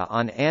Java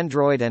on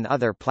Android and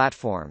other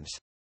platforms.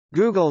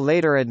 Google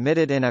later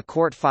admitted in a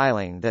court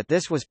filing that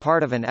this was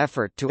part of an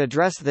effort to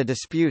address the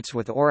disputes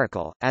with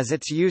Oracle, as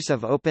its use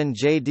of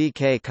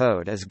OpenJDK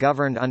code is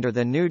governed under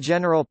the GNU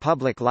General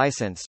Public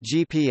License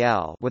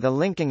 (GPL) with a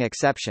linking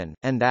exception,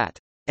 and that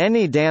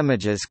any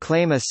damages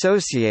claim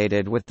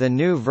associated with the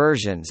new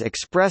versions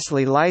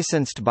expressly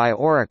licensed by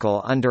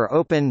Oracle under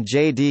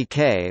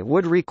OpenJDK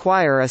would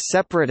require a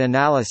separate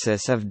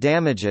analysis of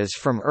damages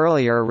from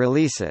earlier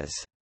releases.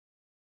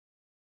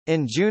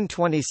 In June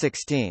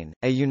 2016,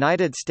 a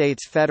United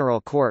States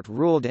federal court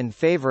ruled in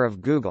favor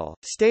of Google,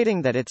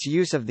 stating that its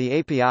use of the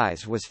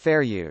APIs was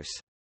fair use.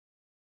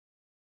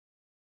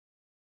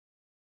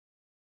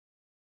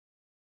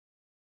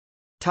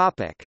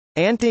 Topic: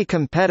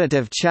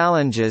 Anti-competitive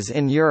challenges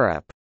in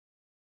Europe.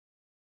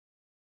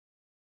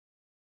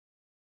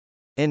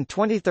 In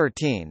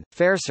 2013,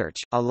 FairSearch,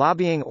 a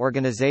lobbying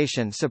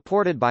organization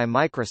supported by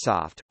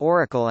Microsoft,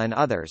 Oracle and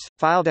others,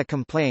 filed a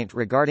complaint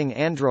regarding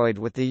Android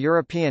with the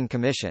European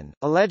Commission,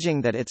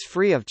 alleging that its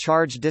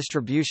free-of-charge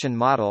distribution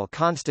model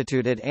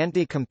constituted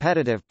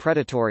anti-competitive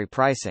predatory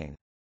pricing.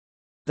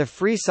 The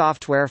Free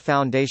Software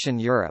Foundation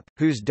Europe,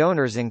 whose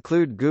donors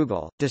include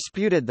Google,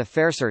 disputed the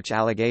FairSearch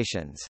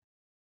allegations.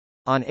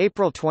 On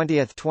April 20,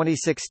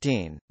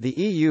 2016, the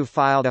EU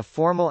filed a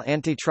formal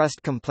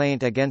antitrust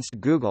complaint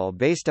against Google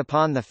based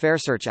upon the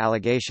FairSearch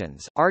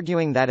allegations,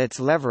 arguing that its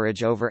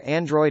leverage over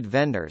Android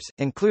vendors,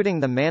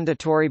 including the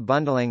mandatory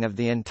bundling of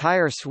the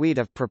entire suite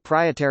of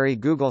proprietary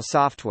Google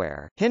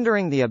software,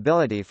 hindering the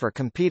ability for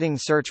competing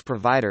search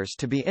providers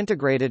to be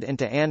integrated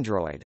into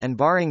Android, and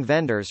barring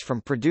vendors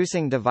from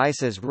producing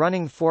devices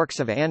running forks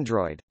of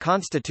Android,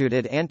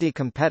 constituted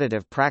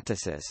anti-competitive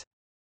practices.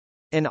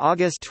 In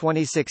August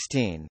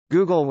 2016,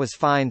 Google was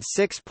fined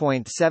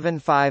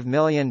 $6.75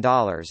 million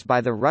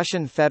by the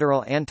Russian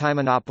Federal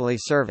Antimonopoly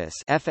Service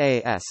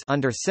 (FAS)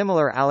 under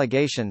similar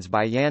allegations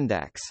by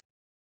Yandex.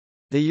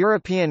 The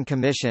European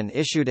Commission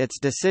issued its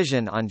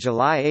decision on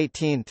July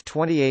 18,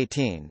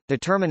 2018,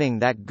 determining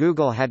that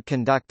Google had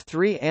conducted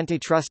 3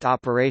 antitrust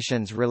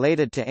operations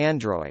related to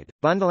Android,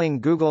 bundling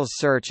Google's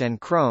Search and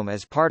Chrome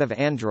as part of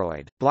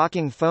Android,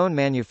 blocking phone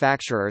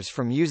manufacturers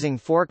from using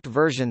forked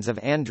versions of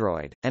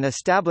Android, and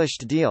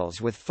established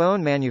deals with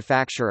phone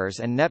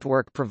manufacturers and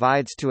network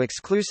providers to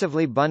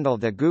exclusively bundle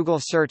the Google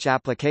Search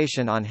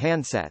application on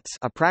handsets,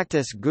 a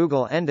practice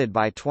Google ended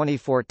by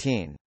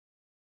 2014.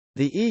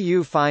 The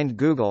EU fined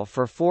Google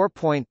for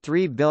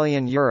 €4.3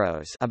 billion,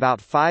 about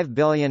 $5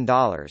 billion,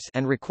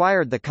 and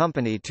required the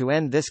company to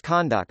end this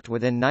conduct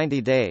within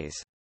 90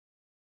 days.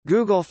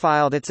 Google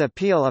filed its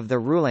appeal of the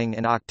ruling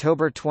in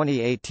October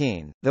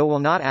 2018, though will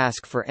not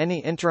ask for any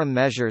interim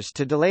measures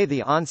to delay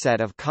the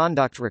onset of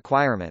conduct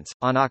requirements.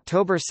 On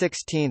October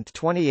 16,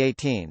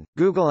 2018,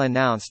 Google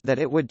announced that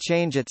it would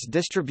change its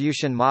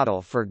distribution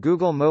model for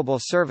Google mobile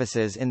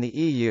services in the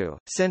EU,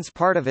 since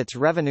part of its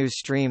revenue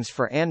streams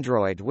for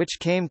Android which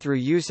came through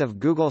use of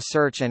Google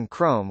Search and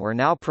Chrome were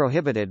now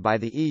prohibited by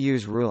the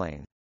EU's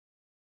ruling.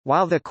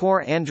 While the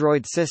core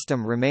Android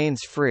system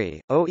remains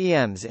free,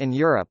 OEMs in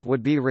Europe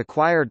would be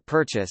required to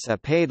purchase a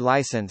paid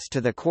license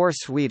to the core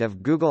suite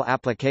of Google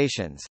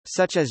applications,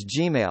 such as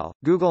Gmail,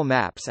 Google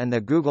Maps and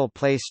the Google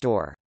Play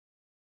Store.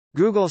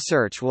 Google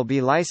Search will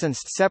be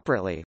licensed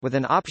separately, with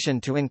an option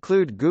to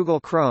include Google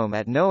Chrome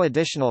at no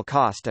additional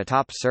cost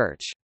atop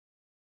Search.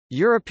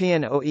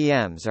 European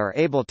OEMs are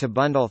able to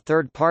bundle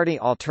third-party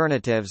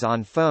alternatives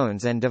on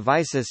phones and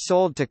devices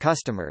sold to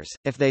customers,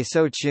 if they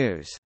so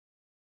choose.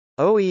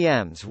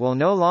 OEMs will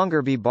no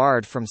longer be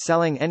barred from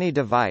selling any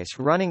device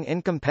running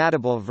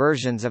incompatible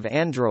versions of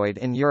Android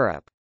in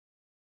Europe.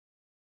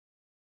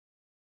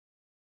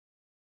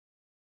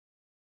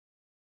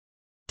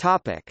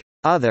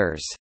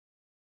 Others.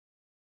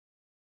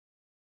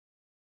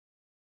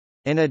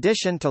 In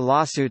addition to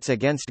lawsuits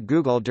against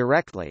Google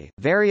directly,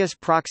 various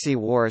proxy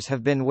wars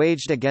have been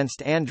waged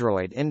against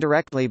Android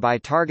indirectly by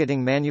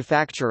targeting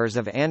manufacturers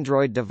of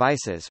Android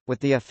devices, with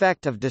the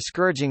effect of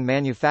discouraging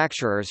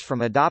manufacturers from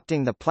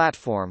adopting the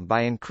platform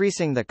by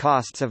increasing the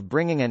costs of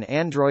bringing an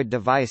Android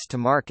device to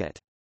market.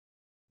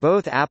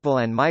 Both Apple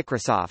and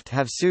Microsoft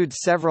have sued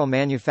several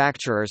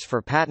manufacturers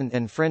for patent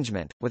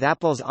infringement, with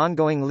Apple's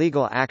ongoing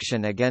legal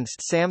action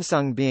against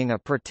Samsung being a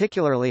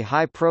particularly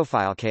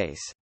high-profile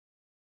case.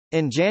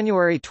 In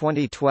January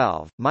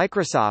 2012,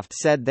 Microsoft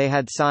said they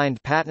had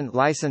signed patent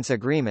license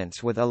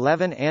agreements with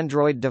 11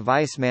 Android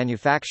device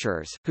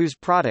manufacturers, whose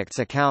products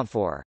account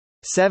for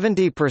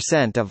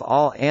 70% of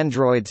all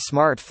Android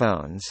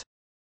smartphones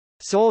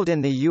sold in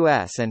the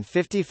US and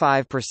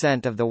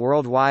 55% of the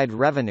worldwide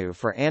revenue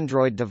for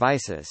Android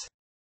devices.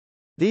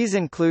 These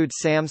include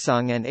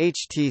Samsung and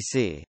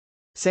HTC.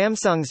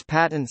 Samsung's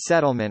patent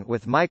settlement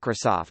with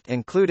Microsoft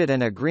included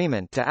an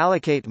agreement to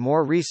allocate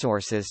more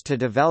resources to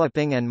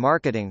developing and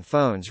marketing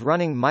phones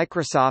running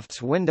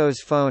Microsoft's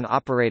Windows Phone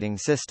operating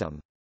system.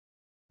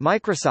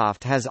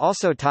 Microsoft has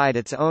also tied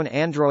its own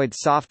Android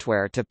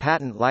software to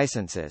patent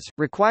licenses,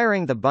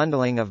 requiring the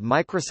bundling of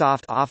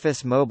Microsoft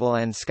Office mobile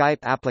and Skype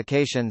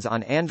applications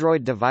on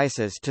Android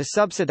devices to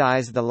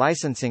subsidize the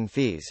licensing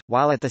fees,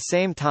 while at the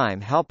same time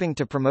helping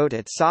to promote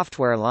its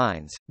software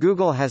lines.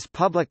 Google has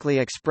publicly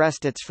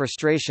expressed its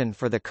frustration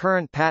for the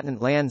current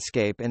patent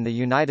landscape in the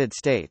United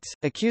States,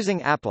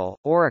 accusing Apple,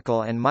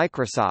 Oracle and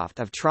Microsoft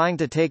of trying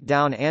to take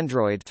down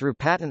Android through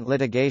patent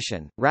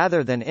litigation,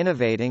 rather than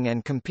innovating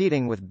and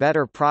competing with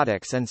better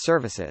products and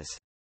services.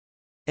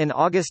 In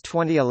August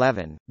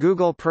 2011,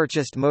 Google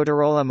purchased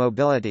Motorola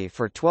Mobility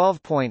for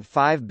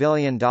 $12.5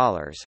 billion,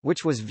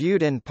 which was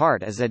viewed in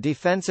part as a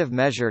defensive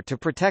measure to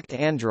protect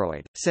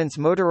Android, since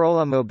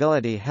Motorola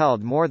Mobility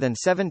held more than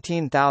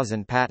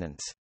 17,000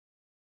 patents.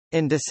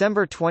 In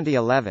December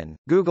 2011,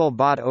 Google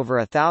bought over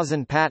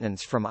 1,000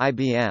 patents from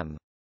IBM.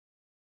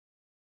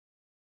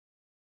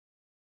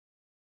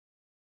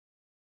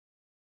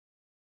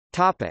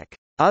 Topic: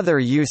 Other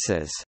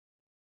uses.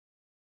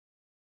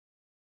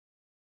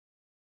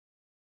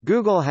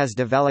 Google has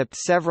developed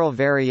several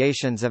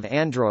variations of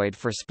Android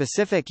for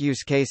specific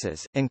use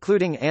cases,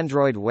 including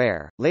Android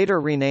Wear,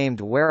 later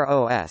renamed Wear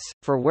OS,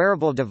 for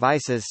wearable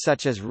devices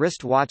such as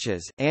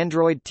wristwatches,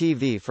 Android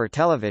TV for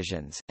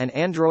televisions, and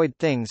Android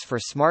Things for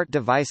smart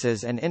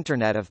devices and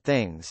Internet of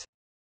Things.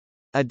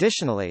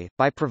 Additionally,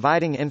 by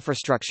providing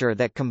infrastructure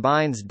that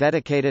combines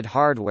dedicated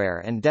hardware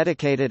and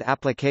dedicated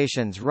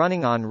applications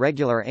running on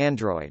regular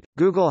Android,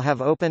 Google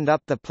have opened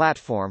up the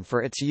platform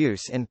for its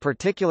use in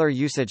particular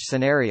usage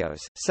scenarios,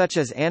 such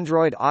as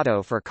Android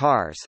Auto for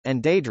cars,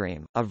 and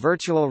Daydream, a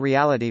virtual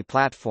reality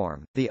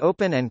platform. The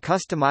open and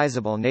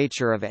customizable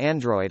nature of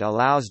Android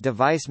allows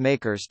device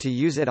makers to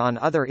use it on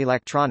other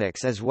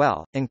electronics as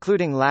well,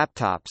 including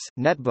laptops,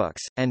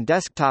 netbooks, and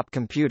desktop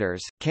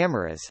computers,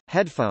 cameras,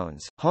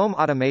 headphones, home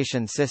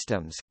automation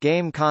systems,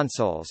 game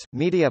consoles,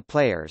 media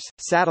players,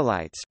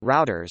 satellites,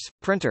 routers,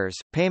 printers,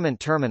 payment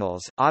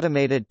terminals,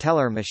 automated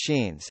teller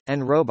machines,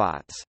 and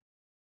robots.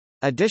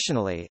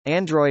 Additionally,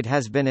 Android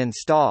has been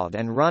installed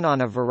and run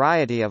on a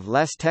variety of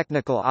less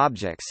technical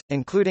objects,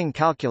 including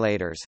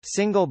calculators,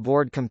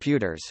 single-board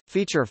computers,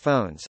 feature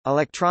phones,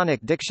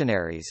 electronic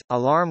dictionaries,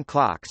 alarm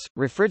clocks,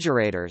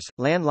 refrigerators,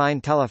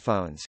 landline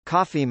telephones,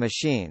 coffee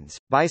machines,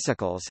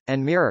 bicycles,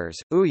 and mirrors.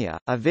 Ouya,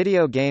 a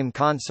video game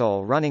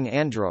console running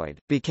Android,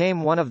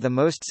 became one of the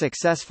most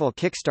successful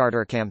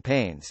Kickstarter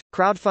campaigns,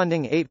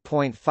 crowdfunding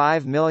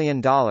 $8.5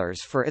 million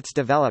for its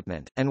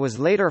development, and was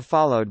later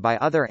followed by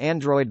other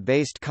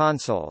Android-based consoles,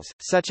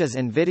 such as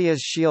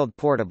NVIDIA's Shield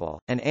Portable,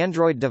 an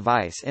Android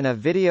device in a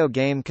video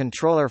game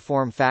controller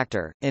form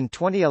factor. In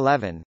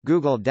 2011,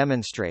 Google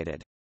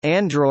demonstrated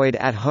Android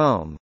at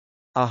Home,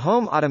 a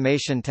home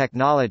automation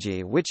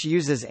technology which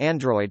uses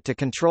Android to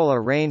control a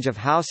range of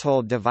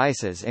household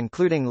devices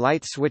including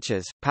light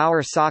switches,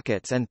 power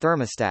sockets and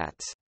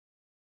thermostats.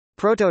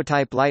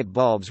 Prototype light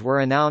bulbs were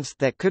announced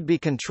that could be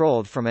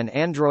controlled from an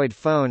Android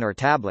phone or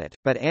tablet,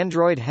 but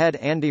Android head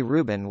Andy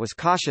Rubin was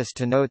cautious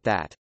to note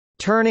that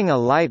turning a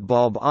light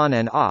bulb on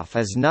and off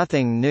is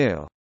nothing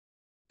new,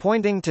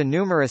 pointing to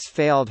numerous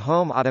failed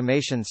home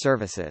automation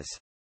services.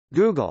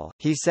 Google,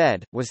 he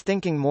said, was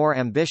thinking more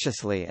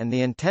ambitiously, and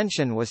the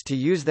intention was to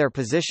use their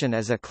position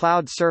as a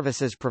cloud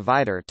services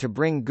provider to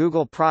bring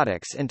Google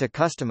products into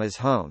customers'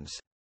 homes.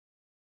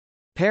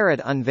 Parrot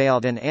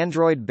unveiled an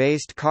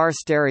Android-based car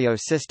stereo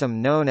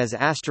system known as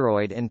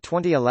Asteroid in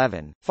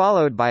 2011,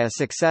 followed by a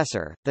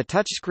successor, the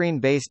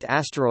touchscreen-based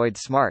Asteroid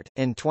Smart,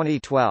 in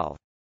 2012.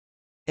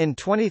 In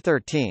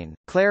 2013,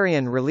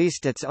 Clarion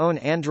released its own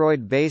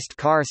Android-based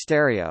car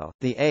stereo,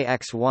 the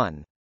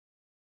AX1.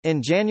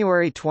 In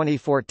January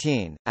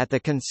 2014, at the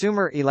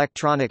Consumer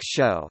Electronics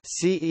Show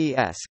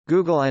 (CES),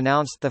 Google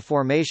announced the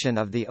formation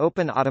of the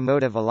Open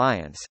Automotive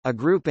Alliance, a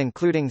group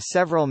including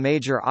several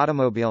major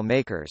automobile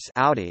makers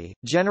Audi,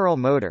 General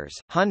Motors,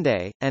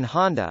 Hyundai, and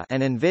Honda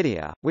and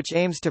NVIDIA, which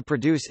aims to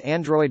produce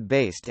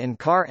Android-based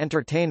in-car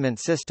entertainment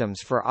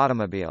systems for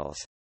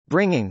automobiles.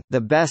 bringing the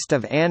best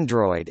of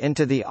Android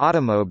into the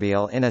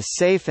automobile in a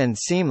safe and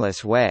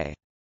seamless way.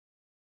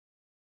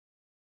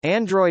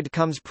 Android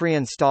comes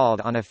pre-installed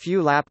on a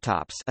few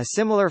laptops. A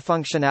similar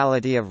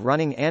functionality of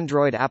running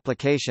Android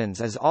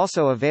applications is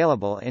also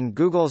available in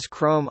Google's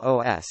Chrome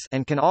OS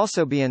and can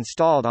also be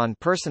installed on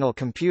personal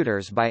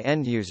computers by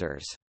end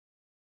users.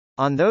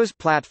 On those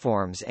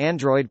platforms,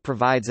 Android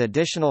provides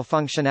additional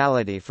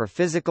functionality for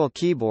physical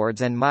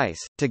keyboards and mice,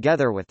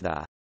 together with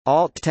the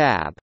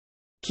Alt-Tab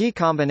key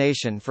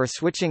combination for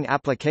switching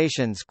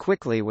applications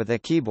quickly with a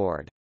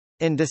keyboard.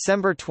 In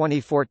December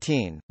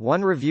 2014,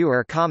 one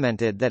reviewer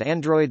commented that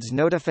Android's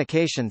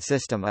notification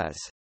system is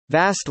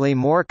vastly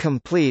more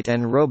complete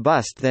and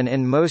robust than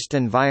in most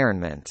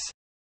environments,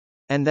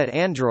 and that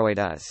Android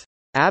is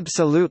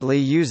absolutely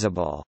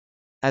usable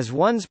as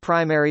one's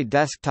primary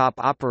desktop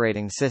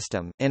operating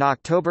system. In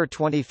October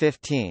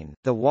 2015,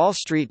 The Wall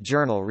Street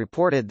Journal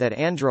reported that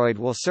Android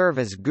will serve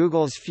as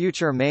Google's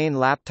future main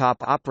laptop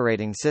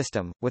operating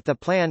system, with the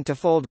plan to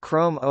fold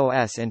Chrome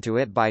OS into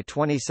it by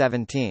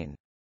 2017.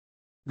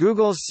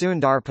 Google's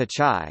Sundar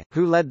Pichai,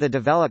 who led the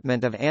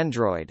development of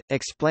Android,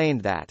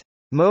 explained that,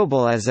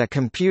 "Mobile as a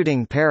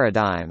computing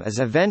paradigm is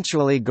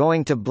eventually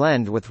going to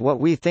blend with what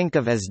we think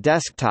of as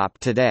desktop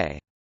today."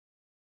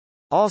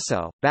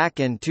 Also, back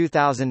in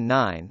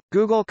 2009,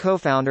 Google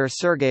co-founder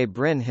Sergey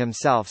Brin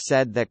himself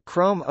said that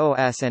Chrome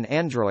OS and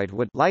Android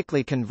would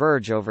likely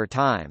converge over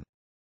time.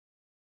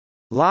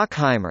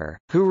 Lockheimer,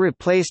 who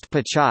replaced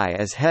Pichai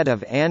as head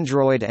of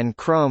Android and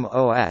Chrome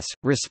OS,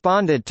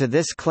 responded to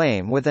this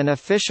claim with an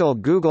official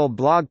Google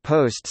blog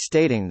post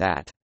stating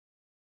that,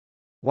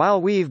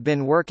 "While we've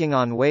been working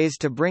on ways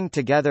to bring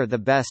together the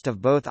best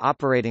of both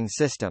operating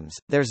systems,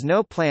 there's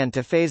no plan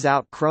to phase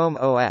out Chrome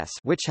OS,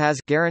 which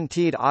has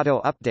guaranteed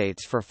auto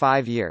updates for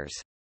 5 years."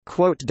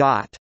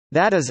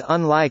 That is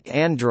unlike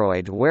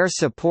Android, where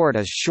support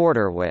is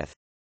shorter, with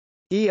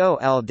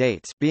EOL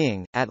dates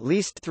being at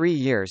least 3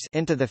 years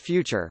into the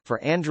future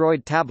for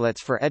Android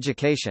tablets for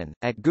education.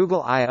 At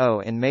Google I/O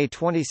in May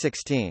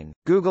 2016,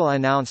 Google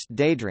announced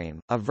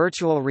Daydream, a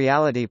virtual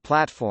reality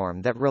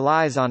platform that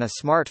relies on a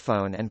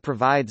smartphone and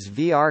provides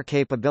VR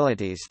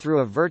capabilities through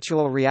a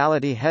virtual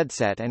reality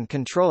headset and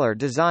controller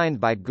designed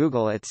by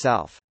Google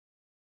itself.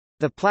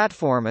 The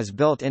platform is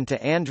built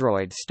into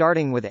Android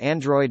starting with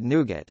Android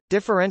Nougat,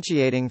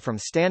 differentiating from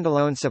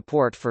standalone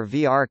support for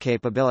VR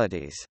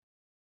capabilities.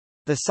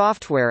 The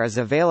software is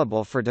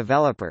available for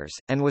developers,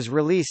 and was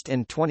released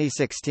in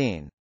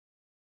 2016.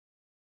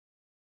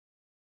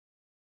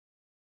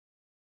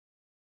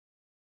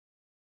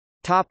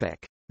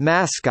 Topic: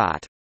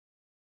 Mascot.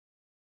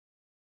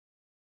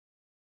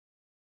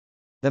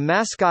 The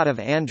mascot of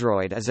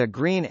Android is a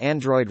green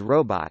android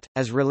robot,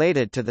 as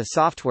related to the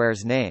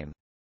software's name.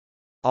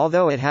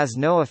 Although it has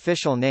no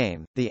official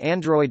name, the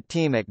Android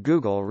team at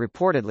Google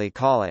reportedly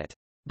call it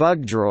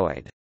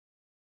Bugdroid.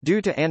 Due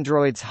to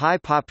Android's high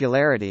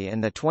popularity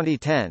in the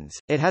 2010s,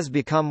 it has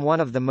become one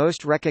of the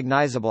most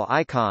recognizable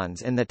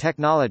icons in the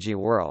technology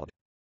world.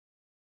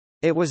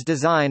 It was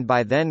designed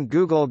by then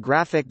Google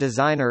graphic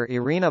designer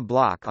Irina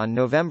Bloch on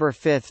November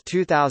 5,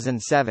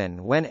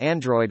 2007 when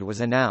Android was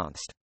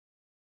announced.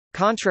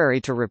 Contrary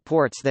to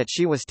reports that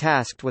she was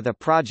tasked with a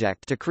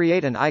project to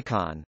create an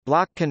icon,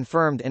 Bloch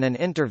confirmed in an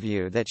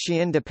interview that she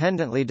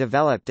independently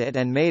developed it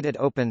and made it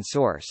open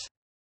source.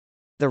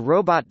 The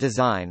robot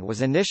design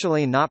was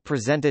initially not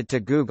presented to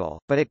Google,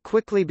 but it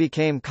quickly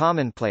became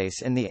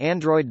commonplace in the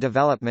Android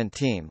development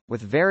team,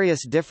 with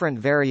various different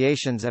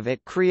variations of it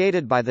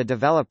created by the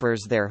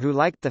developers there who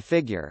liked the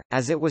figure,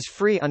 as it was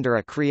free under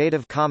a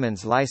Creative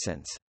Commons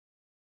license.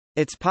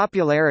 Its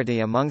popularity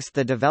amongst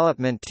the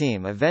development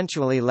team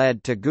eventually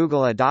led to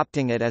Google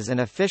adopting it as an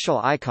official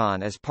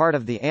icon as part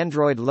of the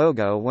Android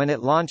logo when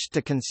it launched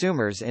to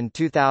consumers in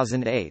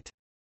 2008.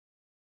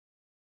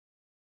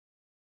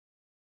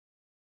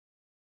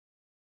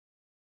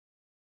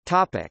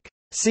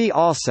 See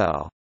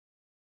also: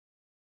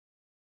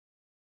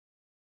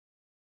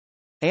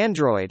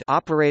 Android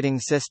operating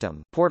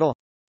system portal,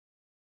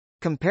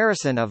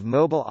 comparison of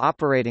mobile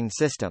operating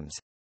systems,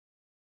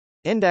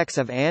 index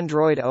of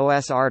Android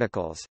OS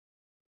articles,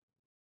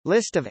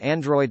 list of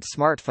Android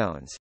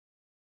smartphones.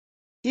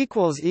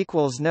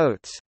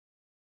 Notes